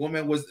the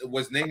woman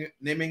was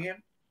naming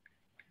him?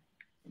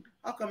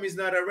 How come he's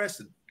not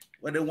arrested?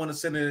 Well, they want to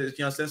send you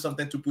understand,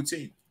 something to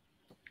Putin.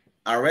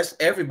 Arrest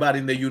everybody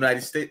in the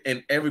United States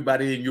and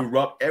everybody in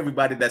Europe,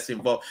 everybody that's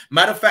involved.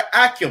 Matter of fact,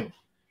 Akim,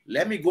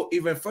 let me go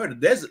even further.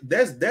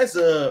 There's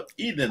a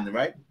Eden,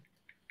 right?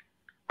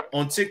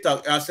 On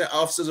TikTok, I said,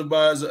 Officer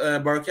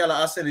Barakala,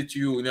 I send it to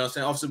you. You know what I'm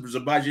saying? Officer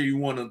Zabaji, you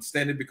won't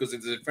understand it because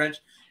it's in French.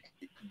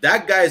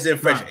 That guy is in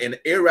French, an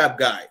Arab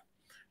guy,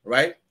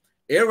 right?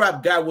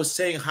 Arab guy was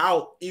saying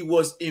how he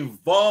was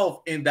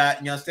involved in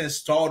that, you understand,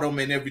 stardom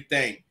and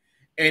everything.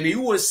 And he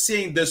was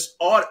seeing this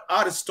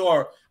artist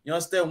star, you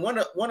understand, one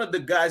of the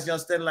guys, you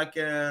understand, like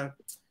I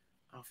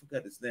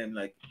forgot his name,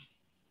 like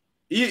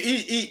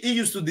he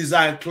used to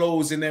design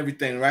clothes and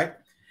everything, right?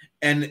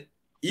 And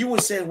he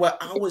was saying, well,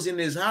 I was in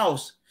his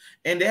house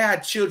and they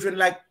had children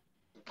like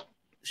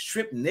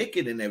stripped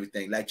naked and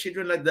everything, like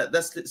children like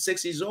that's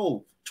 6 years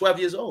old, 12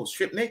 years old,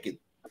 stripped naked.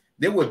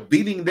 They were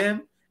beating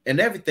them and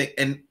everything.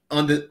 And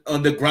on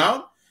the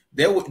ground,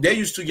 they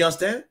used to, you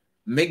understand,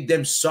 make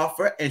them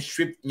suffer and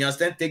strip, you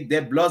understand, take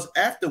their blood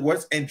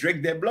afterwards and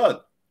drink their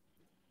blood.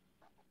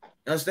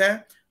 You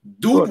understand?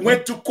 Dude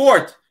went to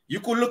court. You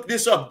could look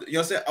this up. You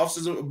understand?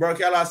 Officer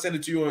Barakala, I'll send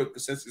it to you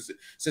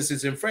since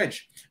it's in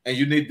French. And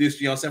you need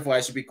this, you understand, for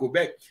I.S.U.P.K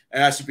Quebec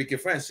and I.S.U.P.K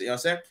France. You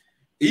understand?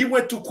 He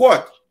went to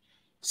court.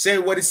 Say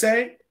what he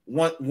say.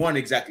 One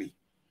exactly.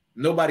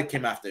 Nobody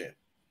came after him.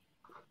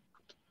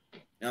 You know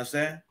what I'm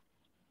saying?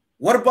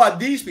 What about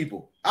these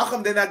people? How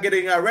come they're not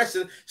getting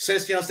arrested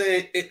since, you know what I'm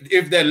saying,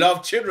 if they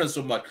love children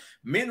so much?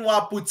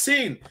 Meanwhile,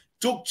 Putin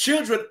took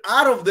children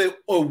out of the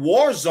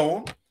war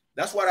zone.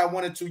 That's what I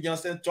wanted to, you know what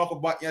I'm saying, talk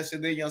about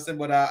yesterday, you know what I'm saying,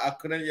 but I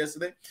couldn't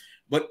yesterday.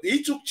 But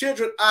he took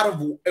children out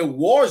of a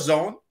war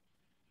zone,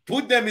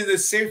 put them in a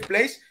safe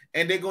place,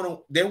 and they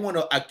want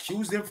to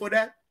accuse them for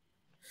that.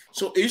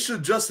 So he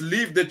should just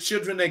leave the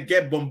children and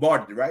get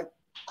bombarded, right?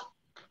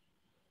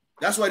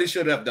 That's what he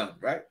should have done,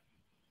 right?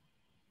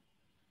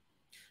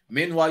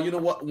 Meanwhile, you know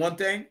what? One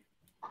thing,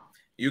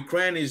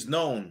 Ukraine is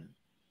known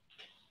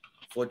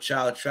for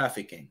child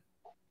trafficking.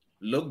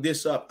 Look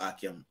this up,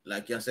 Akim.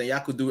 Like, you know what I'm saying, y'all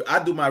could do.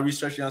 I do my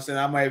research. You know what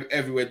I'm saying, I'm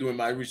everywhere doing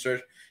my research.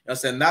 You know what I'm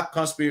saying, not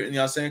conspiracy. You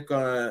know what I'm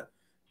saying,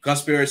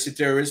 conspiracy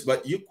theorists,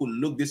 but you could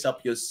look this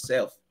up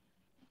yourself.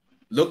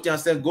 Look, you know what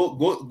I'm saying,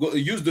 go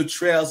use the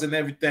trails and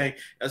everything. You know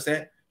what I'm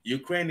saying,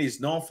 Ukraine is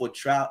known for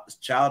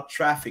child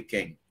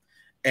trafficking,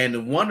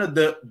 and one of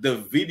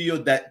the video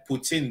that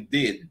Putin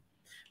did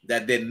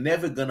that they're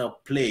never gonna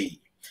play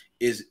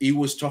is he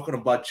was talking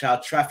about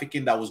child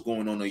trafficking that was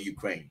going on in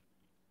Ukraine.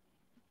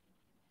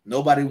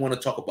 Nobody want to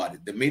talk about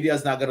it. The media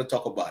is not gonna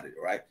talk about it,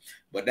 right?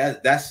 But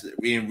that's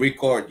being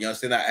recorded. You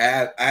understand?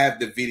 I have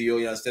the video.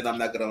 You understand? I'm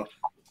not gonna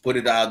put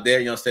it out there.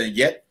 You understand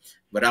yet?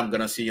 But I'm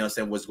gonna see. You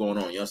understand what's going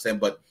on? You understand?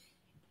 But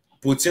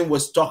Putin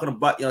was talking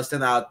about, you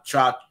understand, how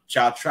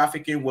child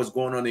trafficking was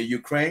going on in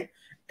Ukraine,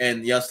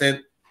 and you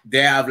understand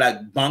they have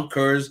like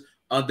bunkers,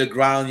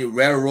 underground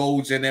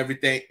railroads, and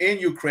everything in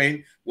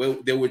Ukraine where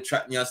they would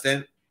try, you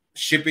understand,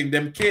 shipping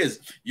them kids.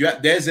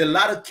 There's a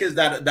lot of kids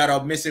that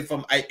are missing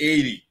from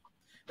I-80,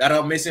 that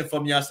are missing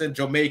from, you understand,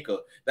 Jamaica,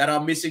 that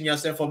are missing, you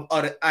understand, from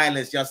other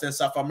islands, you understand,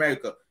 South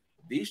America.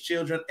 These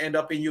children end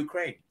up in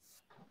Ukraine.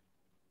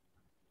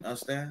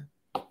 Understand?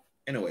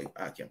 Anyway,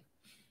 I can.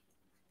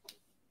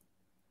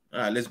 All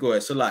right, let's go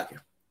ahead. Salakia.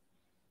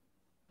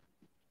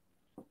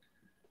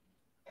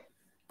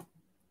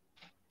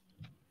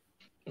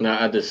 Now,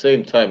 at the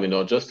same time,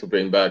 just to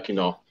bring back,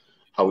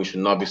 how we should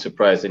not be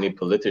surprised any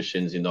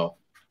politicians,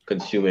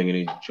 consuming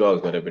any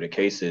drugs, whatever the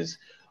case is,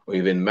 or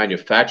even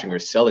manufacturing or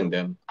selling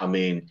them. I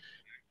mean,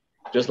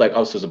 just like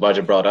Officer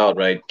Zabaja brought out,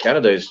 right?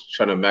 Canada is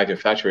trying to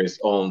manufacture its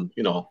own,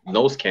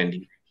 nose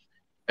candy.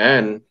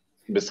 And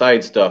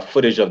besides the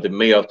footage of the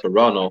mayor of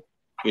Toronto,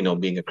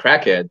 being a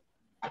crackhead,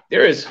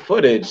 there is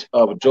footage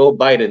of Joe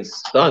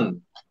Biden's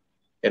son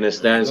in a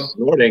stand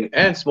snorting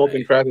and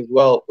smoking crack as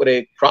well with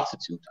a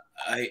prostitute.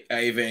 I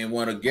even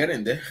want to get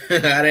in there. I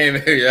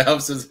didn't even,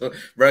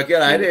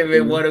 I didn't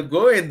even want to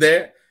go in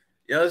there.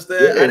 You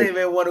understand? I didn't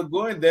even want to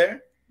go in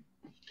there.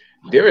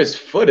 There is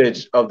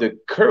footage of the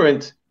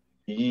current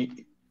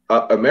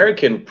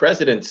American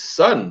president's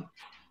son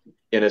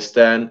in a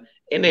stand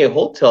in a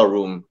hotel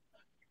room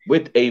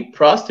with a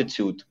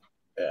prostitute,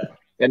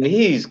 and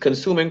he's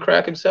consuming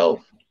crack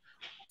himself.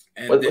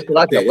 And was he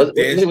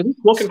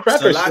smoking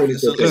crack or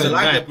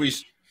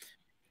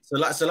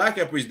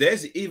Salakia priest,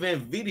 there's even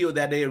video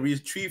that they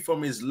retrieve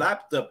from his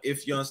laptop,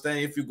 if you understand,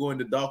 if you go in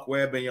the dark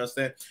web, and you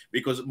understand,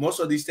 because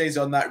most of these things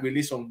are not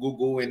released on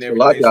Google and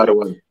everything.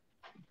 So,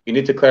 you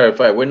need to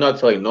clarify. We're not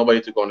telling nobody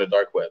to go on the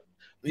dark web.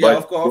 Yeah,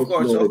 of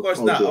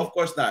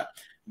course not.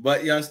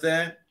 But you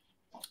understand,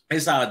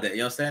 it's out there.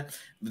 You understand,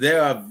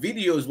 there are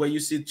videos where you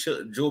see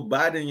Joe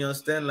Biden, you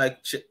understand, like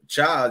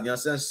child, you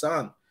understand,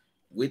 son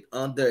with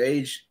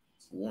underage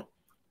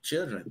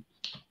children.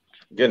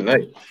 Good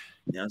night.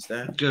 You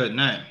understand? Good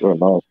night. Good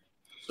night.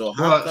 So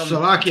how come,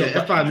 Salakia,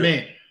 if I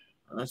may.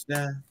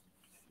 Understand?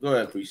 Go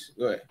ahead, priest.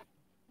 Go ahead.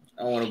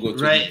 I want to go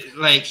to right.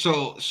 Like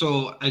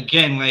so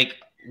again, like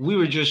we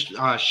were just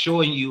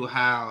showing you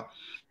how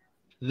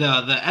the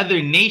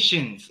other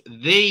nations,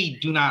 they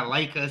do not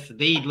like us.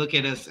 They look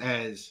at us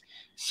as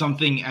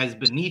something as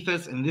beneath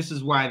us, and this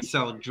is why they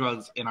sell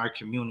drugs in our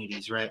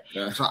communities, right?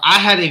 Yeah. So I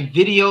had a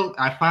video.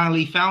 I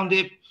finally found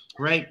it.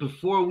 Right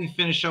before we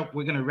finish up,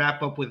 we're gonna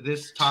wrap up with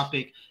this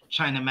topic.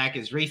 China Mac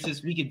is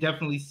racist. We could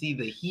definitely see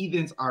the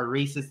heathens are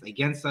racist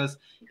against us.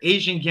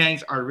 Asian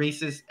gangs are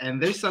racist,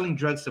 and they're selling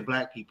drugs to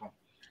black people,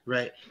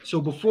 right? So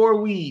before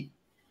we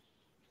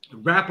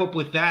wrap up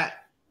with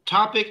that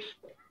topic,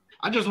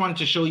 I just wanted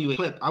to show you a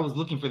clip. I was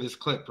looking for this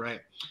clip,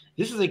 right?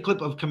 This is a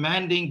clip of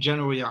Commanding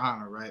General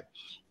YAHANNA, right?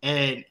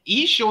 And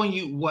he's showing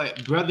you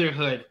what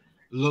brotherhood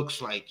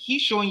looks like.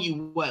 He's showing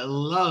you what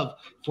love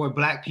for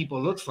black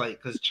people looks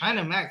like, because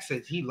China Mac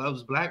says he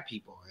loves black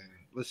people. And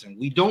listen,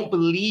 we don't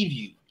believe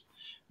you,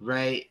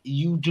 right?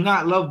 You do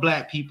not love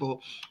black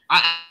people.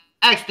 I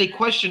asked a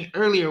question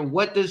earlier,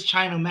 what does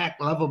China Mac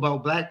love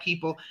about black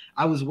people?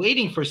 I was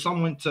waiting for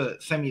someone to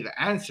send me the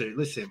answer.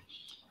 Listen,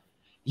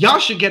 y'all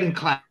should get in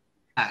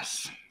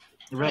class,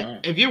 right?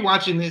 If you're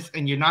watching this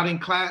and you're not in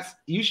class,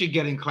 you should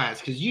get in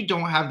class, because you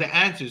don't have the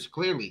answers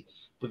clearly.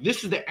 But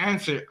this is the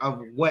answer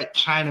of what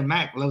China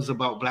Mac loves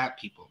about black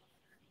people.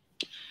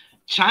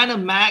 China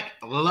Mac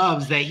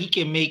loves that he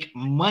can make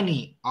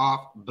money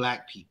off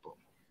black people.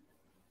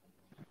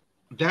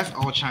 That's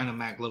all China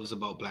Mac loves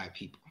about black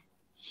people.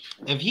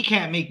 if he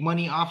can't make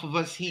money off of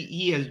us,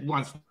 he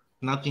wants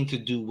nothing to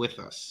do with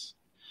us,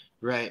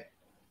 right?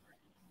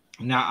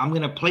 Now I'm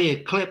gonna play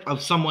a clip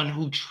of someone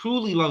who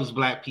truly loves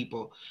black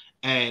people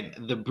and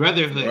the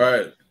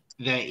brotherhood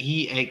that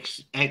he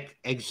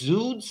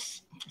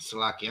exudes.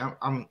 Salakia,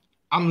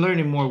 I'm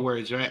learning more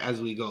words right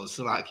as we go,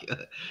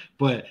 Salakia.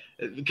 But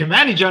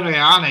Commanding General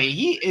YAHANNA,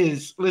 he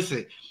is.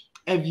 Listen,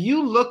 if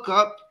you look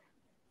up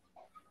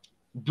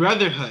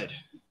brotherhood,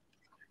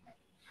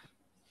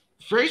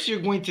 first you're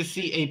going to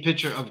see a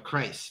picture of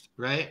Christ,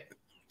 right?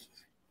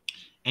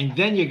 And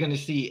then you're going to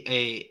see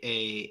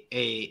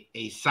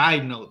a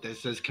side note that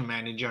says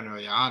Commanding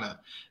General YAHANNA,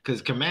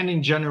 because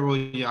Commanding General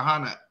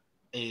YAHANNA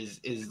is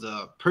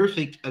the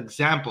perfect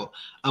example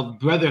of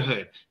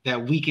brotherhood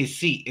that we can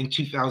see in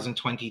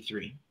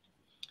 2023,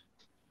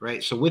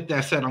 right? So with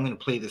that said, I'm going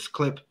to play this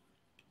clip,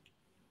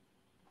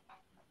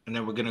 and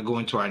then we're going to go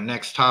into our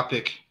next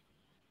topic.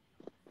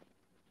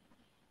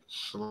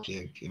 So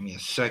okay, give me a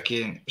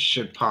second. It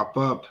should pop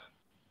up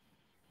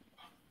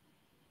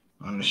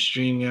on the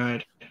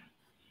StreamYard.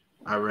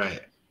 All right.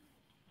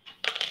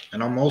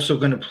 And I'm also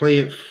going to play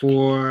it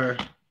for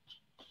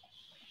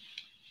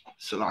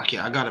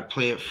Salakia. I got to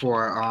play it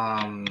for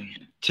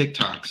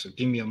TikTok. So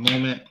give me a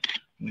moment.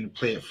 I'm going to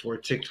play it for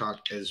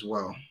TikTok as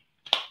well.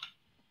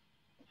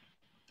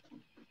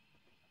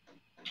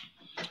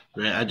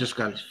 Right. I just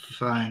got to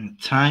find the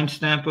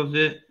timestamp of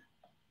it.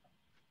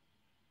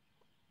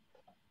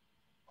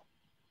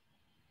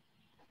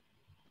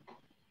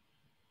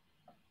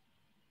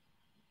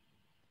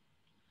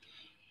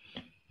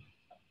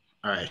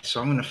 All right, so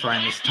I'm going to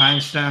find this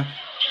timestamp.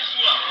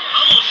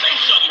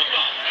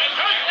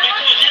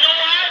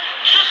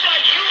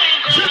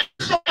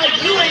 Just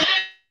like you ain't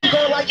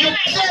go like you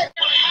said.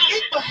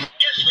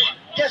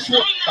 Guess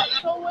what?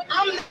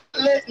 I'm not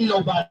letting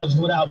nobody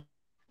without.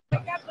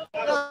 I'm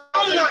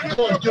not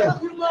going to do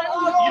it. You know what?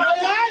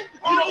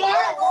 You know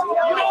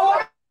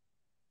what?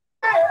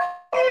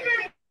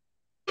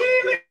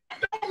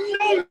 You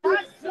know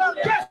what?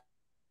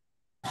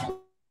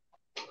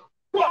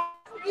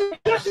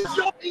 This is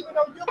your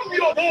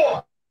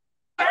boy.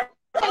 I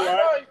don't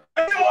know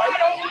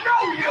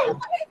you.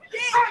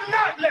 I'm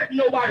not letting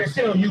nobody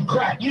sell you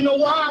crack. You know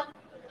why?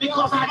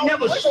 Because I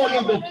never saw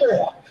you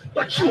before.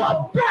 But you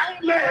a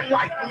black man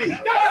like me.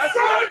 That's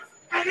right.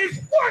 And it's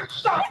worth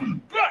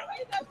something.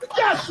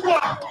 Guess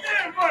what?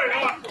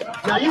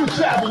 Now you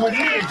travel with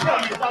me and tell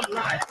me if I'm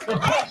lying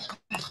across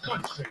this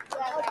country.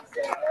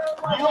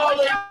 You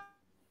already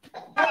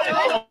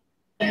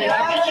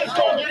I just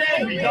don't get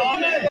angry,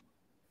 dog.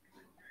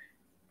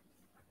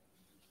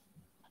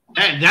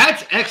 And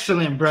that's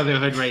excellent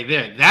brotherhood right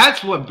there.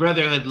 That's what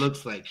brotherhood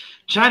looks like.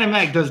 China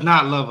Mac does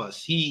not love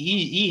us.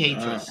 He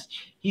hates us.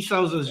 He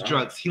sells us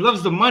drugs. He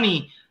loves the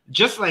money,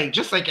 just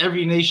like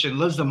every nation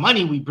loves the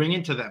money we bring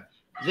into them.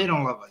 They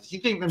don't love us. You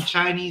think them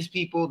Chinese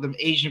people, them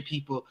Asian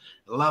people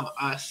love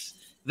us?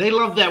 They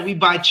love that we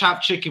buy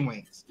chopped chicken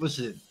wings.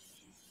 Listen,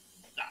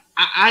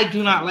 I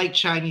do not like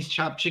Chinese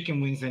chopped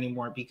chicken wings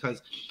anymore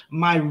because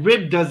my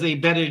rib does a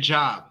better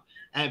job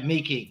at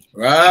making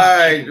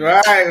right.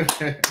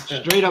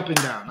 Straight up and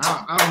down.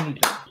 I don't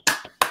need that.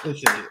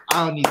 Listen,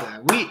 I don't need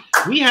that.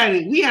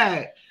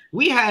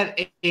 We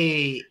had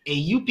a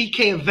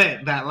UPK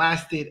event that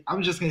lasted.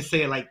 I'm just gonna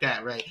say it like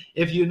that, right?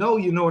 If you know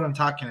what I'm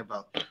talking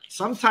about.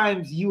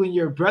 Sometimes you and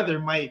your brother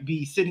might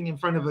be sitting in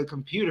front of a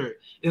computer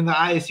in the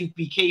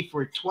I.S.U.P.K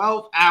for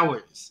 12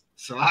 hours.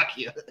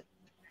 Salakia.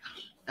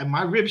 And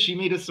my rib, she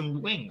made us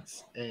some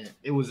wings, and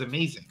it was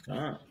amazing,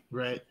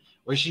 right?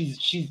 Where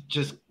she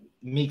just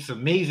makes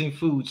amazing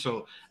food.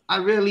 So I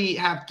really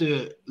have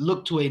to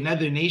look to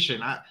another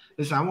nation.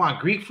 Listen, I want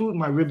Greek food.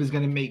 My rib is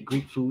going to make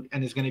Greek food,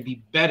 and it's going to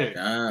be better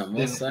than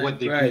what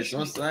they Greeks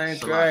make.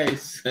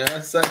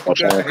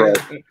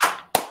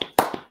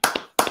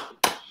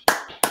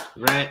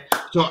 Right.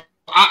 So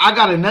I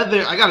got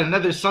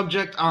another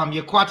subject.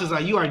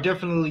 Yaquataza, you are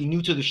definitely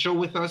new to the show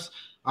with us.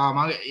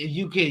 If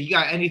you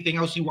got anything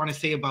else you want to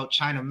say about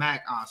China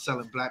Mac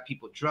selling black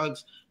people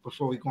drugs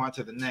before we go on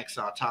to the next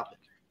topic?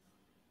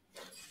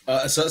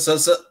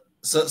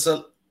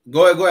 So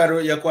go ahead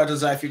with your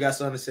questions if you got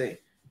something to say.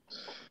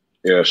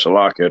 Yeah,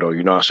 Salakia though,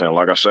 you know what I'm saying?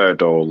 Like I said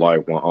though,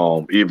 like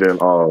when even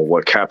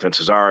what Captain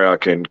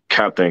Tazariak and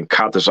Captain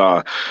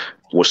Katazar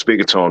was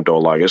speaking to him though,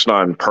 like it's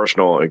not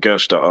personal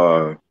against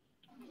the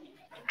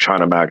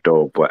China Mac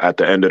though, but at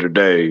the end of the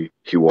day,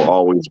 he will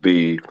always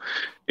be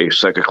a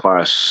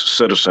second-class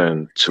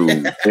citizen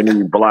to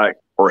any black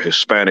or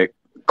Hispanic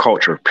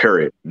culture,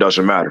 period.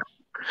 Doesn't matter.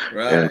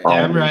 Right.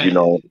 And right. you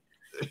know,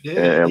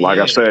 and like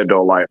I said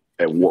though, like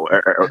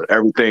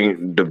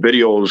everything, the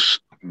videos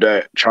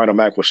that China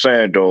Mac was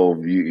saying though,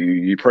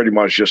 you pretty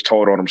much just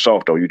told on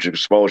himself though. You just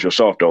expose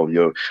yourself though.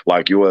 You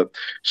would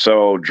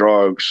sell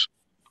drugs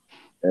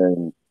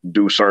and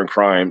do certain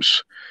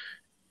crimes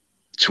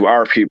to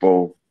our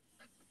people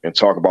and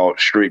talk about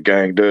street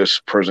gang this,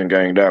 prison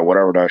gang that,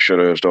 whatever that shit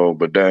is though.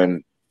 But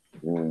then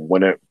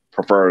when it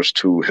refers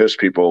to his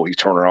people, he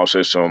turned around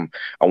and said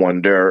I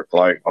wasn't there.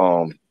 Like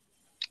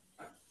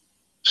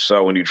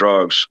sell any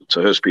drugs to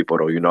his people,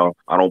 though. You know,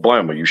 I don't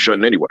blame him. You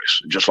shouldn't,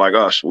 anyways. Just like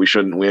us, we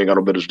shouldn't. We ain't got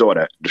no business doing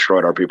that.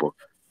 Destroyed our people.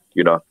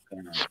 You know.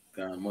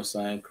 God, most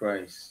I in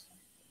Christ.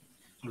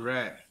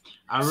 Right.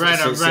 All right.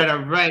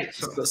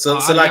 So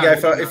like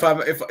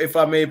if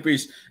I may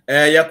preach,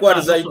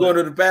 Yaquad, are you going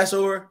to the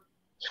Passover?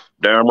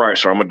 Damn right,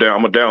 sir. I'm a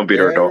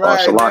downbeater, though.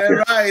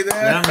 Salakia.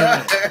 Damn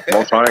right.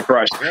 Most high in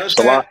Christ.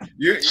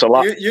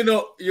 You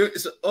know,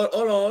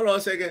 hold on a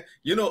second.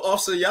 You know,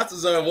 Officer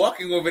Yatazar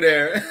walking over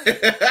there.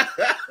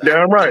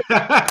 Damn right.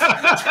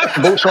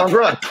 Boots on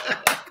ground.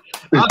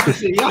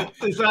 Officer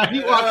Yatazar, he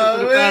walking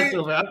to the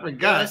Passover. I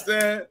forgot. You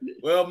understand?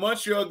 Well,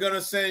 Montreal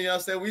gonna send. You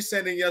understand? We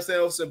sending. You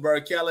understand? Officer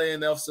Barcala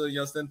and Officer. You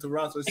understand?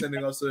 Toronto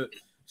sending Officer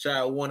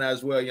Child One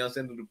as well. You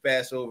understand? To the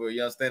Passover.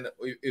 You understand?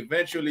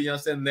 Eventually, you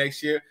understand?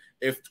 Next year,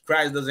 if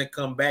Christ doesn't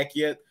come back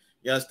yet,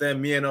 you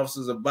understand? Me and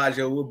Officers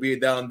Abaja will be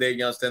down there.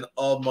 You understand?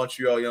 All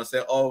Montreal. You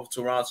understand? All of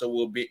Toronto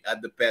will be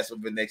at the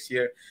Passover next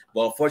year.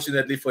 But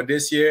unfortunately for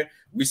this year,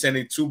 we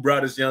sending 2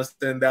 brothers. You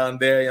understand? Down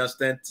there. You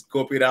understand? To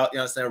scope it out. You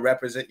understand?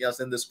 Represent. You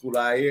understand? The school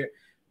out here.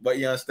 But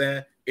you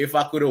understand? If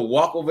I could have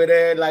walked over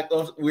there like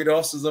with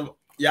Officers of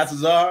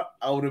Yatazar,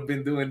 I would have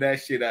been doing that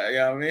shit. You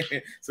know what I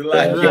mean? So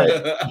like,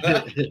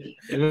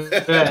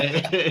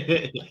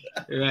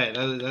 right.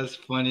 That's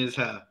funny as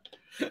hell.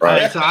 All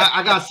right, so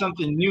I got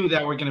something new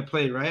that we're gonna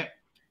play. Right,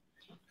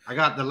 I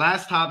got the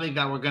last topic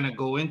that we're gonna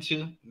go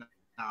into.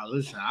 Now,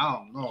 listen, I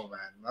don't know,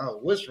 man. No,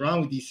 what's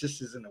wrong with these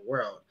sisters in the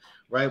world,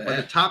 right? But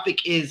the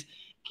topic is: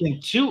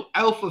 can 2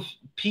 alpha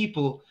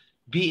people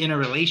be in a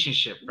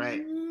relationship,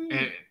 right?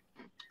 And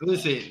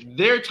listen,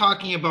 they're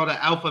talking about an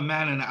alpha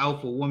man and an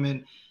alpha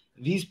woman.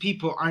 These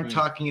people aren't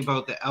talking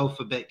about the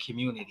alphabet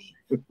community,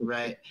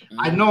 right?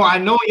 I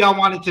know y'all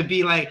wanted to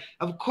be like,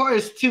 of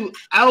course, 2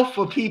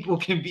 alpha people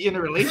can be in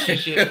a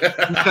relationship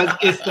because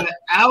it's the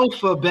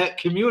alphabet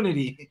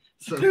community.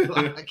 So,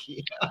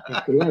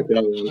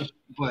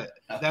 but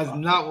that's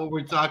not what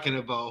we're talking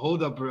about.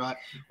 Hold up, bro.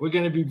 We're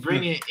going to be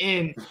bringing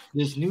in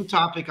this new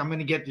topic. I'm going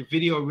to get the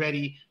video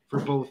ready for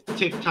both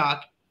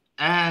TikTok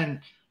and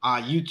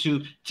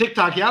YouTube.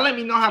 TikTok, y'all let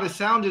me know how the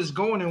sound is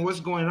going and what's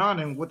going on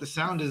and what the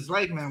sound is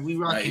like, man. We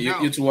rocking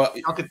out. You two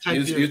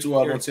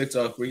are on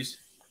TikTok, please.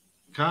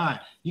 God,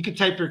 you can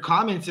type your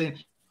comments in,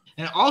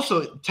 and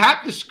also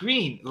tap the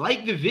screen,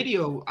 like the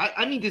video.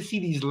 I need to see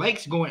these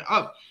likes going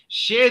up.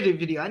 Share the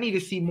video. I need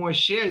to see more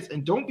shares,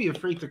 and don't be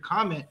afraid to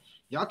comment.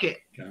 Y'all can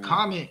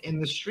comment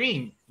in the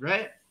stream,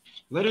 right?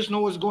 Let us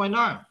know what's going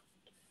on.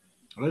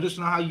 Let us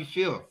know how you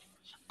feel.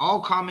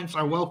 All comments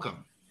are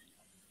welcome.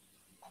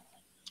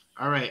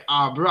 All right,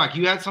 Barack,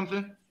 you had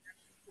something?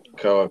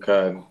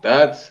 Okay.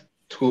 That's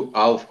 2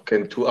 alpha.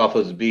 Can 2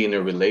 alphas be in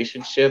a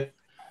relationship?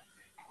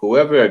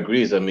 Whoever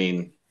agrees, I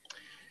mean,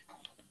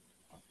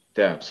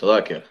 damn,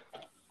 Salakia.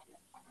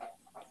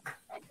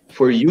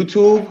 For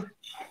YouTube,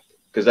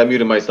 because I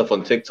muted myself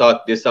on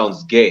TikTok, this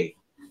sounds gay.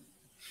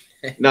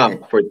 Now,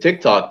 for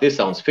TikTok, this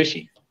sounds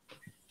fishy.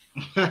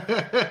 I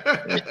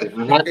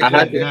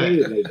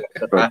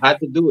had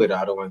to do it,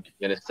 Otto.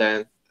 You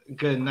understand?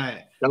 Good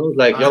night. Sounds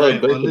like y'all are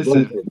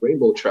listen,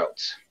 rainbow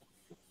trouts.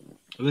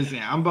 Listen,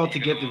 I'm about to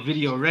get the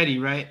video ready,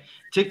 right?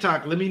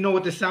 TikTok, let me know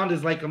what the sound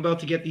is like. I'm about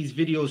to get these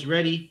videos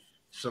ready.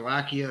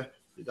 Salakia,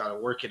 we got to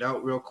work it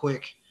out real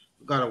quick.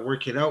 We're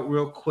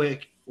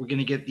going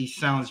to get these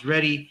sounds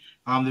ready.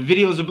 The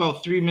video is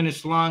about 3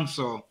 minutes long,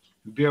 so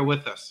bear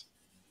with us.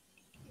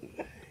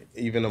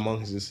 Even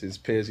amongst his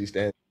peers, he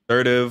stands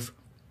assertive.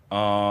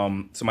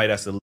 Somebody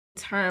that's a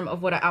term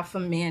of what an alpha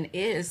man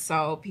is,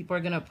 so people are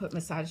gonna put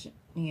misogyny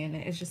in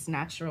it. It's just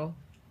natural.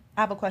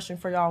 I have a question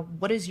for y'all.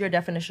 What is your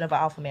definition of an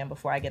alpha man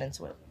before I get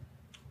into it?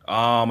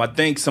 I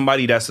think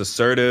somebody that's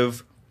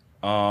assertive.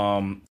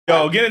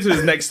 Get into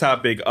this next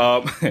topic.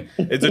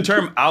 It's the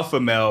term alpha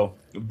male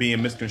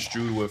being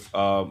misconstrued with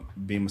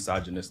being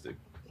misogynistic.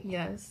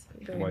 Yes.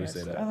 Why you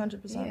say that?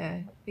 100%.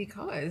 Yeah,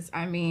 because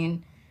I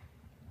mean,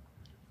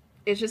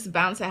 it's just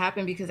bound to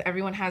happen because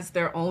everyone has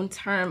their own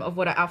term of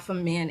what an alpha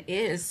man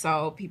is.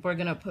 So people are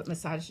going to put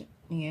misogyny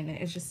in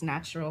it. It's just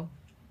natural.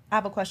 I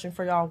have a question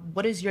for y'all.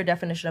 What is your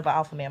definition of an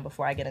alpha man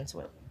before I get into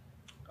it?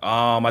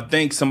 I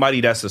think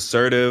somebody that's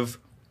assertive,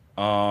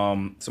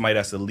 somebody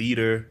that's a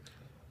leader.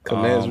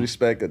 Commands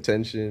respect,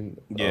 attention.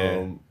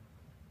 Yeah.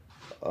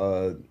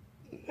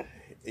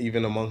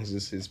 Even amongst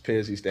his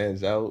peers, he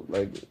stands out.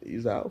 Like,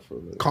 he's alpha.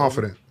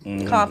 Confident.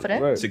 Mm-hmm.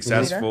 Confident. Right.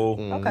 Successful.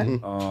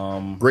 Mm-hmm.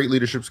 Okay. Great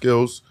leadership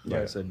skills.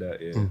 Yeah, I said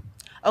that, yeah.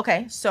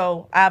 Okay,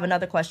 so I have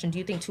another question. Do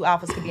you think 2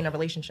 alphas could be in a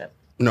relationship?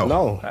 No.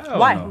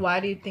 Why? No.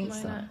 Why do you think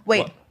so?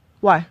 Wait,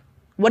 why?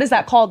 What is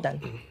that called then?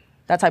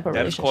 That type of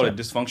relationship? That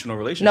is called a dysfunctional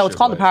relationship. No, it's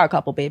called the power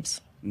couple,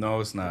 babes. No,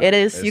 it's not. It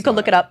is. You can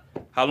look it up.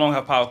 How long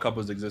have power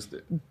couples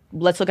existed?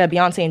 Let's look at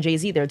Beyonce and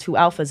Jay-Z. They're 2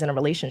 alphas in a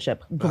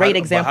relationship. Great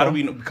example. But how do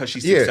we know? Because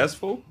she's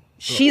successful?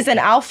 She's an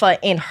alpha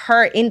in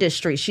her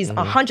industry. She's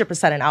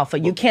 100% an alpha.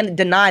 You can't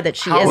deny that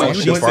she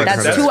isn't.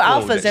 That's 2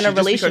 alphas in a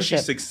relationship.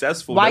 She's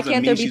successful. Why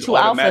can't there be 2 alphas?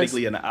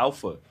 Automatically an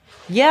alpha.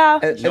 Yeah,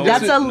 And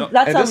that's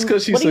just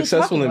because she's what are you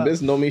successful talking in about?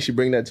 business don't mean she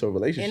bring that to a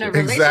relationship. In a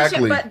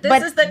relationship, but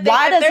this is the thing.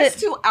 why If does there's it-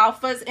 two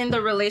alphas in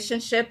the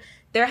relationship,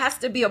 there has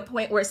to be a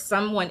point where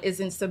someone is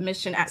in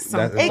submission at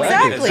some point.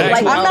 Exactly.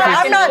 Like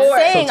I'm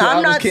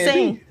not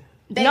saying.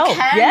 They No,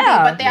 can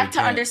yeah. be, but they have They to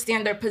can't.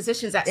 understand their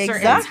positions at certain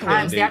Exactly.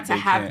 times. They have to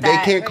have They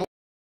that. can't.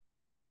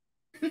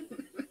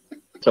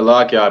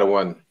 Salakia out of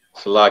one.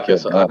 Salakia.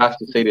 So I have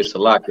to say this.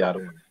 Salakia out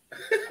of one.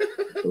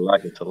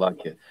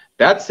 Salakia.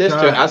 That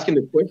sister asking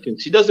the question,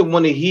 she doesn't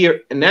want to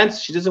hear an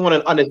answer. She doesn't want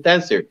an honest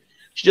answer.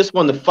 She just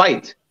wants to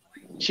fight.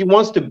 She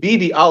wants to be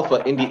the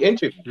alpha in the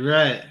interview.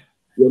 Right.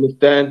 You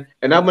understand?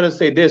 And I'm going to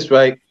say this,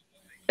 right?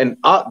 And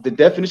the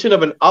definition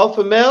of an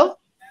alpha male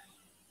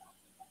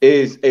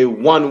is a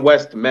one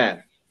West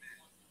man.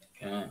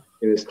 You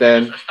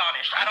understand?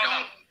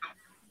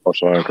 Oh,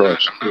 sorry,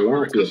 Christ.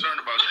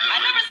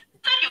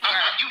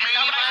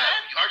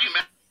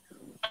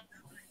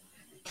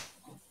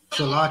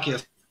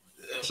 Salakia.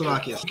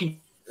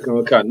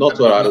 Okay, not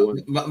what I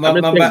want.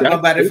 My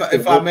bad.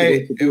 If I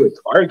may,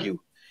 argue.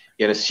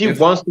 You know, she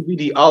wants to be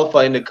the alpha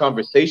in the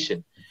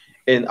conversation.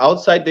 And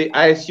outside the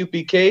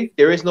ISUPK,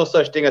 there is no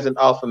such thing as an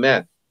alpha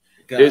man.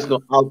 There is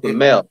no alpha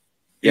male.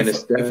 You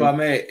understand? If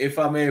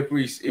I may,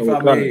 priest, if I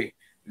may,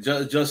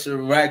 just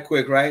right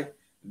quick, right?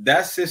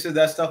 That sister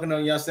that's talking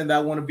on, you understand,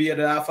 that want to be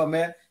the alpha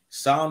man,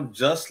 sound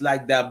just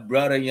like that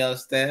brother, you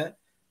understand,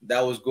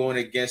 that was going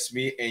against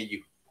me and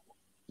you.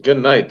 Good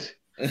night.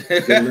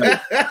 Good night.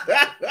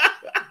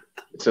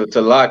 So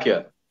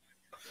Talakia,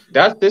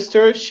 that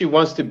sister, she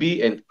wants to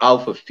be an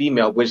alpha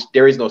female, which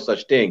there is no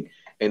such thing.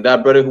 And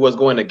that brother who was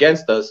going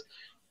against us,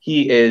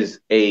 he is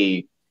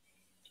a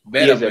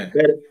better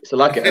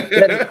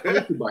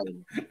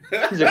concubine.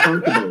 He's a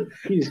concubine.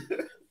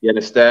 You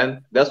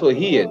understand? That's what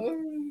he is.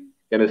 You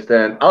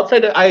understand?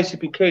 Outside the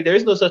ISUPK, there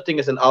is no such thing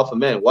as an alpha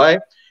man. Why?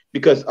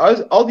 Because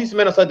all these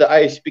men outside the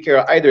ISUPK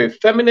are either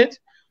effeminate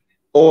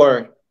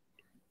or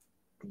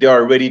they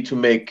are ready to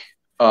make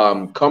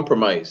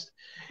compromise.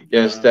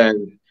 You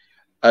understand?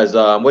 As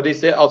what they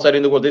say outside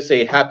in the world, they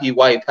say happy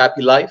wife,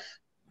 happy life.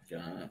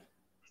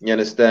 You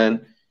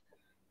understand?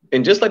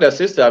 And just like that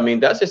sister, I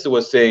mean, that sister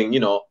was saying, you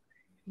know,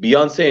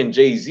 Beyonce and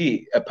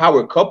Jay-Z, a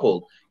power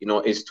couple, you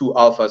know, is two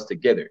alphas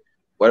together.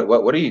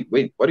 What are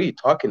you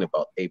talking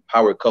about? A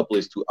power couple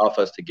is two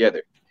alphas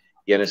together.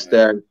 You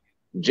understand?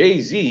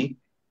 Jay-Z,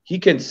 he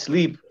can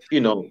sleep,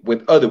 you know,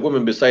 with other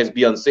women besides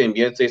Beyonce, and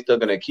Beyonce is still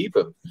gonna keep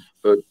him.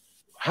 But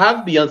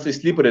have Beyonce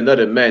sleep with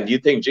another man. Do you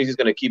think Jay-Z is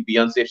gonna keep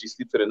Beyonce if she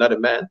sleeps with another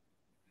man?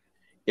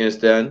 You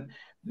understand?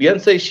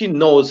 Beyonce, she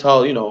knows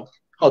how, you know,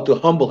 how to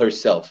humble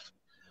herself.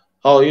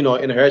 How, you know,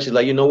 in her head, she's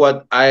like, you know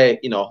what?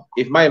 You know,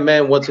 if my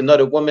man wants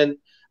another woman,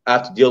 I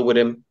have to deal with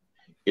him,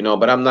 you know,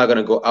 but I'm not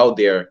gonna go out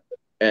there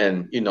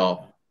and, you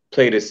know,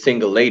 play this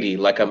single lady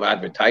like I'm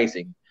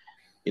advertising,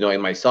 you know,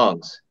 in my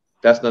songs.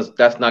 That's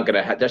just not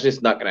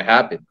gonna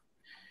happen.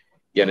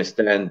 You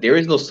understand? There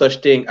is no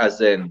such thing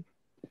as an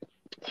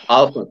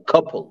alpha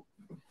couple.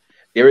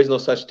 There is no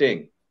such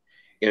thing.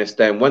 You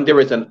understand? When there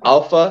is an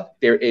alpha,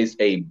 there is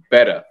a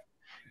beta.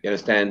 You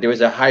understand? There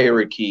is a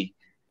hierarchy,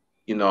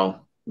 you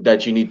know,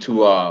 that you need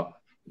to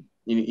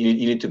you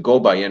need to go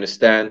by. You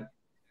understand?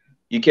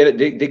 You can't.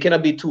 They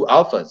cannot be two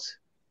alphas.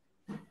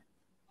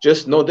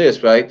 Just know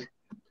this, right?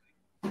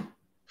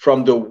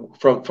 From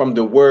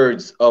the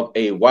words of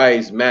a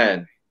wise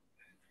man,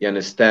 you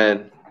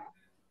understand?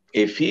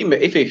 If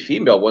a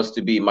female wants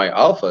to be my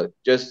alpha,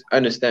 just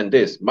understand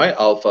this: my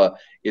alpha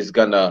is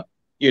gonna,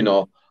 you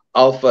know,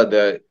 alpha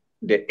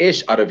the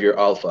ish out of your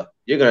alpha.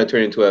 You're gonna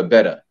turn into a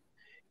beta.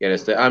 You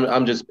understand?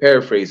 I'm just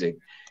paraphrasing.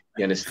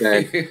 You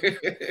understand?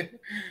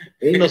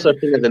 Ain't no such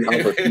thing as an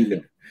alpha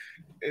female.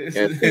 You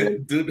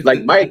understand?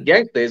 Like my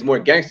gangster is more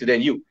gangster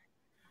than you.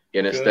 You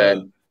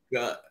understand?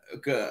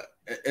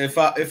 If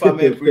I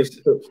may,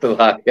 priest,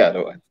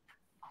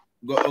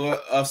 go,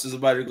 officers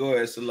about to go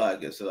ahead.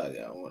 Salakia, I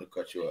don't want to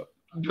cut you up.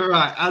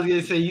 Right, I was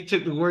gonna say you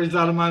took the words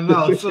out of my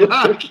mouth.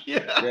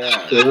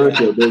 Salakia. The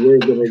words of a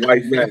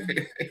white man.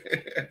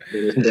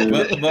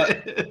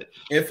 But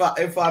if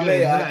I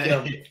may,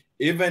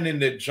 even in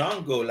the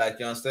jungle, like,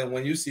 you understand,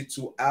 when you see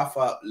two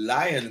alpha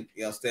lion,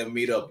 you understand,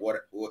 meet up,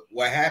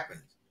 what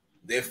happens?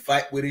 They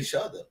fight with each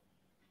other.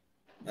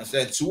 I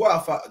said two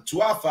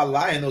alpha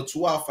lion or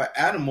two alpha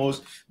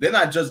animals, they're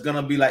not just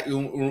gonna be like,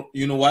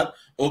 you know what?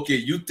 Okay,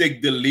 you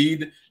take the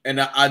lead and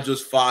I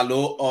just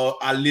follow, or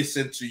I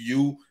listen to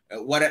you.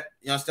 What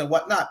you understand?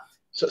 What not?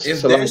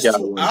 If there's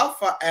two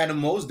alpha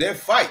animals, they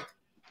fight.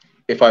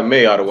 If I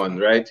may, other one,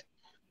 right?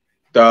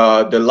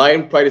 The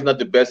lion pride is not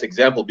the best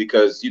example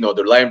because, you know,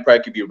 the lion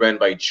pride could be ran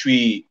by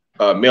three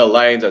male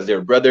lions as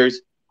their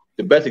brothers.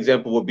 The best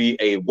example would be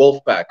a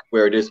wolf pack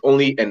where there's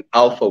only an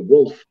alpha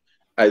wolf.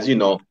 As you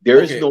know,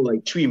 there is no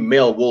like three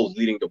male wolves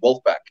leading the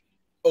wolf pack.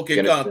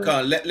 Okay,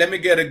 come. Let me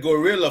get a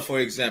gorilla, for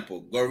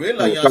example.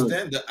 Gorilla, you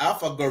understand? The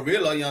alpha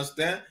gorilla, you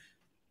understand,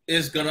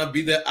 is gonna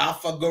be the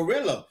alpha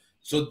gorilla.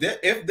 So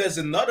if there's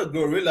another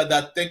gorilla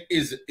that think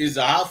is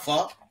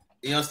alpha,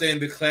 you understand, in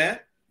the clan,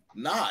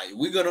 nah,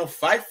 we're gonna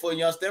fight for,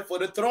 you understand, for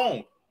the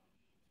throne.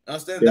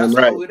 Understand? Damn That's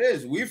right. how it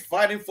is. We're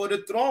fighting for the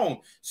throne.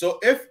 So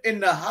if in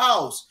the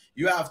house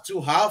you have two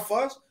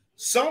alphas,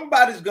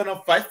 somebody's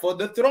gonna fight for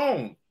the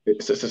throne.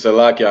 It's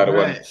Salaki out of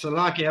one. Right,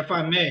 Salaki, if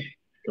I may.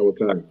 Over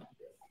time.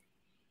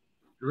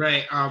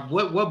 Right.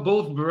 What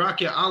both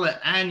Baraka Allah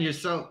and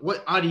yourself,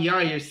 what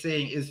Adiyar you're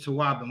saying is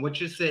Tawab, and what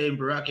you're saying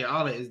Baraka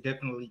Allah is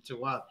definitely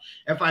Tawab.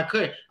 If I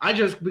could,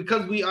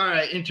 because we are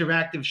an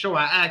interactive show,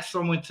 I asked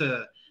someone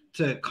to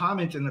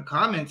comment in the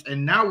comments,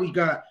 and now we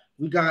got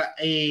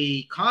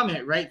a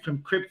comment right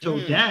from Crypto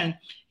Dan.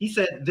 He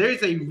said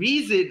there's a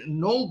reason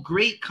no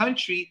great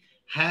country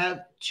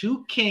have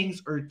two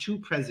kings or two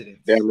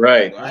presidents. Damn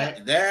right.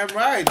 Damn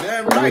right.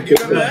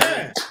 Give him a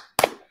hand.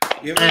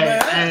 Give him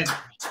a hand.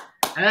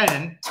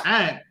 And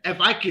if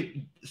I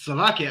could,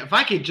 Salakia, if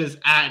I could just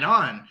add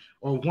on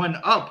or one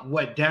up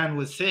what Dan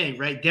was saying,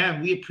 right?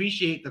 Dan, we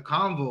appreciate the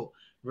convo,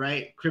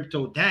 right?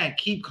 Crypto Dan,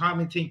 keep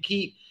commenting,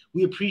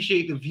 we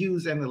appreciate the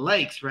views and the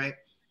likes, right?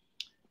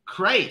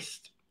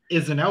 Christ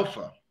is an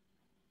alpha.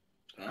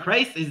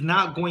 Christ is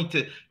not going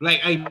to, like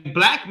a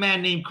black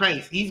man named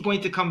Christ, he's going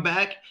to come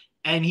back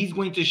and he's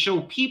going to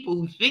show people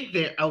who think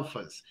they're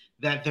alphas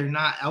that they're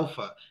not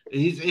alpha.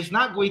 It's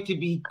not going to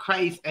be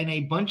Christ and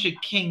a bunch of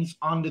kings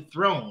on the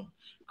throne.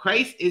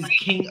 Christ is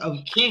King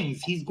of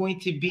Kings. He's going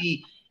to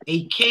be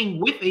a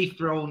king with a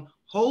throne,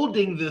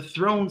 holding the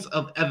thrones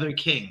of other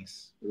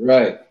kings.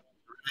 Right.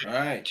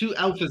 Two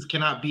alphas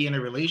cannot be in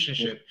a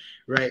relationship,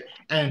 right?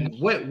 And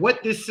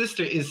what this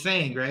sister is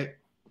saying, right?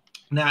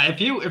 Now, if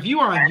you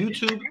are on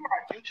YouTube,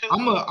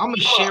 I'm gonna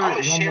share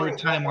it one more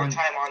time on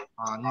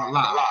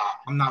live.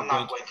 I'm not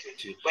going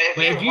to.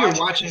 But if you're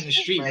watching the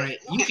stream, right,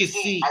 you can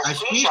see I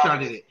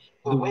screenshotted it.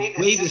 The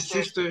way the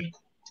sister, you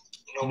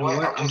know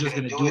what? I'm just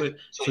gonna do it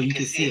so you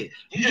can see it.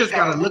 You just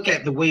gotta look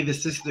at the way the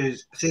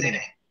sister's sitting,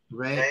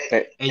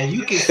 right? And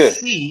you can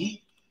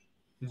see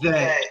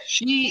that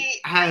she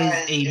has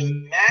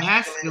a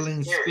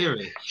masculine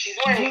spirit. She's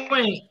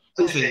wearing,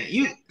 listen,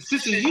 you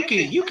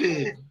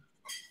could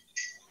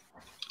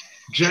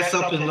dress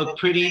up and look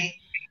pretty.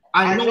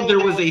 I know there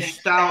was a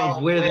style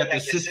of wear that the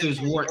sisters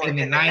wore in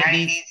the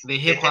 90s, the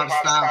hip-hop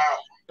style.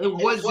 It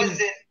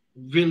wasn't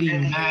really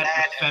mad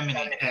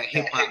feminine, that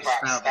hip-hop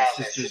style that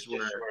sisters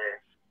were.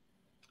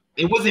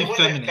 It wasn't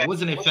feminine. It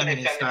wasn't a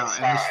feminine style.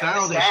 And the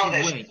style that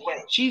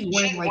she's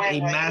wearing like a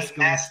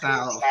masculine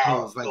style of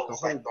clothes, like the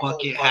whole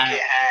bucket hat.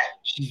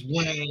 She's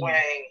wearing...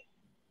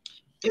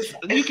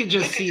 you can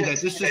just see that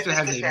this sister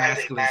has a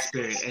masculine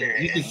spirit,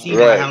 and you can see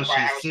how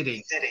she's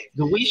sitting.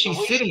 The way she's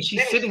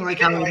sitting like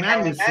how a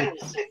man would sit,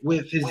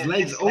 with his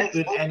legs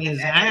open and his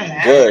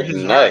hands.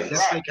 Nice.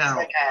 That's like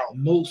how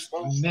most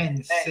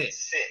men sit,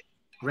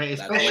 right?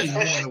 Especially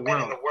men in the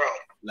world.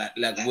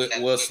 Like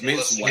Will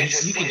Smith's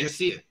wife. You can just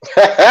see it.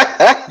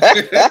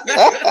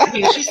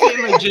 Yeah, she's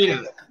sitting like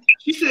Jada.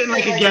 She's sitting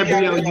like a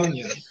Gabrielle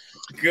Union.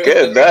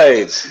 Good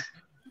night.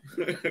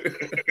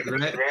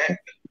 Right?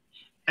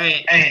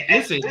 Hey,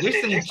 listen, they're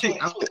saying two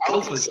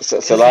alphas.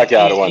 Salaki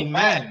out of one.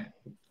 Man.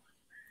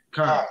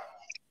 I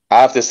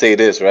have to say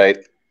this, right?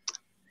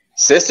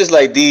 Sisters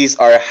like these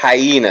are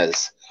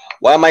hyenas.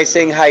 Why am I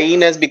saying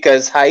hyenas?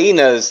 Because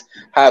hyenas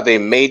have a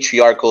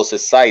matriarchal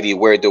society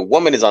where the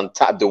woman is on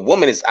top. The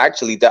woman is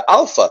actually the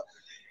alpha.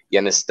 You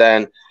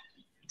understand?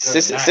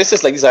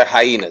 Sisters like these are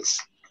hyenas.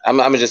 I'm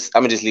gonna just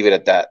leave it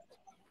at that.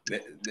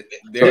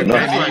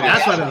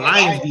 That's why the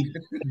lions be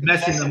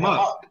messing them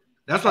up.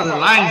 That's why the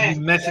lions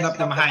be messing up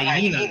them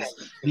hyenas,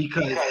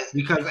 because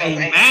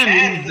a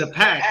man leads the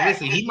pack.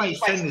 Listen, he might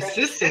send the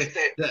sister.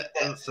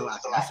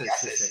 I said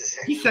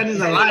sister. He's sending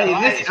the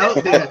lioness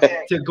out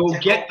there to go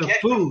get the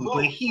food,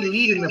 but he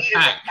leading the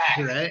pack,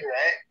 right?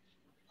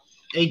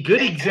 A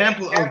good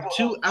example of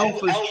two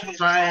alphas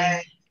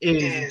trying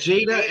is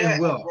Jada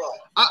and Will.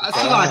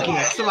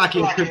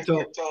 Salaki and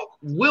Crypto.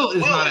 Will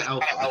is not an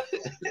alpha.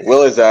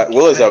 Will is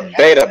a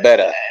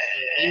beta.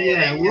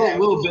 Yeah,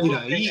 Will beta.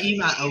 He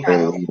not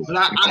alpha. But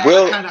I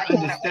kind of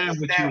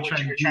understand what you were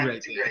trying to do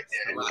right there.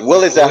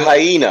 Will is a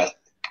hyena.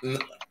 You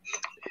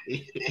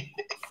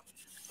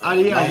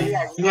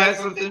had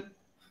something?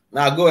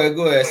 Nah, go ahead.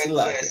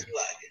 Salaki.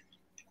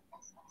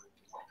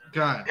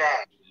 God.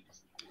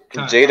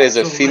 Jada is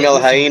a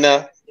female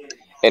hyena,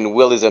 and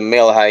Will is a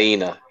male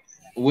hyena.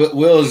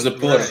 Will is the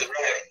porter.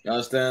 You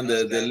understand?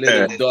 The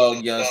little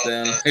dog, you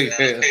understand?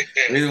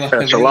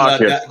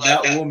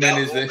 That woman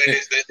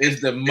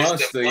is the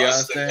monster, you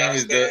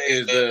understand?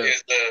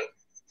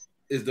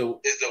 Is the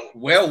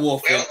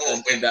werewolf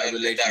in that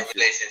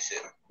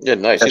relationship. Yeah,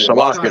 nice.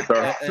 Salaki,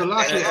 sir. Can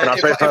I say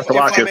something,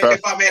 Salaki, sir?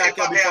 If I may,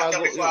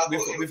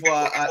 before I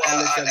let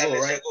that go,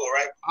 right?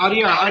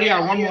 Adia,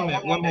 one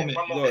moment.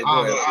 Go ahead.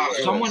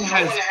 Someone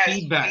has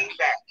feedback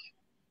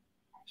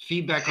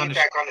on the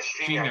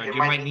StreamYard. You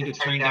might need to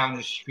turn down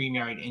the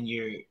StreamYard in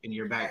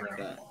your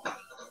background.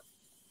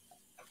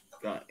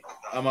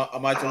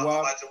 Am I to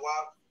walk?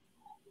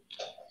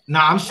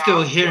 Nah, I'm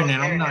still hearing it.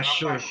 I'm not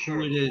sure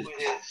who it is.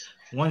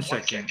 1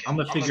 second. I'm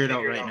gonna figure it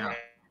out right now.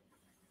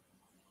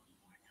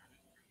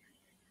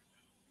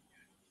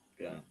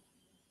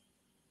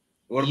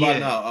 What about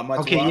now? Am I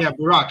too Okay, off? yeah,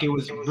 Barack. It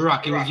was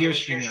Barack. It was your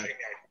stream.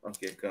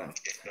 Okay, come.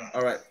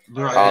 All right.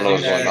 Barack, I don't know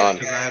what's going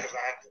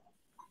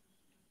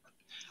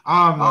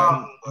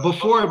on.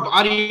 Before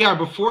Adiyar,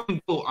 before you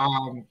go,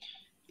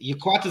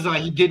 Yaquataza,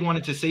 he did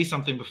wanted to say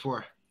something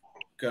before.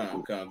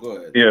 Come, go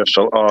ahead. Yeah,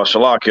 so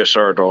Salakia,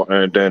 sir, though.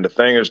 And then the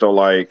thing is, though,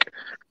 like,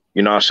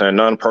 you know what I'm saying,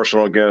 none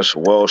personal against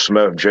Will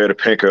Smith, Jada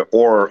Pinkett,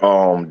 or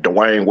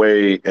Dwayne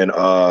Wade and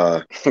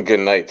good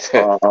night.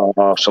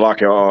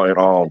 Salakia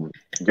and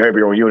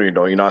Gabriel Union,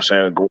 though. You know what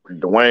I'm saying?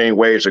 Dwayne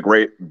Wade's a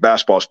great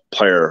basketball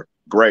player.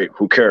 Great.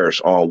 Who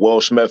cares? Will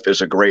Smith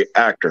is a great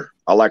actor.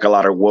 I like a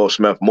lot of Will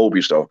Smith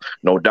movies, though,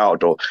 no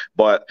doubt, though.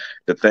 But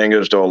the thing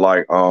is, though,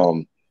 like,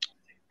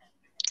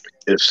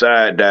 it's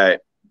sad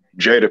that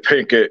Jada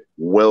Pinkett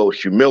will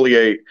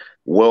humiliate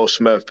Will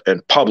Smith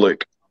in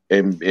public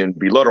and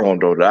belittle him,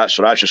 though. That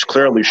just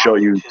clearly show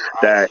you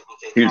that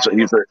they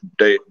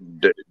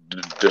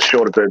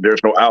show that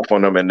there's no alpha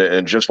on him,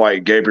 and just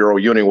like Gabriel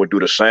Union would do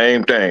the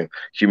same thing,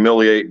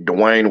 humiliate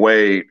Dwayne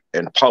Wade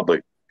in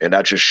public, and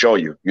that just show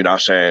you, you know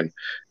what I'm saying,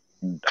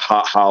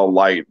 how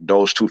like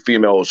those two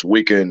females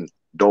weaken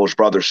those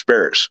brothers'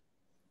 spirits.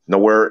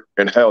 Nowhere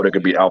in hell they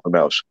could be alpha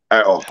males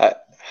at all.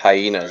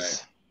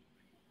 Hyenas.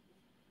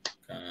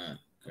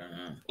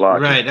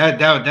 Right,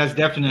 that's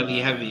definitely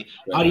heavy.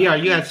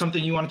 Adiyar, you had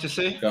something you wanted to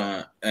say?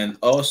 And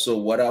also,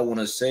 what I want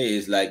to say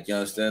is, like, you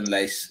understand,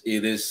 like,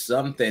 it is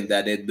something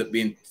that they've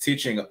been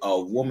teaching a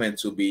woman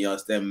to be, you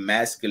understand,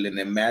 masculine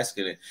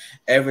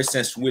ever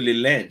since Willie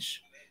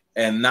Lynch,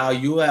 and now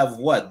you have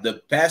what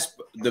the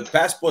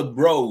passport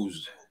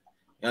bros.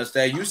 You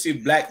understand? You see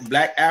black,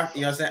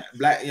 you understand,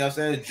 black, you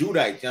understand,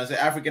 Judite, you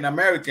understand, African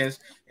Americans,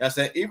 you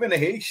understand, even the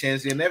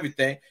Haitians and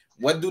everything.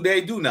 What do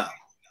they do now?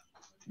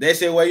 They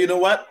say, well, you know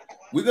what?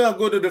 We're gonna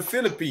go to the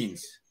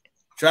Philippines,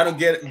 try to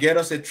get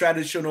us a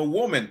traditional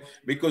woman,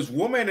 because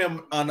women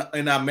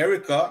in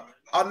America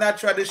are not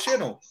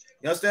traditional.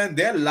 You understand?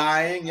 They're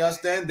lying. You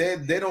understand?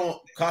 They don't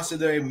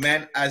consider a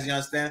man as, you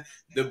understand,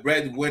 the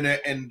breadwinner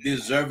and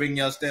deserving,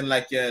 you understand,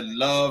 like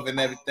love and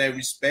everything,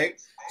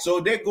 respect.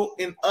 So they go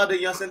in other,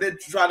 you understand, they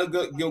try to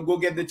go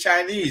get the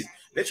Chinese.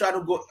 They try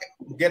to go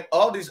get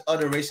all these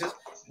other races.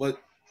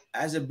 But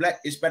as a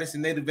black, Hispanic,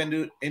 and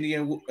Native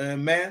Indian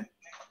man,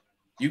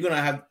 you're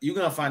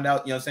gonna find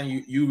out, you know what I'm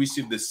saying, you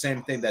receive the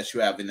same thing that you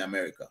have in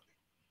America.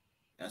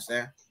 You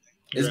understand?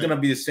 It's gonna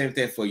be the same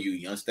thing for you.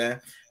 You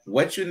understand?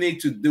 What you need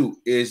to do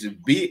is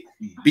be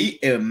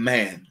a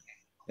man.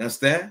 You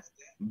understand?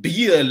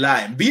 Be a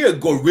lion, be a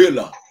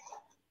gorilla.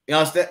 You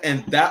understand?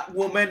 And that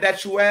woman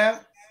that you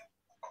have,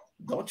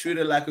 don't treat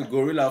her like a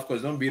gorilla, of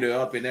course. Don't beat her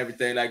up and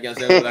everything, like, you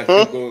understand, like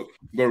a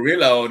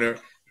gorilla on her.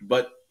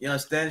 But you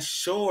understand,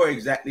 show her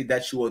exactly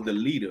that you are the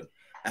leader.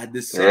 At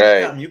the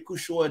same time, you could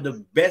show her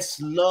the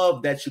best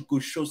love that you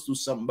could show to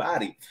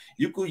somebody.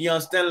 You could, you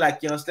understand, like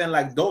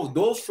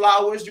those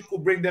flowers, you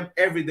could bring them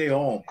every day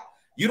home.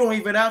 You don't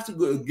even have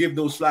to give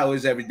those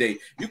flowers every day.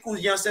 You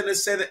could, you understand,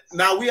 send it.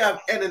 Now we have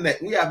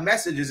internet, we have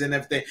messages and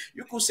everything.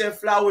 You could send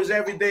flowers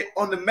every day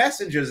on the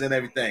messengers and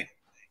everything.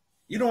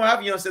 You don't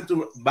have, you understand,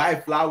 to buy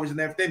flowers and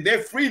everything.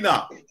 They're free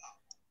now.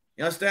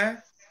 You understand?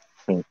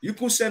 You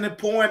could send a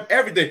poem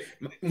every day.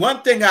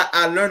 One thing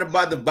I learned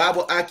about the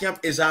Bible camp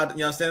is how,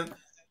 you understand,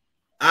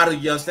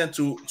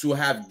 to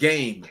have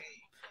game.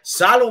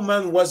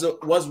 Solomon was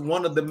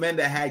one of the men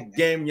that had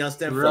game, you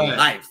understand, for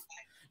life.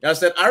 You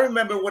understand? I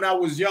remember when I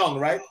was young,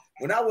 right?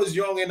 When I was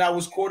young and I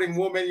was courting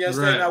women, you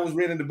understand, I was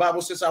reading the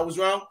Bible since I was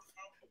young.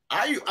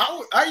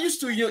 I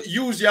used to use,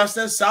 you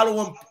understand,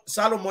 Solomon,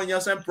 you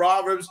understand,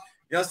 Proverbs,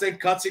 you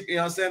understand, Cantic, you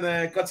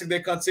understand,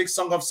 Cantic,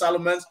 Song of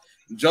Solomon,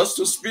 just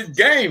to spit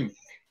game.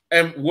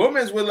 And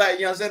women were like,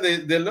 you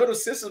understand, the little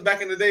sisters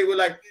back in the day were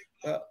like,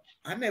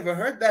 I never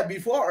heard that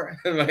before.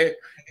 Right?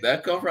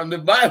 That come from the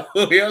Bible.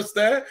 You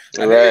understand?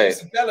 I never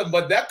used to tell them,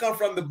 but that come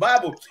from the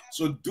Bible.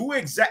 So do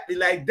exactly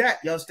like that.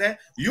 You understand?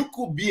 You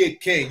could be a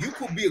king. You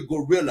could be a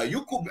gorilla.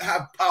 You could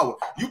have power.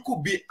 You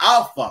could be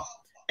alpha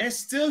and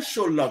still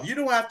show love. You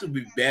don't have to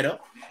be better.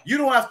 You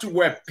don't have to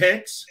wear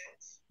pinks.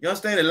 You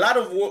understand? A lot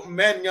of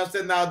men, you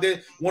understand, now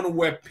they want to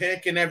wear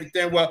pink and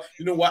everything. Well,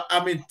 you know what?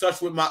 I'm in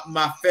touch with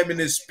my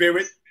feminine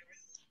spirit.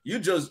 You're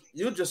just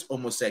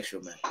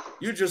homosexual, man.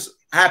 You're just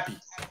happy. You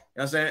know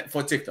what I'm saying?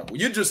 For TikTok.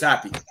 You're just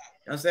happy. You know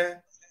what I'm saying?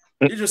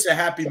 You're just a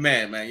happy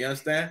man, man. You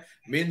understand?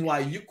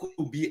 Meanwhile, you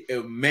could be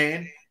a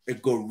man, a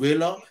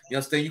gorilla. You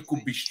understand? You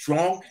could be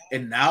strong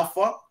and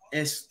alpha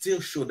and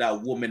still show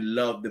that woman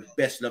love, the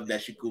best love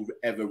that she could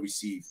ever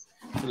receive.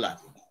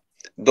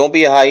 Don't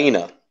be a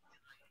hyena.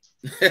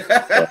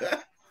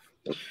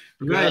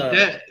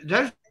 Right.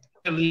 That's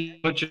really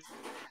what you're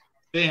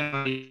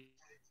saying.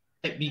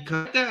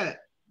 Because that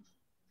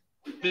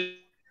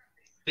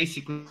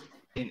basically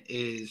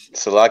is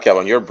Salakia,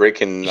 when you're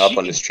breaking up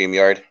on the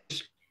StreamYard.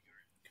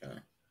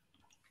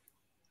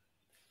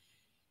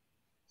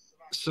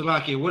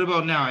 Salakia, what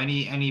about now?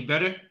 Any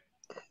better?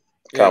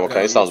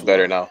 Okay, it sounds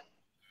better now.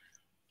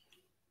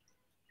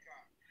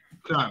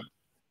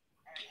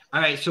 All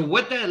right, so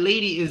what that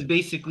lady is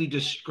basically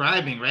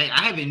describing, right?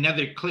 I have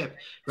another clip,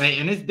 right?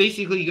 And it's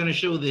basically going to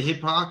show the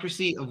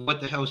hypocrisy of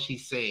what the hell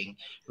she's saying,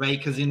 right?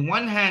 Because in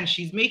one hand,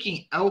 she's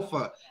making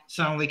alpha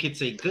sound like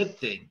it's a good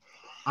thing.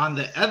 On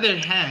the other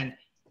hand,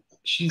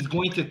 she's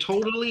going to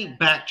totally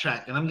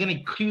backtrack. And I'm going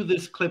to cue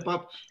this clip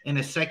up in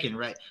a second,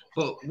 right?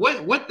 But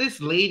what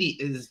this lady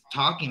is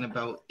talking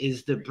about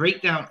is the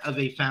breakdown of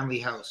a family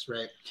house,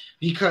 right?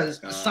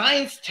 Because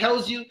science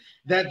tells you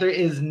that there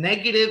is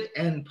negative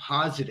and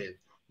positive.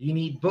 You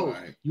need both.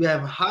 Right. You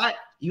have hot,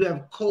 you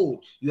have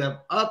cold, you have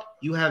up,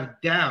 you have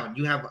down,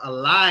 you have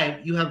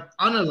alive, you have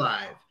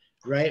unalive,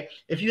 right?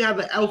 If you have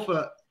an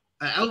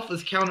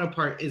alpha's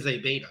counterpart is a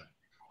beta,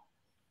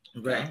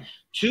 right? Yeah.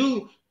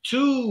 Two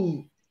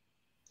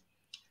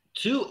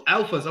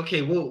alphas.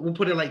 Okay, we'll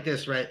put it like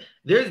this, right?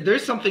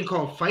 There's something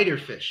called fighter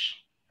fish,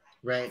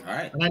 right? All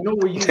right. And I know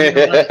we're using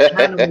like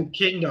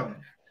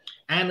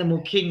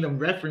animal kingdom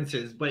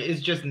references, but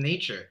it's just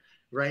nature,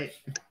 right?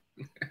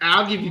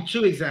 I'll give you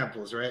two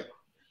examples, right?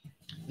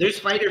 There's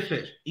fighter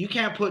fish. You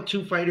can't put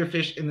two fighter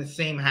fish in the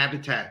same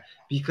habitat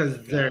because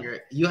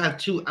you have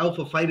two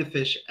alpha fighter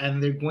fish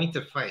and they're going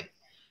to fight.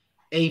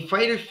 A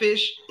fighter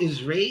fish is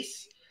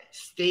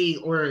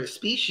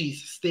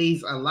species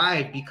stays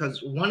alive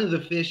because one of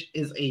the fish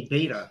is a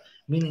beta,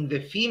 meaning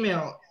the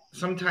female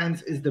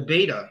sometimes is the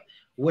beta,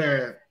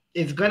 where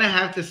it's gonna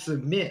have to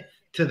submit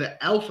to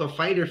the alpha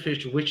fighter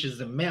fish, which is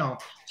the male,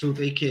 so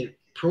they could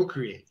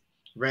procreate.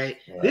 Right?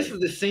 This is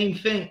the same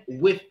thing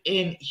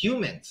within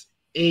humans.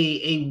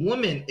 A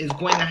woman is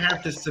going to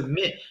have to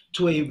submit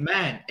to a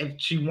man if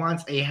she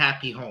wants a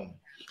happy home.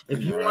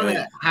 If you want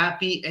a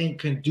happy and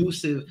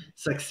conducive,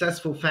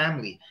 successful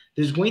family,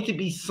 there's going to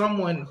be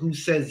someone who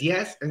says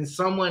yes and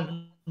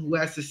someone who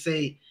has to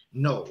say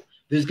no.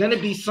 There's going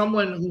to be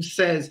someone who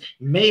says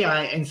may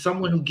I and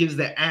someone who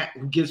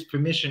gives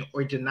permission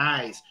or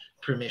denies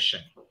permission.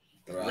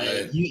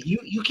 Right?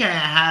 You can't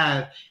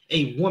have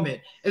a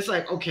woman. It's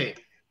like, okay,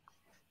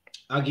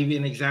 I'll give you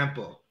an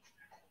example.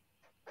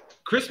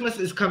 Christmas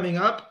is coming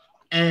up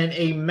and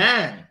a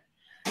man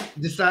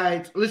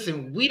decides,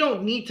 listen, we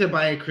don't need to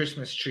buy a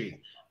Christmas tree.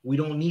 We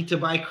don't need to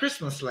buy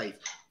Christmas lights.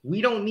 We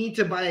don't need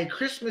to buy a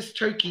Christmas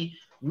turkey.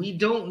 We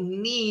don't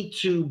need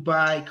to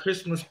buy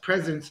Christmas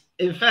presents.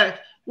 In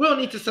fact, we don't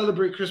need to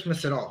celebrate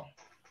Christmas at all,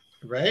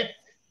 right?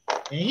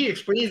 And he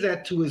explains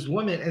that to his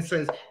woman and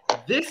says,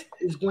 this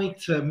is going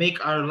to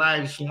make our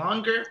lives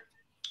longer,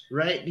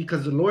 right?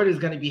 Because the Lord is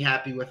going to be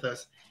happy with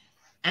us.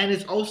 And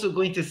it's also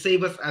going to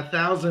save us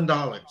 $1,000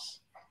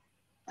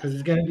 because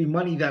it's going to be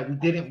money that we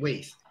didn't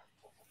waste.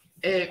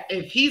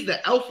 If he's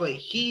the alpha,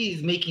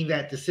 he's making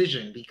that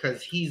decision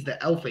because he's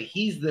the alpha.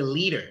 He's the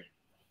leader,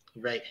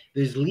 right?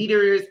 There's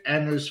leaders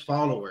and there's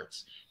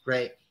followers,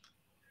 right?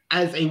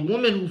 As a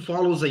woman who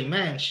follows a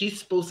man, she's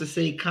supposed to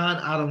say Khan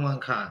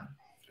Adawan Khan.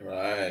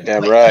 Right.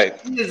 Damn right.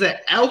 If she is an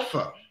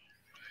alpha,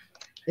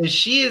 if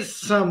she is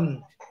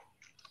some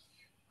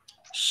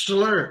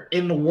slur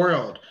in the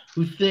world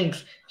who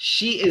thinks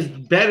she is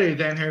better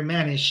than her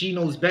man and she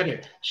knows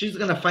better, she's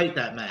going to fight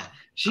that man.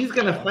 She's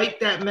going to fight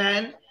that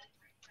man,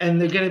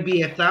 and they're going to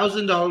be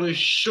 $1,000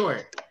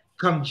 short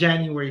come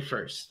January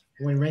 1st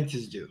when rent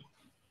is due,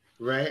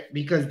 right?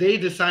 Because they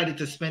decided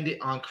to spend it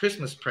on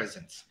Christmas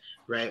presents,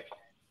 right?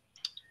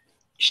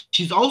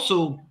 She's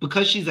also,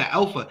 because she's an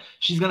alpha,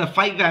 she's going to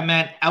fight that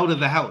man out of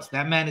the house.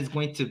 That man is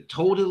going to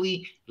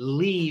totally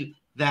leave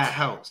that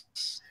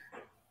house.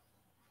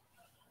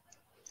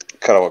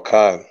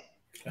 Karawakan.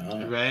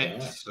 Right?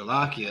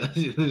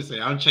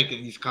 Salakia. I'm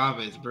checking these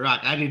comments.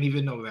 Barack, I didn't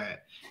even know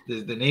that.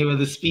 The name of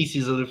the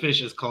species of the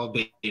fish is called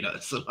beta.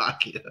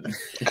 Salakia.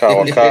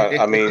 Karawakan.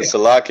 I mean,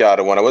 Salakia,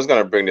 the one. I was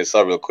going to bring this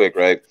up real quick,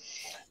 right?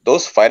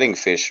 Those fighting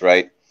fish,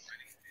 right?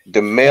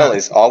 The male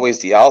is always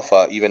the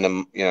alpha,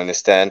 even you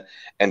understand,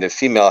 and the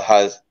female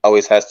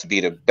always has to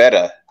be the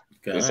beta.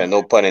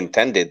 No pun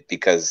intended,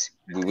 because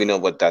we know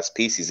what that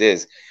species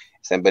is.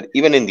 But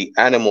even in the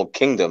animal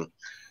kingdom,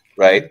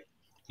 right?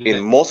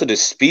 In most of the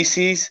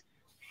species,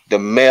 the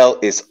male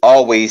is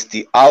always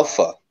the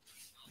alpha.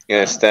 You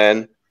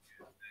understand?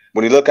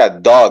 When you look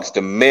at dogs,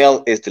 the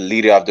male is the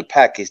leader of the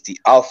pack, is the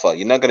alpha.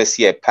 You're not going to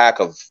see a pack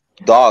of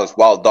dogs,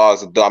 wild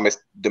dogs,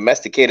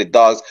 domesticated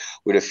dogs,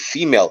 where the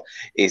female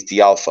is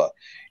the alpha.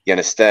 You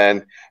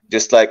understand?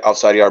 Just like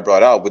Al-Sadiyar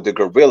brought out with the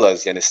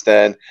gorillas, you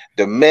understand?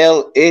 The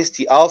male is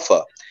the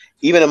alpha.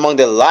 Even among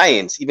the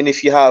lions, even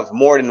if you have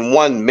more than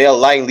one male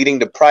lion leading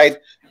the pride,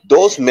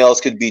 those males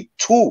could be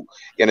two,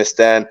 you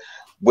understand,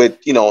 with,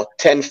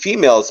 10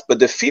 females, but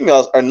the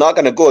females are not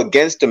going to go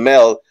against the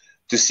male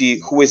to see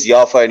who is the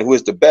alpha and who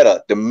is the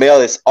beta. The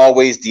male is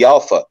always the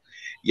alpha.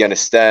 You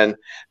understand?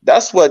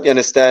 That's what you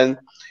understand.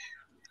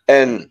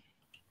 And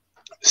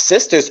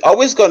sisters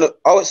always want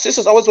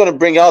to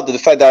bring out the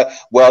fact that,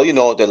 well,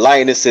 the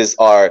lionesses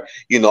are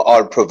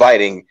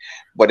providing,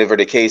 whatever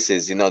the case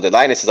is. The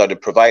lionesses are the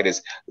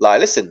providers.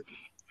 Listen,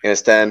 you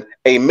understand?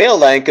 A male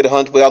lion could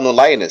hunt without no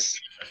lioness.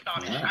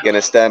 You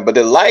understand? But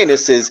the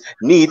lionesses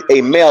need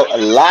a male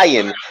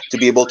lion to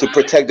be able to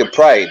protect the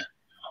pride.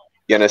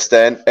 You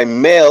understand? A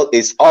male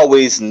is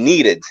always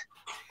needed.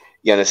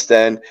 You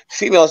understand?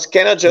 Females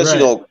cannot just,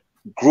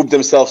 group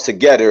themselves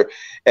together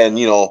and,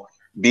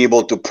 be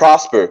able to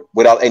prosper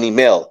without any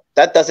male.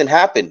 That doesn't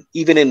happen.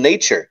 Even in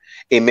nature,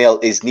 a male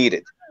is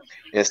needed.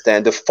 You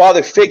understand? The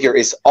father figure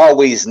is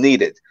always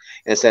needed.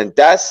 You understand?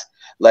 That's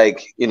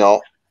like,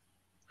 that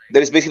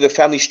is basically the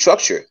family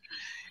structure.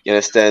 You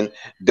understand?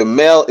 The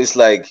male is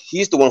like,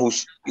 he's the one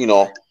who's,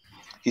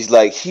 he's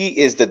like, he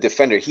is the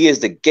defender. He is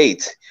the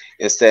gate.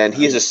 You understand?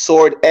 He is the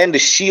sword and the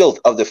shield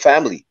of the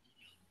family.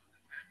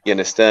 You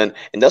understand?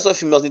 And that's what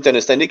females need to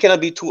understand. They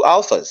cannot be two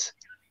alphas.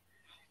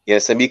 You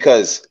understand?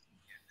 Because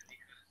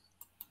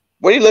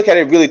when you look at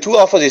it, really, two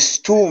alphas is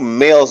two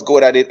males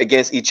going at it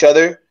against each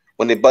other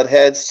when they butt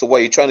heads. So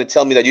what, you're trying to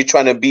tell me that you're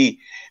trying to be,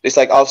 it's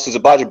like Officer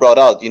Zabaji brought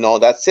out,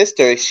 that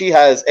sister, she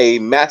has a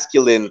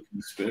masculine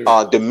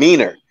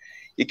demeanor.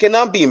 You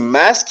cannot be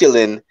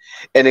masculine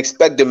and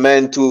expect the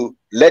man to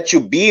let you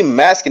be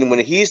masculine when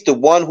he's the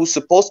one who's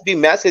supposed to be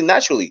masculine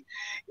naturally.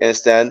 You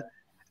understand?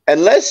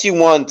 Unless you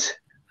want...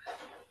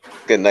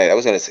 Good night. I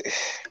was going to say...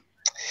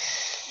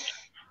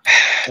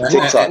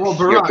 TikTok,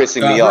 you're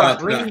pissing me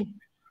off.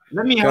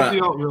 Let me help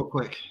you out real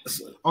quick.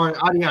 Or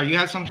Adiyar, you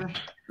have something?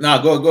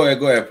 No, go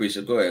ahead,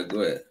 preacher. Go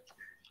ahead.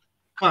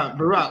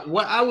 Barak,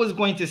 what I was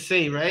going to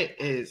say, right,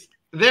 is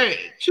there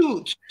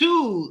two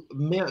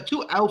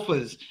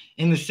alphas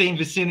in the same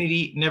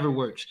vicinity never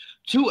works.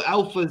 Two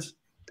alphas,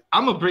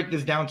 I'm gonna break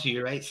this down to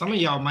you, right? Some of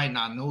y'all might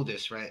not know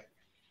this, right?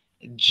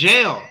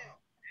 Jail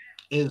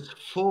is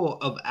full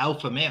of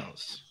alpha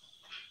males.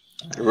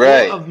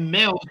 Right. Full of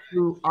males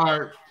who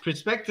are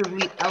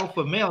prospectively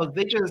alpha males.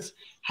 They just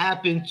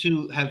happen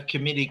to have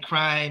committed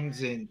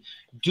crimes, and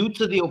due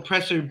to the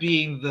oppressor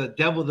being the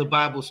devil the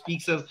Bible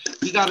speaks of,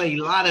 we got a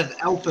lot of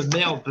alpha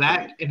male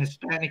Black and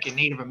Hispanic and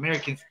Native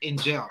Americans in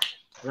jail,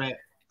 right?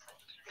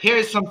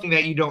 Here's something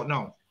that you don't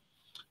know.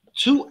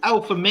 Two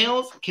alpha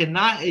males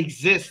cannot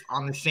exist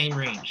on the same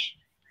range,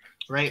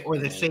 right? Or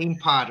the same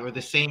pod or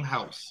the same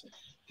house.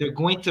 They're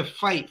going to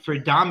fight for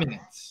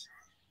dominance,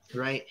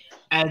 right?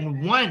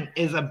 And one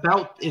is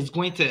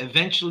going to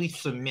eventually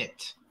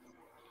submit,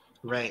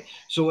 right?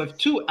 So if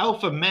two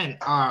alpha men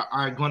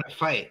are going to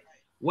fight,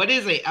 what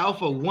is a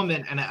alpha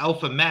woman and an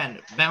alpha man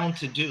bound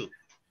to do?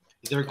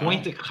 They're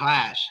going to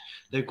clash.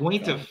 They're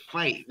going to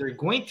fight. They're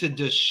going to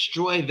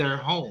destroy their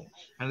home.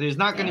 And there's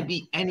not going to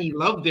be any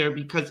love there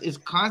because it's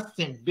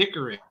constant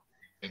bickering.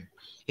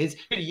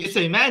 It's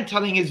a man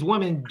telling his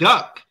woman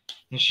duck,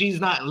 and she's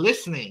not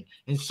listening.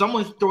 And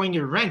someone's throwing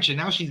a wrench, and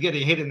now she's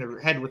getting hit in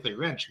the head with a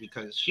wrench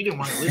because she didn't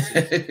want to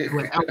listen to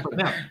an alpha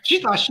male.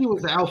 She thought she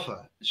was an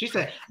alpha. She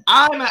said,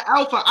 I'm an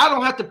alpha. I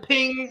don't have to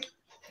ping.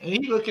 And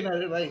he's looking at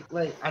it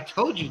like I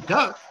told you,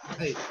 duck.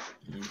 Like,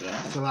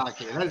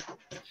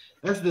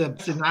 that's the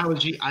best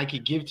analogy I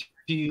could give to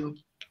you.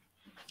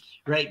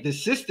 Right? The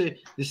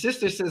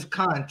sister says,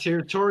 Khan,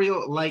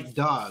 territorial like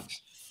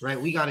dogs. Right?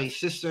 We got a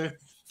sister,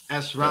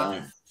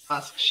 S.Rock.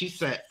 She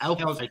said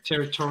alphas are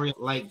territorial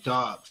like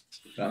dogs.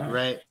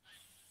 Right?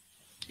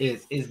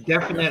 Is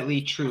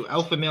definitely true.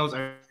 Alpha males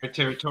are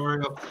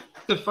territorial.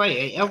 To fight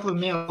a alpha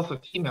male, alpha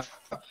female.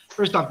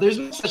 First off, there's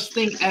no such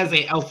thing as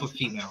a alpha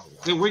female.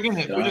 We're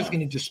just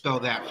gonna dispel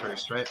that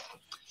first, right?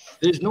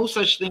 There's no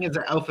such thing as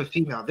an alpha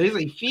female. There's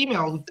a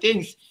female who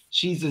thinks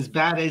she's as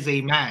bad as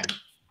a man.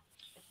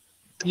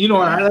 You know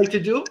what I like to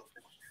do?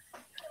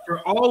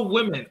 For all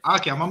women,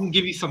 okay, I'm gonna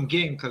give you some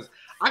game because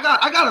I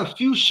got a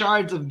few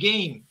shards of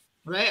game,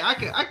 right? I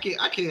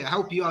can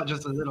help you out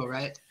just a little,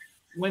 right?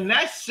 When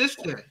that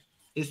sister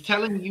is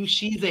telling you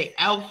she's a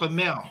alpha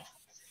male,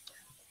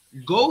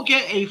 go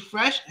get a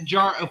fresh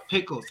jar of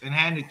pickles and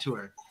hand it to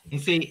her and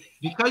say,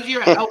 because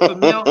you're an alpha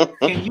male,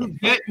 can you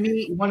get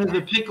me one of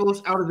the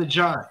pickles out of the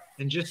jar?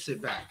 And just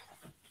sit back.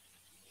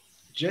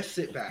 Just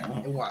sit back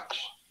and watch.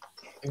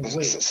 And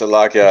wait.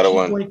 Salakia out of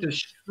one. She's going to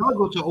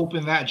struggle to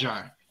open that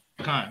jar.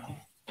 Come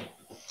on.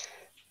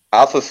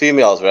 Alpha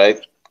females, right?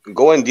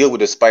 Go and deal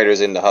with the spiders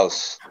in the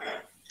house.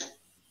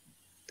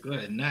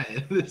 Good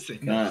night.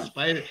 Listen, the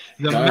spider,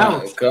 the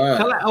mouse.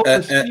 Tell that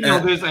alpha female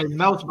there's a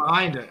mouse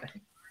behind her.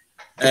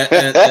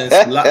 And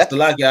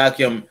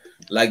Salakia,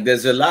 like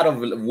there's a lot of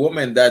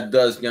women that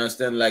does, you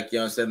understand,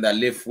 that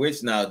live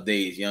witch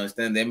nowadays, you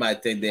understand? They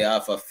might think they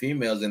are for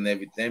females and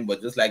everything, but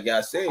just like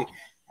y'all say,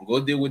 go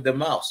deal with the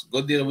mouse,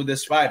 go deal with the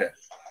spider.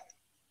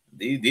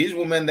 These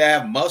women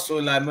that have muscle,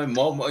 like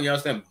more, you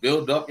understand,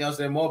 build up, you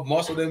understand, more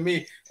muscle than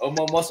me or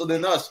more muscle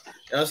than us,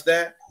 you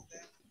understand?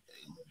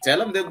 Tell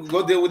them to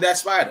go deal with that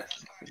spider.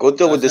 Go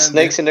deal with the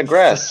snakes in the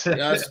grass.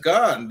 Yeah, it's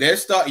gone. They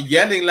start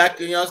yelling like,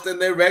 you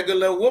understand, they're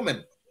regular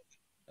women.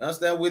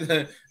 Understand? With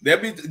they're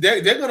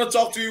gonna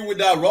talk to you with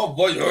that raw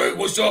voice. Hey,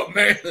 what's up,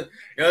 man?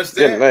 You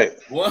understand? When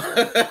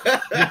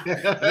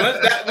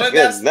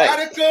that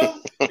spider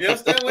come, you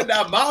understand? When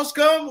that mouse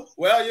come,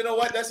 well, you know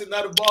what? That's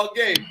another ball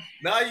game.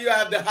 Now you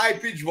have the high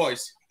pitch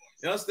voice.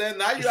 You understand?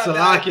 Now you have the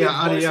high pitch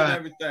voice and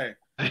everything.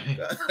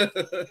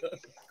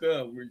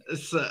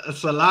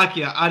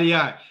 Salakia,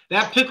 Adiyar.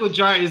 That pickle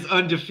jar is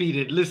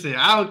undefeated. Listen,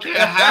 I don't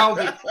care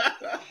how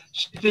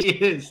she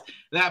is.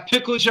 That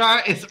pickle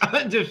jar is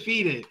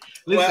undefeated.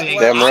 Listen,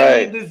 Damn I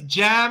right. need this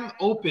jam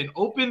open.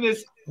 Open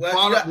this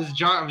bottle, this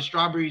jar of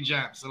strawberry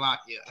jam.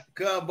 Salakia.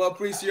 Come, but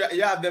priest,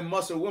 you have them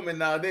muscle women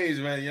nowadays,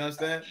 man. You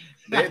understand?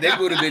 They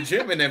go to the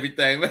gym and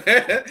everything, man.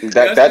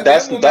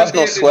 That's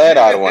no sweat,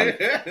 out of one.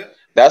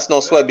 That's no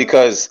sweat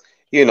because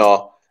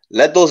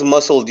let those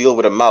muscles deal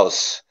with a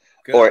mouse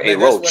or a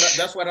roach.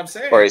 That's what I'm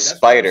saying. Or a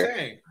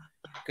spider.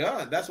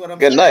 God, that's what I'm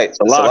Good saying. night.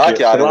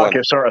 Salakia, out of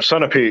one. Sir, a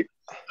centipede.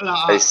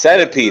 A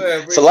centipede.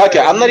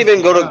 Salakia, I'm not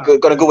even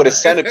gonna go with a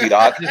centipede,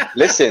 dog.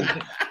 Listen,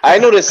 I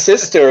know the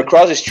sister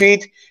across the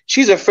street.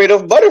 She's afraid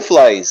of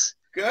butterflies.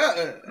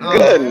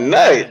 Good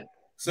night.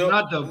 So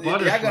not the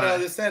butterfly. I gotta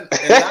understand.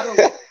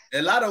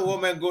 A lot of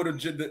women go to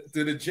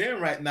the gym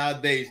right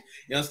nowadays.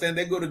 You understand?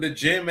 They go to the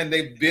gym and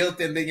they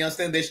built and you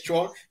understand they're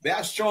strong. They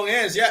have strong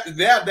hands. Yeah,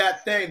 they have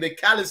that thing, the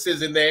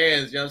calluses in their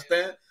hands. You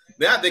understand?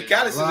 They have the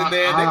calluses in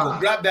there. They could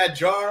grab that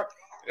jar.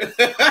 That's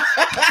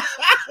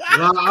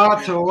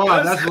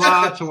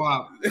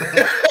la.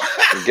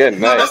 Good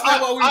night. That's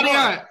not what we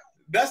want.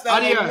 That's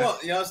not what we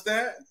want. You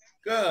understand?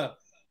 Good.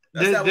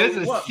 There's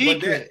a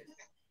secret.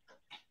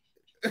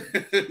 Go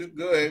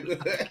ahead.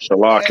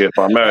 Salakia, if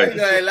I may.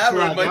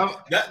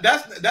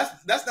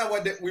 That's not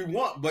what we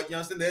want. But you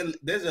understand?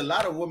 There's a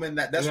lot of women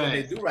that's what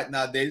they do right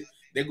nowadays.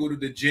 They go to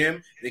the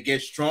gym, they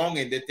get strong,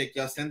 and they take,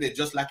 you understand, they're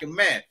just like a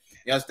man.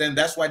 You understand?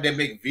 That's why they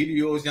make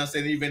videos, you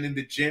understand, even in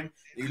the gym,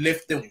 they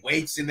lift the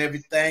weights and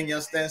everything, you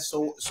understand,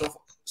 so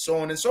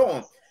on and so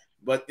on.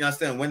 But you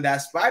understand, when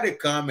that spider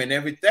come and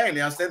everything,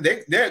 you understand,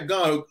 they're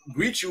gonna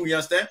greet you, you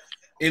understand?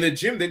 In the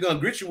gym, they're gonna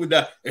greet you with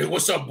that, hey,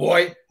 what's up,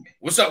 boy?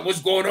 What's up?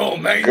 What's going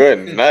on, man?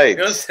 Good night.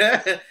 You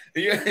understand?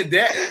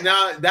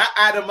 Now that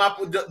item up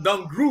with the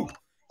done group.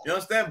 You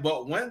understand?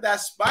 But when that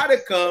spider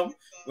come,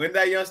 when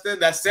that, you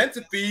understand, that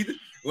centipede,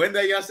 when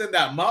that, you understand,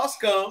 that mouse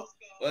come,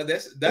 well,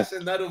 that's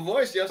another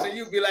voice. You understand?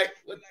 You'll be like,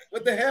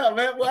 what the hell,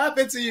 man? What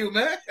happened to you,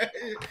 man?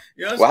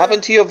 You what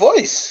happened to your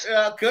voice?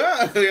 Yeah,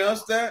 come. You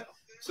understand?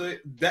 So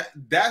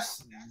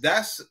that's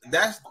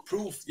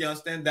proof. You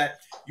understand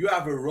that you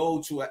have a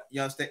role to,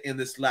 you understand, in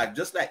this life.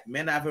 Just like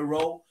men have a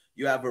role,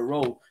 you have a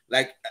role.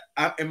 Like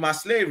in my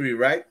slavery,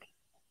 right?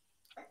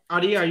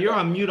 Adia, you're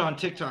on mute on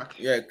TikTok.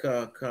 Yeah,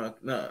 come.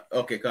 No,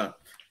 okay, come.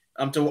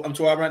 I'm too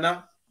up right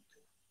now.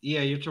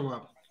 Yeah, you're too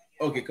up.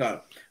 Okay, come.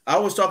 I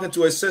was talking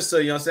to a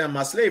sister, you know what I'm saying,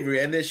 my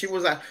slavery, and then she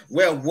was like,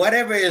 well,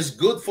 whatever is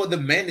good for the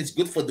man is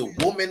good for the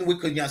woman. We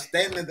could, you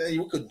understand, and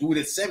we could do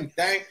the same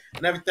thing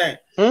and everything.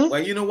 Well,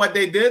 you know what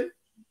they did?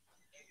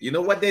 You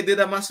know what they did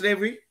at my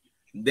slavery?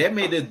 They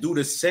made her do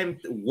the same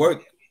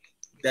work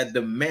that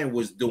the man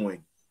was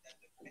doing.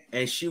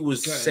 And she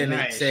was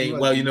saying,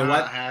 well, you know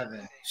what?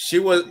 She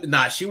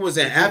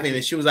wasn't having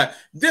it. She was like,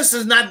 this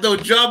is not the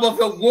job of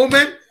a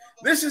woman.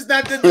 This is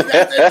not the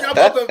job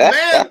of a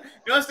man.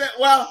 You understand?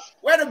 Well,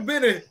 wait a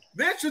minute.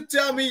 They should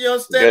tell me, you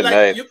understand,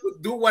 like you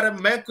could do what a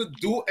man could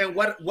do, and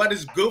what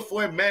is good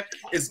for a man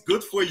is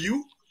good for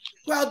you.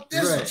 Well,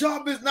 this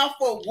job is not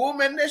for a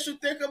woman. They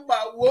should think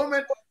about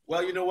women.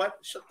 Well, you know what?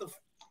 Shut the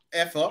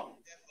F up.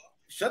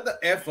 Shut the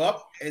F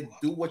up and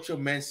do what your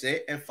man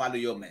say and follow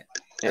your man.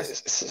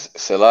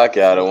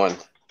 Salakia, out of one.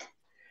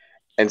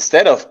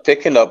 Instead of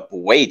picking up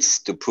weights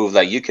to prove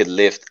that you could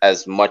lift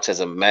as much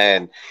as a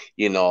man,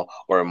 you know,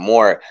 or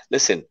more,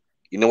 listen,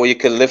 you know what you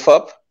can lift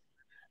up?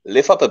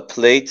 Lift up a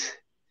plate,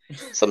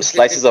 some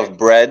slices of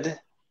bread,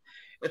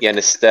 you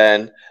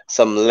understand,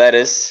 some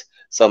lettuce,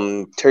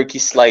 some turkey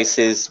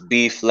slices,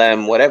 beef,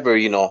 lamb, whatever,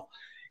 you know,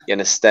 you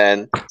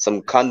understand,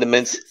 some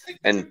condiments,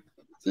 and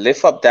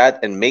lift up that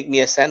and make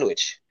me a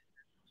sandwich.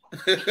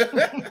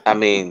 I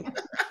mean,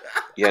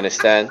 you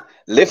understand?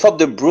 Lift up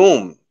the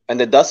broom and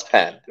the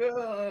dustpan.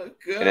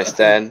 You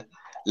understand?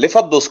 Lift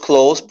up those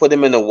clothes, put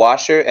them in the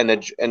washer and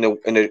in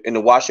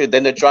the washer,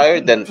 then the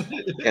dryer. Then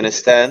you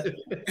understand?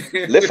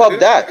 Lift up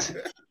that.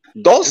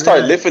 Don't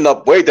start lifting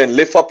up weight and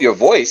lift up your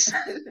voice.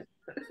 You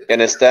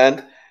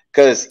understand?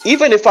 Because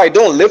even if I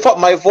don't lift up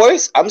my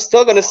voice, I'm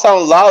still gonna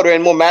sound louder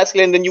and more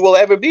masculine than you will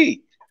ever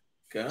be.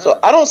 So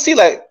I don't see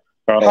like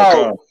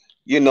how,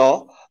 you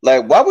know,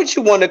 like why would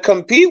you want to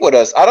compete with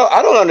us? I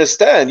don't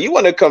understand. You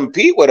want to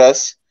compete with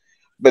us,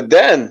 but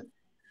then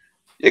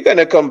you're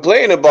gonna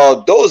complain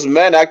about those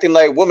men acting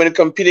like women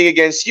competing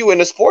against you in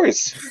the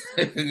sports.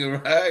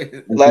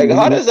 Right. Like,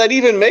 how does that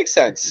even make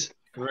sense?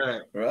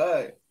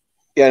 Right.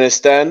 You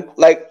understand?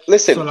 Like,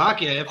 listen,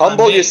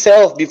 humble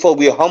yourself before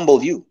we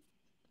humble you.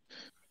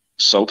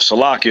 So,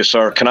 Salakia,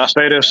 sir, can I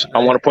say this? I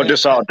want to put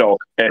this out, though.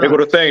 And here go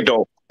the thing,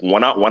 though.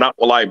 When I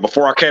like,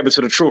 before I came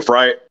into the truth,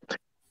 right,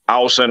 I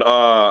was in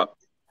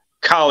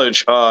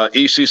college,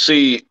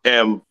 ECC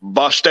and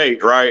Buck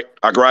State, right?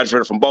 I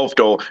graduated from both,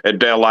 though. And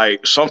then,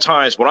 like,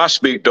 sometimes when I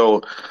speak,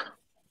 though,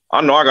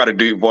 I know I got a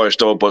deep voice,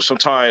 though, but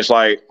sometimes,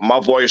 like, my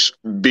voice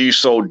be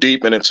so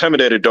deep and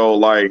intimidated, though,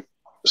 like,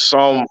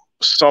 some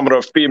of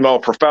the female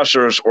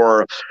professors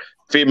or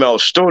female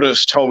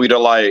students told me to,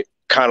 like,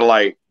 kind of,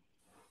 like,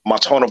 my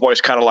tone of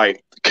voice kind of,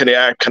 like, can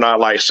I,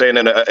 like, say it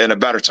in a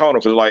better tone?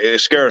 Because, like, it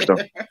scares them.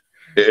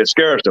 It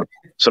scares them.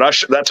 So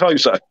that tell you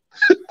something.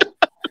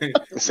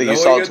 So you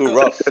sound too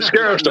rough. It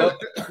scares them.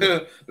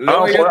 I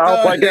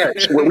don't play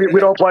games. We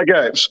don't play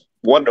games.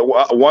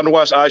 One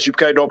West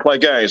I.S.U.P.K don't play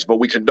games, but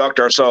we conduct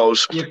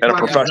ourselves in a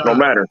professional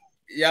manner.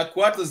 Yeah,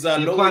 quarters are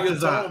lower your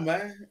tone,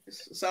 man. It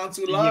sounds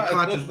too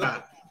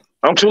loud.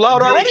 I'm too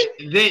loud already?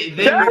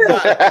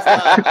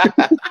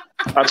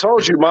 I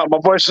told you, my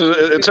voice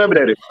is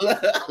intimidating.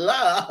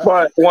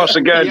 But once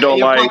again, though,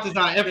 like...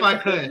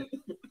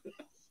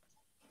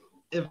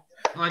 If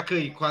I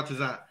could,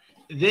 Quatazat,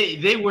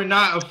 they were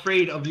not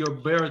afraid of your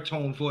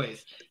baritone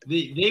voice.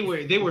 They were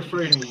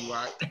afraid of you,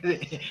 right?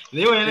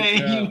 They were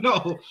letting you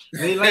know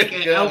they like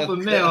an alpha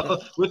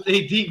male with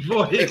a deep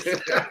voice.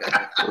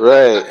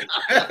 Right.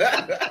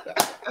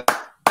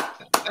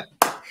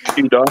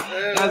 You know?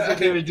 That's what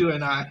they were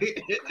doing.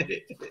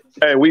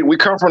 Hey, we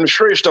come from the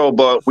streets though,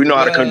 but we know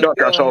how to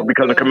conduct ourselves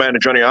because of Commander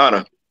Johnny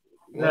Hanna.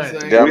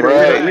 Damn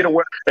right.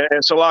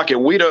 And Salaki,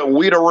 we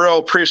the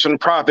real priests and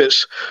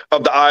prophets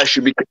of the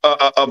I.S.U.P.K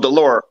of the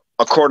Lord,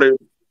 according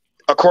to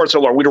the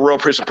Lord. We the real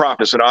priests and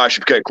prophets of the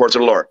I.S.U.P.K according to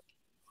the Lord.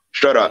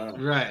 Straight up.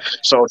 Right.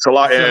 So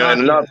Salaki,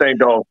 and another thing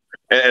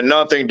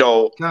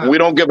though, we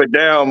don't give a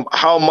damn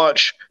how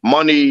much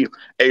money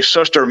a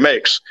sister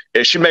makes.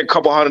 If she make a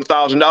couple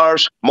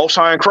 $100,000, most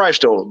high in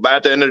Christ though. But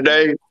at the end of the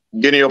day,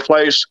 get in your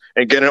place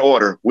and get in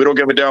order. We don't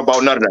give a damn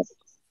about none of that.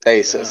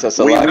 Hey, so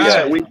we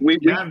fight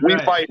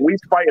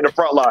in the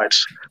front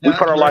lines. We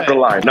put our life in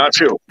line, not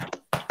you.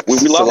 We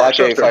love our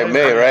sister. If I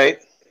may, right?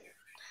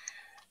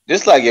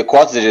 Just like your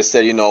Quatazat just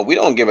said, you know, we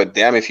don't give a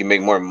damn if you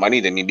make more money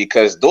than me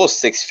because those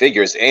 6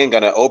 figures ain't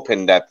gonna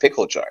open that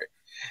pickle jar.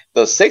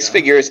 Those 6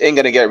 figures ain't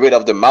gonna get rid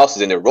of the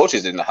mouses and the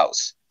roaches in the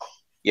house.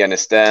 You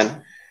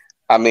understand?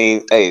 I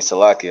mean, hey,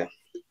 Salakia.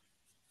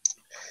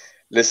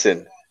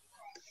 Listen.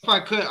 If I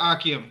could,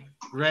 Akim,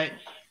 right?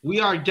 We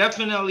are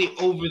definitely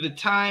over the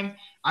time.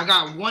 I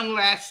got one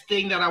last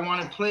thing that I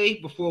want to play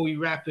before we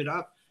wrap it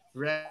up.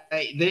 Right?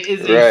 There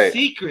is a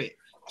secret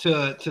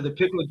to the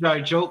pickle jar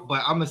joke,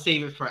 but I'm gonna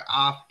save it for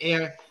off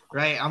air.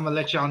 Right? I'm gonna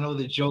let y'all know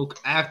the joke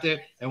after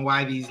and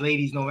why these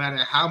ladies, no matter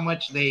how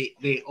much they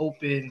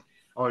open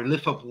or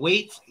lift up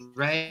weights,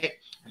 right?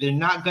 They're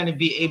not going to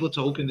be able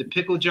to open the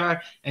pickle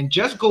jar. And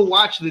just go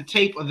watch the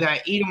tape of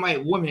that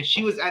Edomite woman.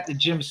 She was at the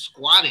gym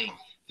squatting,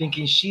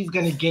 thinking she's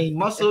going to gain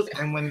muscles.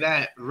 And when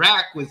that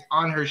rack was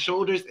on her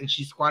shoulders and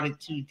she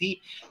squatted too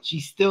deep, she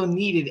still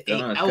needed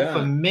an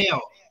alpha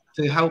male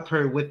to help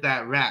her with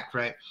that rack,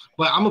 right?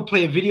 But I'm going to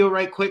play a video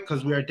right quick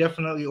because we are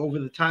definitely over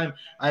the time.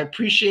 I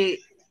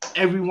appreciate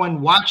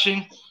everyone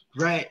watching,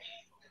 right?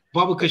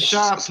 Baba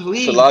Kasha,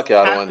 please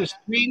tap the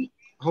screen.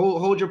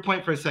 Hold your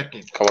point for a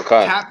second.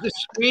 Tap the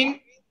screen,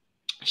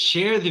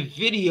 share the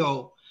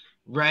video,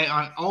 right,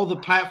 on all the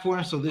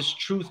platforms so this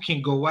truth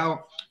can go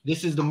out.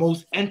 This is the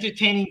most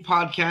entertaining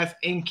podcast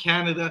in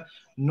Canada.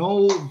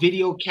 No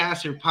video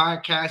cast or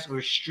podcast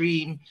or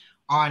stream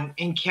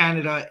in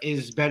Canada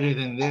is better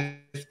than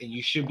this, and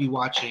you should be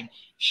watching.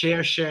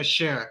 Share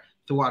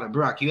throughout it.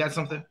 Brock, you had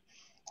something?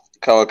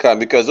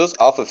 Because those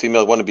alpha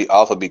females want to be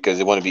alpha because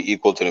they want to be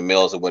equal to the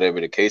males or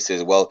whatever the case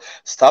is. Well,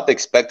 stop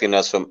expecting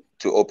us to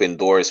open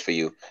doors for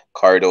you,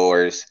 car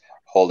doors,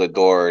 holder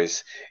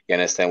doors. You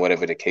understand?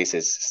 Whatever the case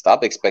is,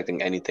 stop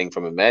expecting anything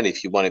from a man.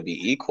 If you want to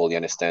be equal, you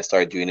understand?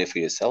 Start doing it for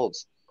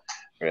yourselves,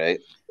 right?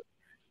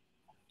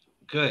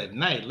 Good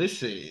night.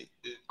 Listen,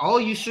 all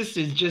you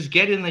sisters, just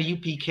get in the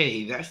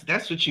UPK.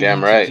 That's what you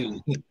damn need right.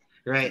 to do.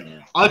 Right.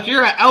 If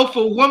you're an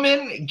alpha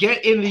woman,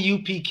 get in the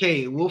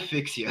UPK. We'll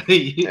fix you.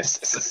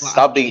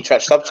 Stop being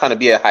trash. Stop trying to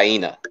be a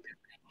hyena.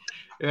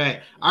 Right.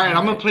 All right.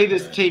 I'm gonna play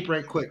this tape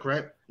right quick.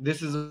 Right.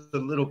 This is a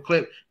little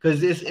clip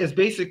because it's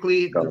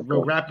basically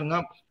we're wrapping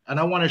up, and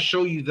I want to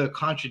show you the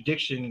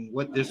contradiction in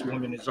what this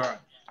woman is on.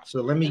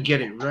 So let me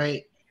get it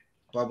right,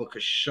 Baba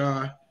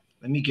Kasha.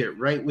 Let me get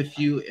right with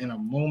you in a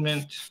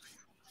moment.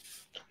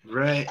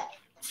 Right.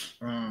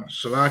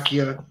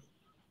 Salakia.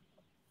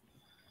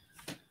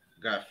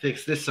 Gotta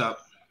fix this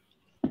up.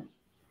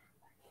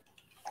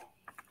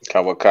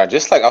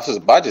 Just like Officer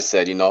Badger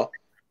said, you know,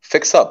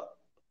 fix up.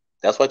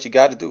 That's what you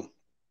got to do.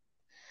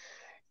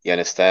 You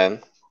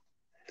understand?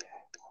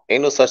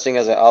 Ain't no such thing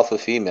as an alpha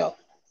female.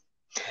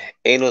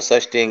 Ain't no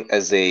such thing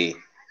as a...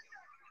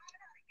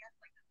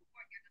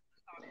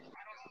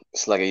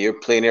 It's like you're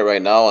playing it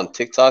right now on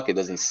TikTok. It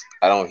doesn't...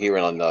 I don't hear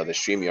it on the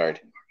StreamYard.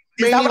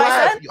 Is that what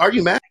I said? Are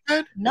you mad?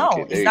 No,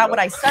 Okay, it's not what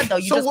I said, though.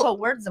 You just put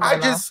words in my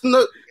mouth. I just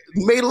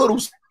made a little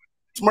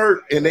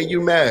smirk, and then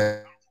you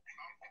mad.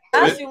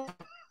 What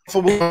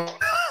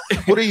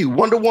are you,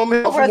 Wonder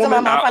Woman? Words in my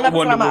mouth. I never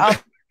put my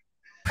mouth.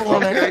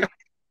 Okay.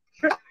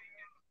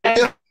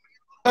 In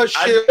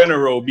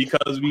general,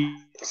 because we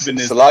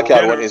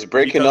Salakia is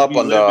breaking up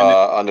on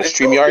the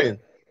StreamYard.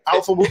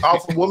 Alpha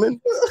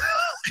woman.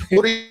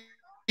 What are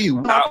you?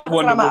 I'm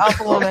an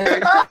alpha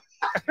woman.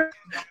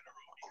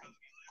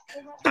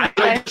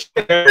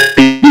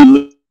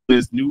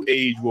 This new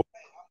age woman.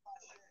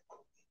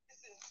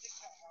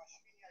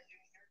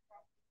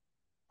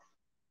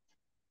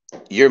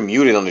 You're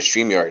muted on the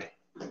StreamYard.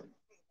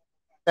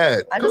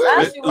 I just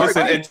asked you.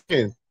 Listen,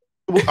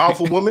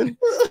 alpha woman.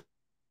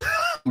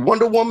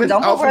 Wonder Woman,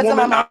 Don't put Alpha words in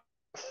my Woman. mouth.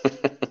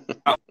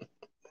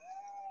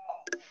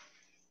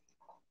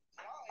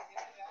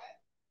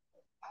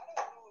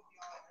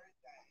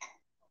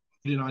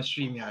 On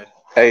StreamYard.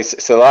 Hey,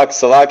 Salak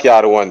the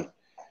other one.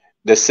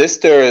 The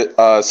sister,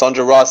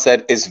 Sandra Ross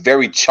said, is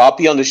very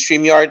choppy on the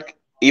StreamYard.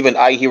 Even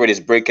I hear it is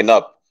breaking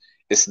up.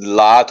 It's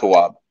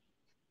Latawab.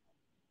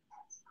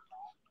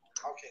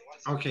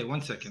 Okay,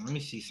 1 second. Let me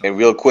see something. And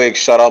real quick,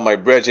 shout out my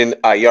brethren,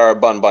 Ayara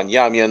Ban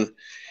Yamian,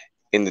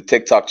 in the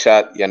TikTok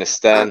chat. You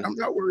understand? I'm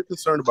not really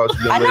concerned about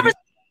you, young lady.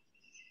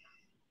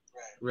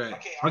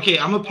 Right. Okay,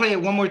 I'm gonna play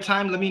it one more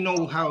time. Let me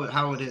know how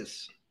it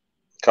is.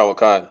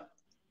 Kawakan.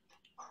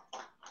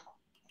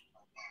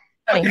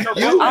 I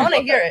want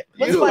to hear it.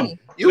 What's funny?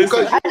 I just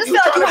feel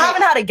like you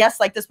haven't had a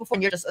guest like this before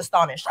and you're just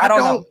astonished. I don't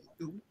know.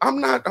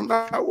 I'm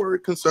not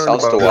worried concerned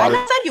Sounds about the I water.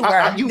 never said you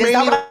were. You Is made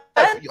that me, what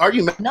I said? are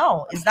you mad?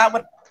 No, is that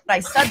what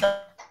I said? The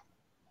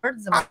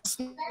words in my-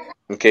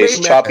 Okay, it's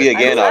choppy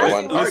again, I other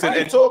one. Listen,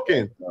 I'm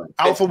talking.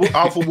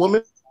 Alpha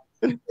woman.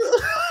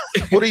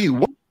 What are you?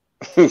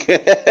 Good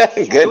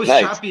It was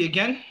night. choppy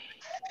again.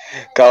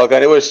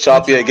 Kawakan, it was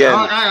choppy again.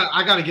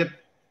 I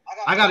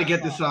gotta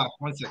get this off.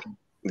 1 second.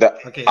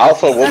 The Okay,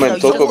 Alpha Woman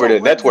took over the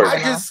network. I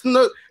just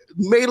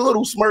made a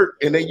little smirk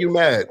and then you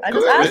mad. I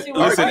just asked you.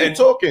 Listen, I'm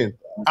talking.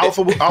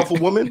 Alpha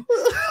Woman.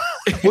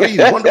 What are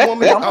you? Wonder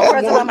Woman? Don't put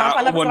words in my Woman? mouth.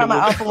 I never put on my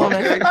Alpha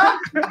Woman.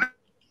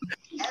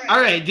 All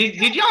right,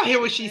 did y'all hear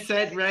what she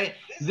said, right?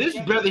 This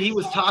brother, he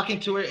was talking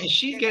to her and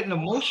she's getting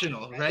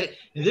emotional, right?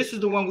 And this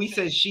is the one we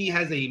said she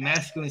has a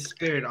masculine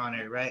spirit on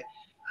her, right?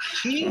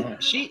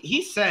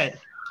 He said,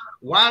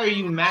 "Why are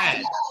you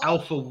mad,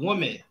 Alpha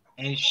Woman?"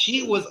 And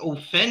she was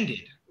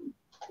offended.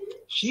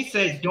 She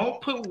said, "Don't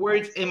put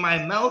words in my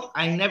mouth.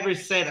 I never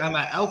said I'm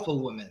an Alpha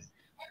Woman."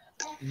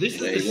 This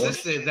is the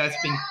sister that's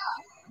been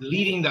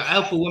leading the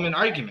Alpha Woman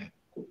argument.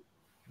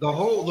 The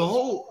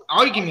whole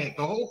argument,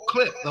 the whole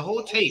clip, the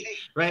whole tape,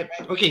 right?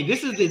 Okay,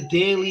 this is the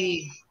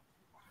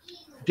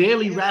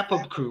daily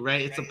wrap-up crew,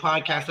 right? It's a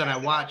podcast that I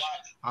watch.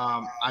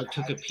 I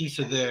took a piece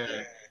of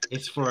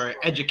it's for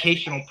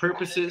educational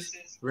purposes,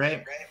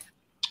 right?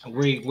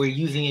 We're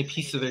using a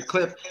piece of their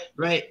clip,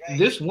 right?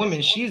 This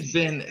woman, she's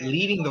been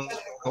leading the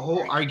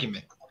whole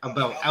argument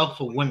about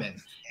alpha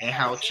women and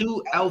how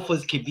two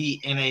alphas could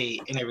be in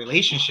a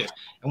relationship.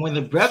 And when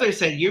the brother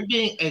said, "You're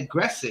being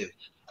aggressive,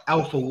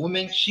 alpha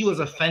woman," she was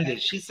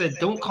offended. She said,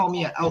 "Don't call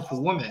me an alpha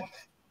woman."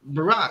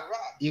 Barack,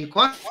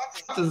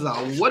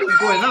 what is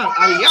going on?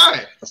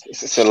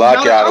 It's a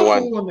lucky other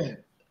one.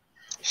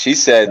 She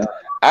said,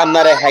 "I'm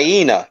not a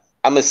hyena.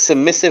 I'm a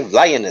submissive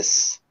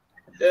lioness."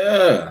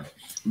 Yeah.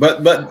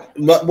 But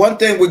one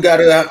thing we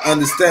gotta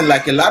understand,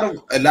 like a lot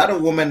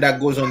of women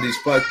that goes on these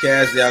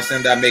podcasts, they are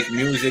saying that make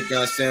music, you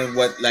understand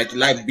what like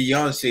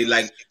Beyonce,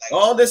 like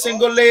all the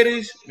single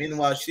ladies.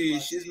 Meanwhile,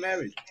 she's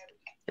married.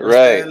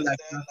 Right.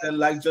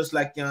 Like just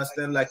like you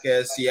understand, like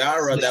a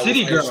Ciara that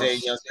city was girls.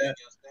 saying, you understand?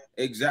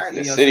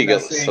 Exactly. The city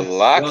girls.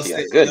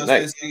 Salakia. Good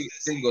night.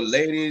 Single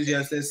ladies, you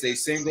understand? Say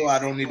single. I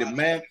don't need a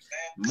man.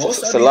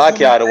 Most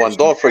Salakia, the one.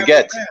 Don't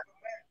forget.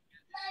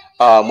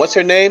 What's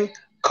her name?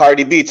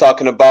 Cardi B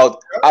talking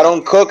about, "I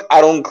don't cook,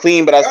 I don't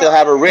clean, but I still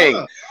have a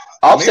ring."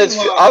 Offset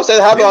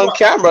have it on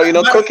camera, you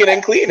know, cooking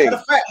and cleaning.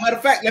 Matter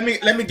of fact, let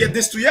me get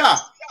this to y'all.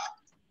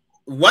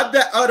 What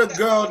that other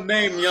girl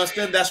name, you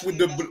understand? That's with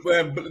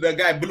the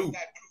guy Blue.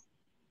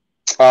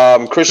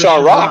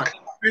 Christian Rock.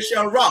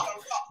 Christian Rock.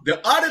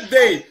 The other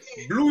day,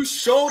 Blue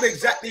showed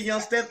exactly, you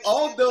understand,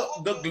 all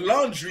the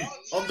laundry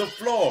on the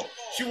floor.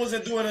 She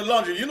wasn't doing the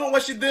laundry. You know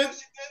what she did?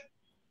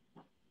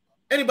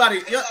 Anybody,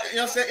 you know what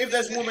I'm saying? If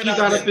there's women She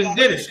got up and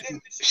did it.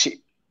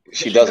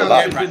 She does a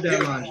lot. You know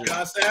what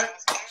I'm saying?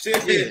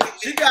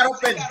 She got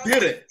up and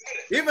did it.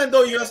 Even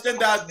though you understand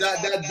that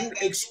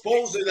dude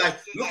exposed it, like,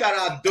 look at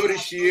how dirty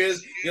she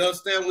is. You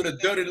understand? With a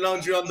dirty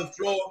laundry on the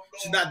floor.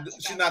 She's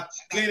not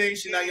cleaning,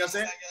 you know what I'm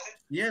saying?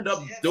 You end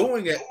up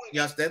doing it.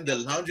 You understand? The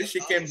laundry, she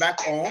came back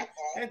home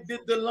and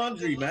did the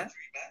laundry, man.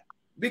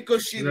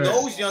 Because she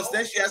knows, you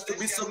understand, she has to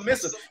be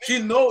submissive. She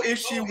knows if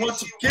she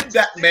wants to keep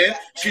that man,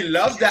 she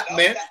loves that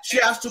man, she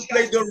has to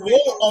play the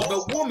role of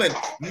a woman.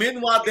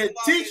 Meanwhile, they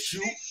teach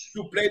you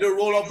to play the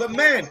role of a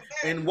man.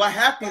 And what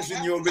happens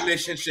in your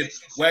relationship?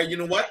 Well, you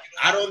know what?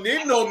 I don't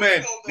need no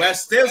man. We're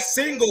still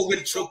single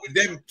with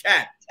them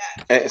cat.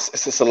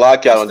 It's a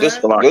lot, Calvin.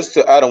 Just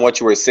to add on what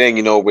you were saying,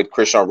 you know, with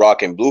Christian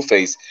Rock and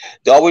Blueface,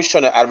 they're always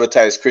trying to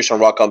advertise Christian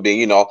Rock on being,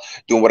 you know,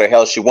 doing what the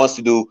hell she wants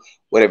to do,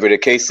 whatever the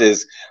case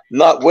is.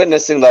 Not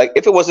witnessing, like,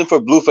 if it wasn't for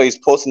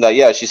Blueface posting that,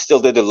 yeah, she still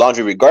did the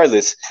laundry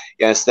regardless,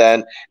 you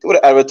understand? They would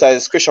have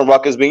advertised Christian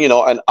Rock as being, you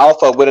know, an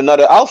alpha with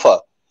another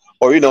alpha.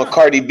 Or, you know,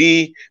 Cardi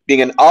B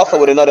being an alpha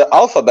with another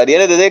alpha. By the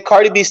end of the day,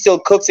 Cardi B still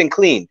cooks and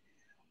clean.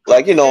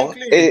 Like, you know,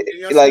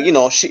 like, you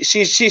know,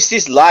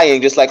 she's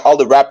lying, just like all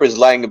the rappers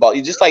lying about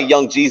you, just like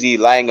Young Jeezy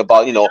lying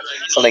about, you know,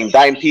 selling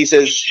dime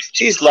pieces.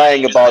 She's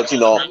lying about, you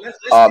know,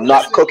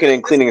 not cooking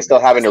and cleaning and still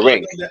having a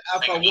ring. The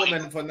alpha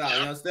woman for now,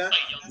 you understand?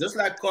 Just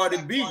like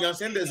Cardi B, you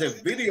understand? There's a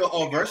video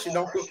of her. She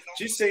don't cook.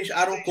 She's saying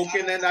I don't cook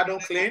and I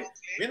don't clean.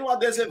 Meanwhile,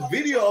 there's a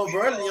video of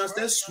her, you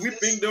understand,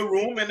 sweeping the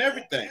room and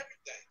everything.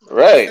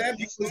 Right.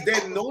 Because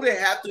they know they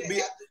have to be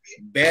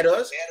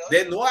better.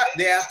 They know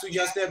they have to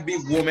just be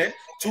women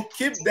to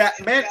keep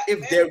that man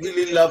if they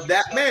really love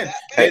that man.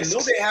 They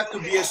know they have to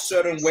be a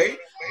certain way.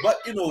 But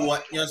you know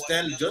what? You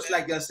understand? Just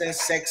like you understand,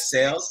 sex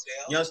sells.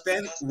 You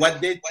understand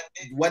what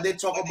they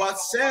talk about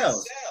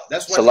sells.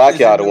 That's what Salaki it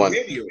is out of in the one.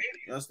 video.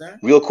 You understand?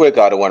 Real quick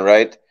out of one,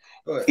 right?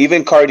 Good.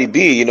 Even Cardi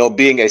B, you know,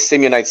 being a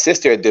Simeonite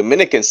sister, a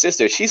Dominican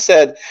sister, she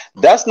said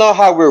that's not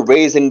how we're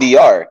raised in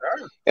DR.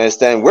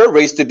 Understand? We're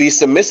raised to be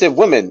submissive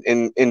women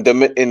in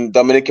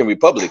Dominican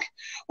Republic.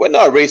 We're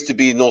not raised to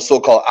be no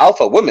so-called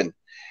alpha women.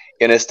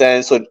 You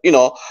understand? So, you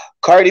know,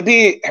 Cardi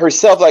B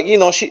herself, like, you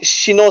know,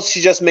 she knows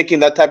she's just making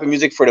that type of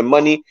music for the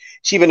money.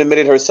 She even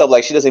admitted herself,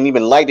 like, she doesn't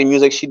even like the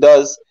music she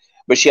does,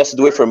 but she has to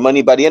do it for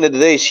money. By the end of the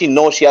day, she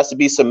knows she has to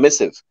be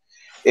submissive.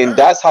 And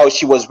that's how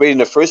she was raised in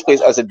the first place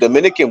as a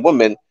Dominican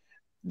woman.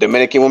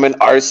 Dominican women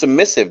are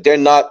submissive. They're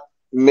not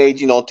made,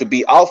 you know, to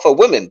be alpha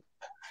women.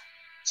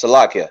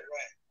 Salakia.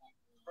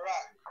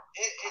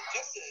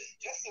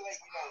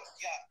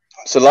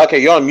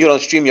 Salakia, you're on mute on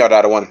StreamYard,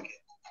 out of one.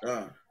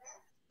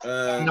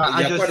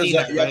 I just see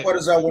that. I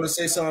want to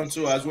say something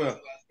too as well.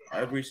 I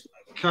agree.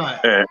 Come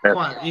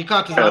on. You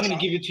got this. I'm going to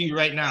give it to you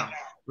right now.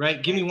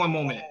 Right? Give me one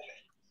moment.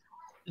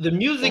 The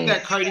music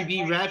that Cardi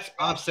B raps,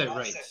 Offset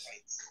writes.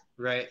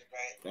 Right?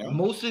 Yeah.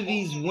 Most of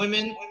these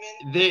women,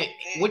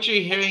 what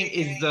you're hearing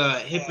is the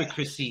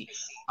hypocrisy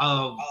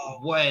of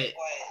what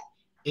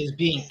is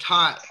being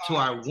taught to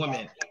our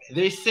women.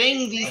 They're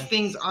saying these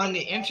things on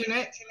the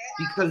internet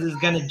because it's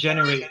going to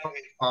generate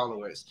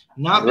followers,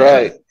 not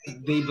because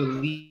they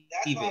believe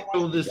it.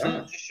 So this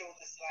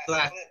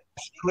last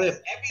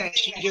clip that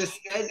she just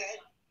said,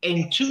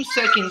 in 2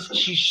 seconds,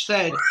 she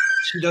said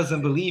she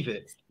doesn't believe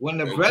it. When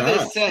the brother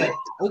said,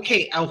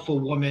 okay, alpha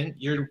woman,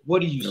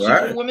 what are you,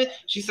 superwoman?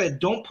 She said,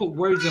 don't put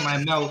words in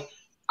my mouth.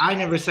 I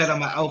never said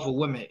I'm an alpha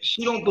woman.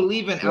 She don't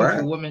believe in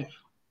alpha woman,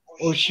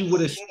 or she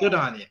would have stood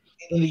on it.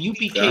 In the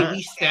UPK,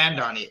 we stand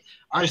on it.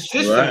 Our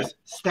sisters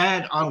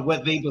stand on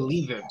what they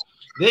believe in.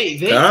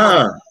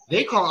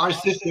 They call our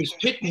sisters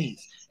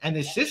pitneys, and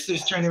the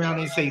sisters turn around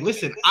and say,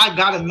 listen, I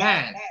got a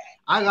man.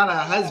 I got a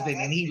husband,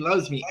 and he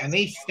loves me, and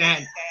they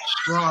stand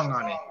strong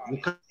on it.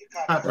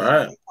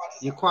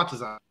 Your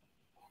quarters on.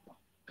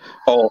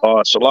 Oh,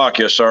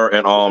 Salakia, sir,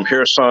 and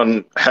here's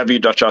something heavy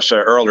that y'all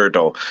said earlier,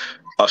 though.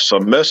 A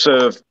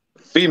submissive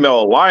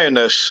female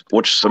lioness,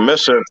 which is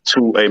submissive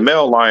to a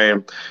male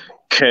lion,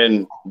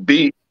 can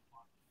beat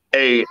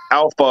a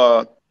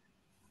alpha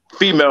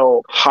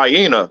female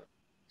hyena,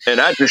 and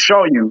that just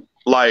show you,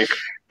 like,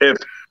 if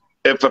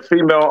a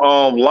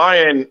female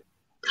lion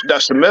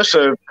that's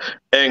submissive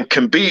and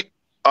can beat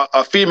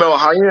a female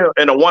hyena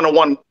in a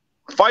one-on-one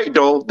fight,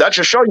 though, that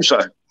just show you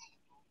something.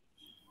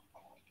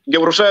 Get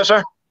what I'm saying,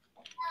 sir?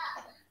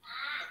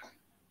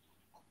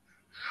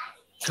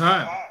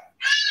 Khan,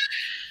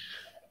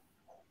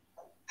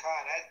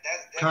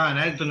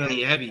 that's gonna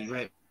be heavy,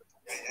 right?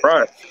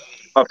 Right.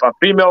 A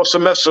female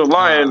submissive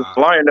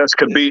lioness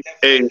could beat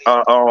a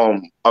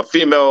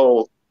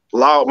female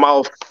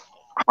loudmouth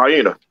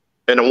hyena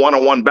in a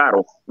one-on-one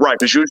battle. Right,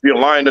 because usually a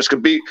lioness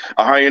could beat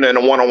a hyena in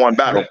a one-on-one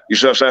battle. You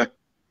see what I'm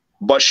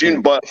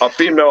saying? But a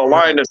female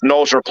lioness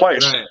knows her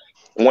place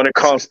when it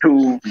comes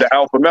to the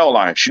alpha male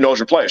lion. She knows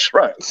her place.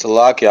 Right.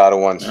 Salaki out of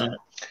one.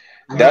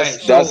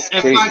 That's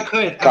if crazy. I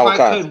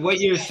could, what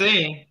you're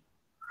saying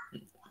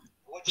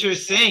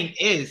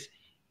is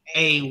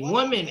a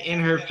woman in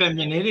her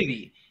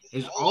femininity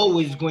is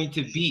always going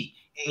to be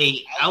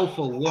a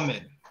alpha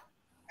woman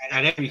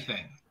at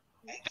everything.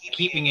 At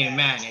keeping a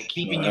man, at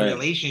keeping a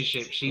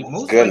relationship. She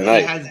most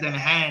likely has them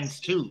hands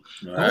too.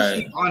 Don't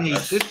sleep on a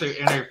sister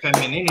in her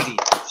femininity.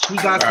 She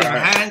got them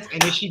hands,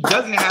 and if she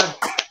doesn't have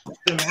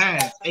them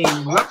hands, a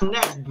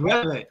roughneck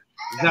brother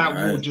that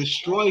will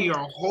destroy your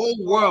whole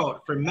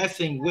world for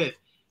messing with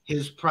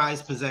his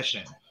prized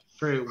possession,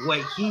 for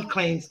what he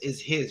claims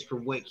is his, for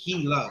what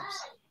he loves.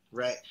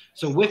 Right.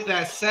 So with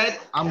that said,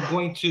 I'm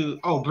going to.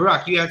 Oh,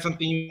 Barak, you had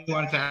something you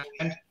wanted to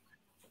add?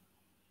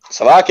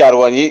 Salaki,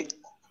 one. You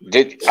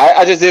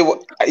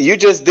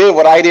just did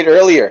what I did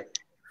earlier.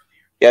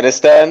 You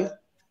understand?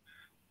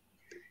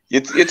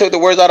 You took the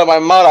words out of my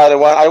mouth.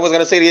 I was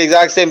gonna say the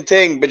exact same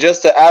thing, but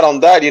just to add on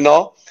that, you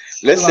know,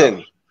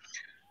 listen.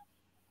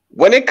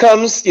 When it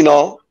comes, you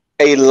know,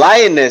 a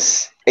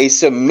lioness, a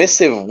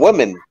submissive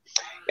woman,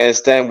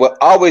 understand, will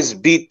always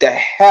beat the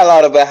hell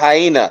out of a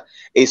hyena,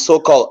 a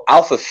so-called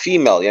alpha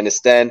female, you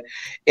understand?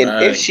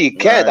 And if she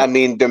can't, I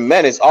mean, the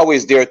man is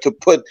always there to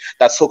put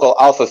that so-called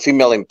alpha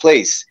female in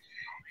place,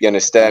 you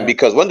understand?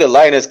 Because when the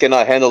lioness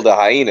cannot handle the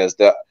hyenas,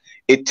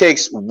 it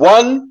takes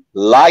one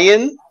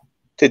lion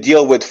to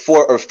deal with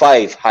 4 or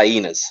 5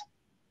 hyenas.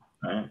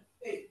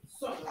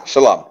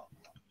 Shalom.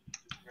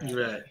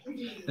 Right.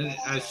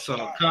 I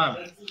saw.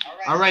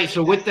 All right.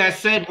 So with that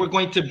said, we're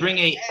going to bring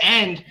an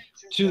end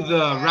to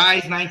the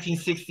Rise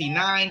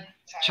 1969.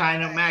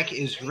 China Mac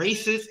is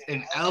racist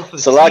and Alpha.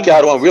 Salaki,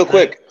 one real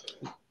quick.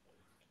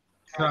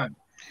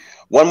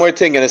 One more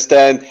thing, you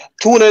understand?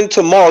 Tune in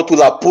tomorrow to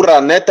La Pura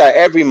Neta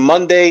every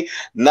Monday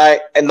night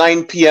at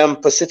 9 p.m.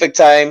 Pacific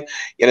time.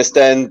 You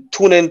understand?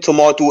 Tune in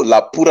tomorrow to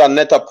La Pura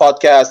Neta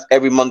podcast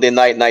every Monday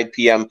night, 9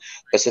 p.m.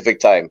 Pacific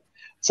time.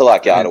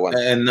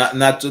 And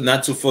not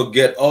to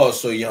forget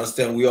also, you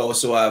understand, we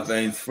also have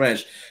in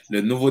French,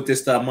 le Nouveau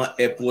Testament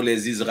est pour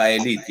les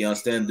Israélites, you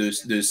understand, de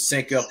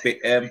 5h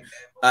p.m.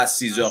 at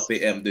 6h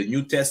p.m. The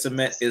New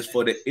Testament is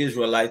for the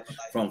Israelite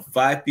from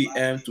 5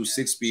 p.m. to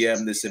 6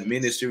 p.m. This is a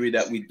ministry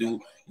that we do,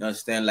 you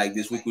understand, like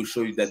this week we'll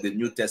show you that the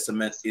New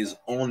Testament is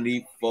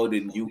only for the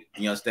new,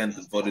 you understand,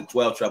 for the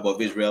 12 tribe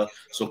of Israel,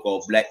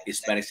 so-called Black,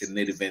 Hispanics, and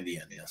Native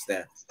Indian, you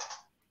understand?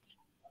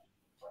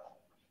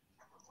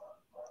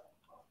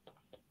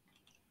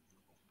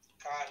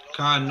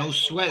 God, no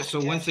sweat. So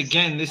once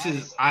again, this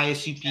is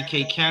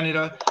I.S.U.P.K.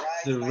 Canada.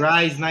 The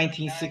Rise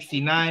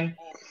 1969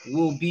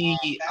 will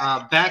be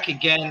back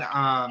again.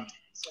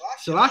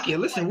 Salakia,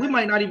 listen, we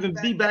might not even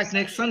be back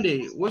next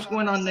Sunday. What's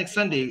going on next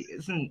Sunday?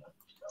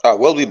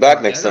 We'll be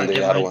back next Sunday.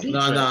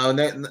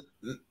 No.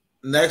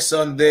 Next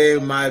Sunday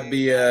might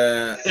be.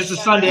 It's a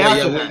Sunday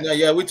after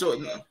that. We talk.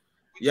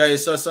 Yeah,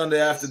 it's a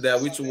Sunday after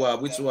that. We two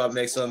have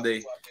next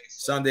Sunday.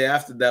 Sunday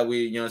after that,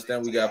 you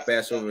understand, we got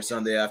Passover.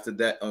 Sunday after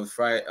that on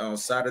Friday, on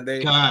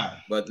Saturday. God.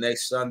 But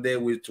next Sunday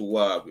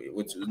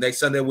next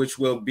Sunday, which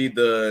will be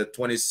the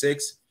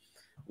 26th,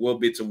 will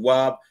be to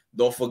Wab.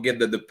 Don't forget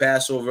that the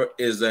Passover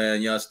is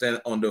you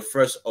understand, on the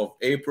 1st of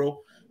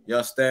April. You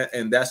understand,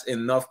 and that's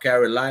in North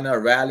Carolina,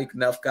 Raleigh,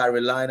 North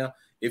Carolina.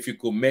 If you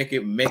could make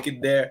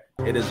it there,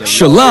 it is a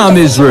Shalom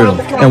Israel,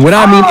 and when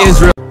I mean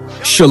Israel.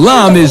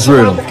 Shalom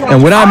Israel,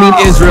 and when I mean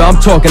Israel, I'm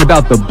talking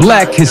about the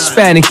Black,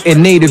 Hispanic,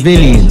 and Native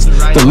Indians.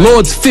 The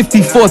Lord's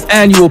 54th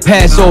annual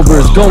Passover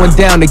is going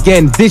down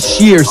again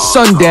this year,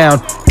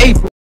 sundown,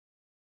 April.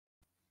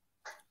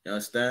 You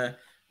understand?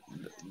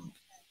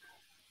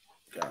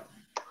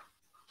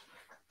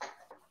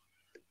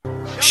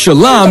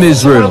 Shalom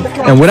Israel,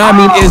 and when I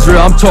mean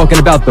Israel, I'm talking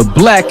about the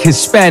Black,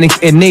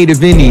 Hispanic, and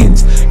Native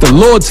Indians. The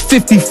Lord's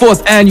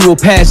 54th annual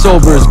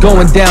Passover is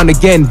going down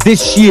again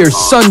this year,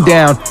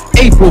 sundown,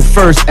 April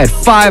 1st at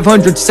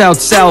 500 South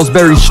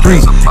Salisbury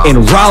Street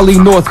in Raleigh,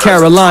 North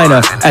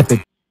Carolina at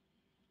the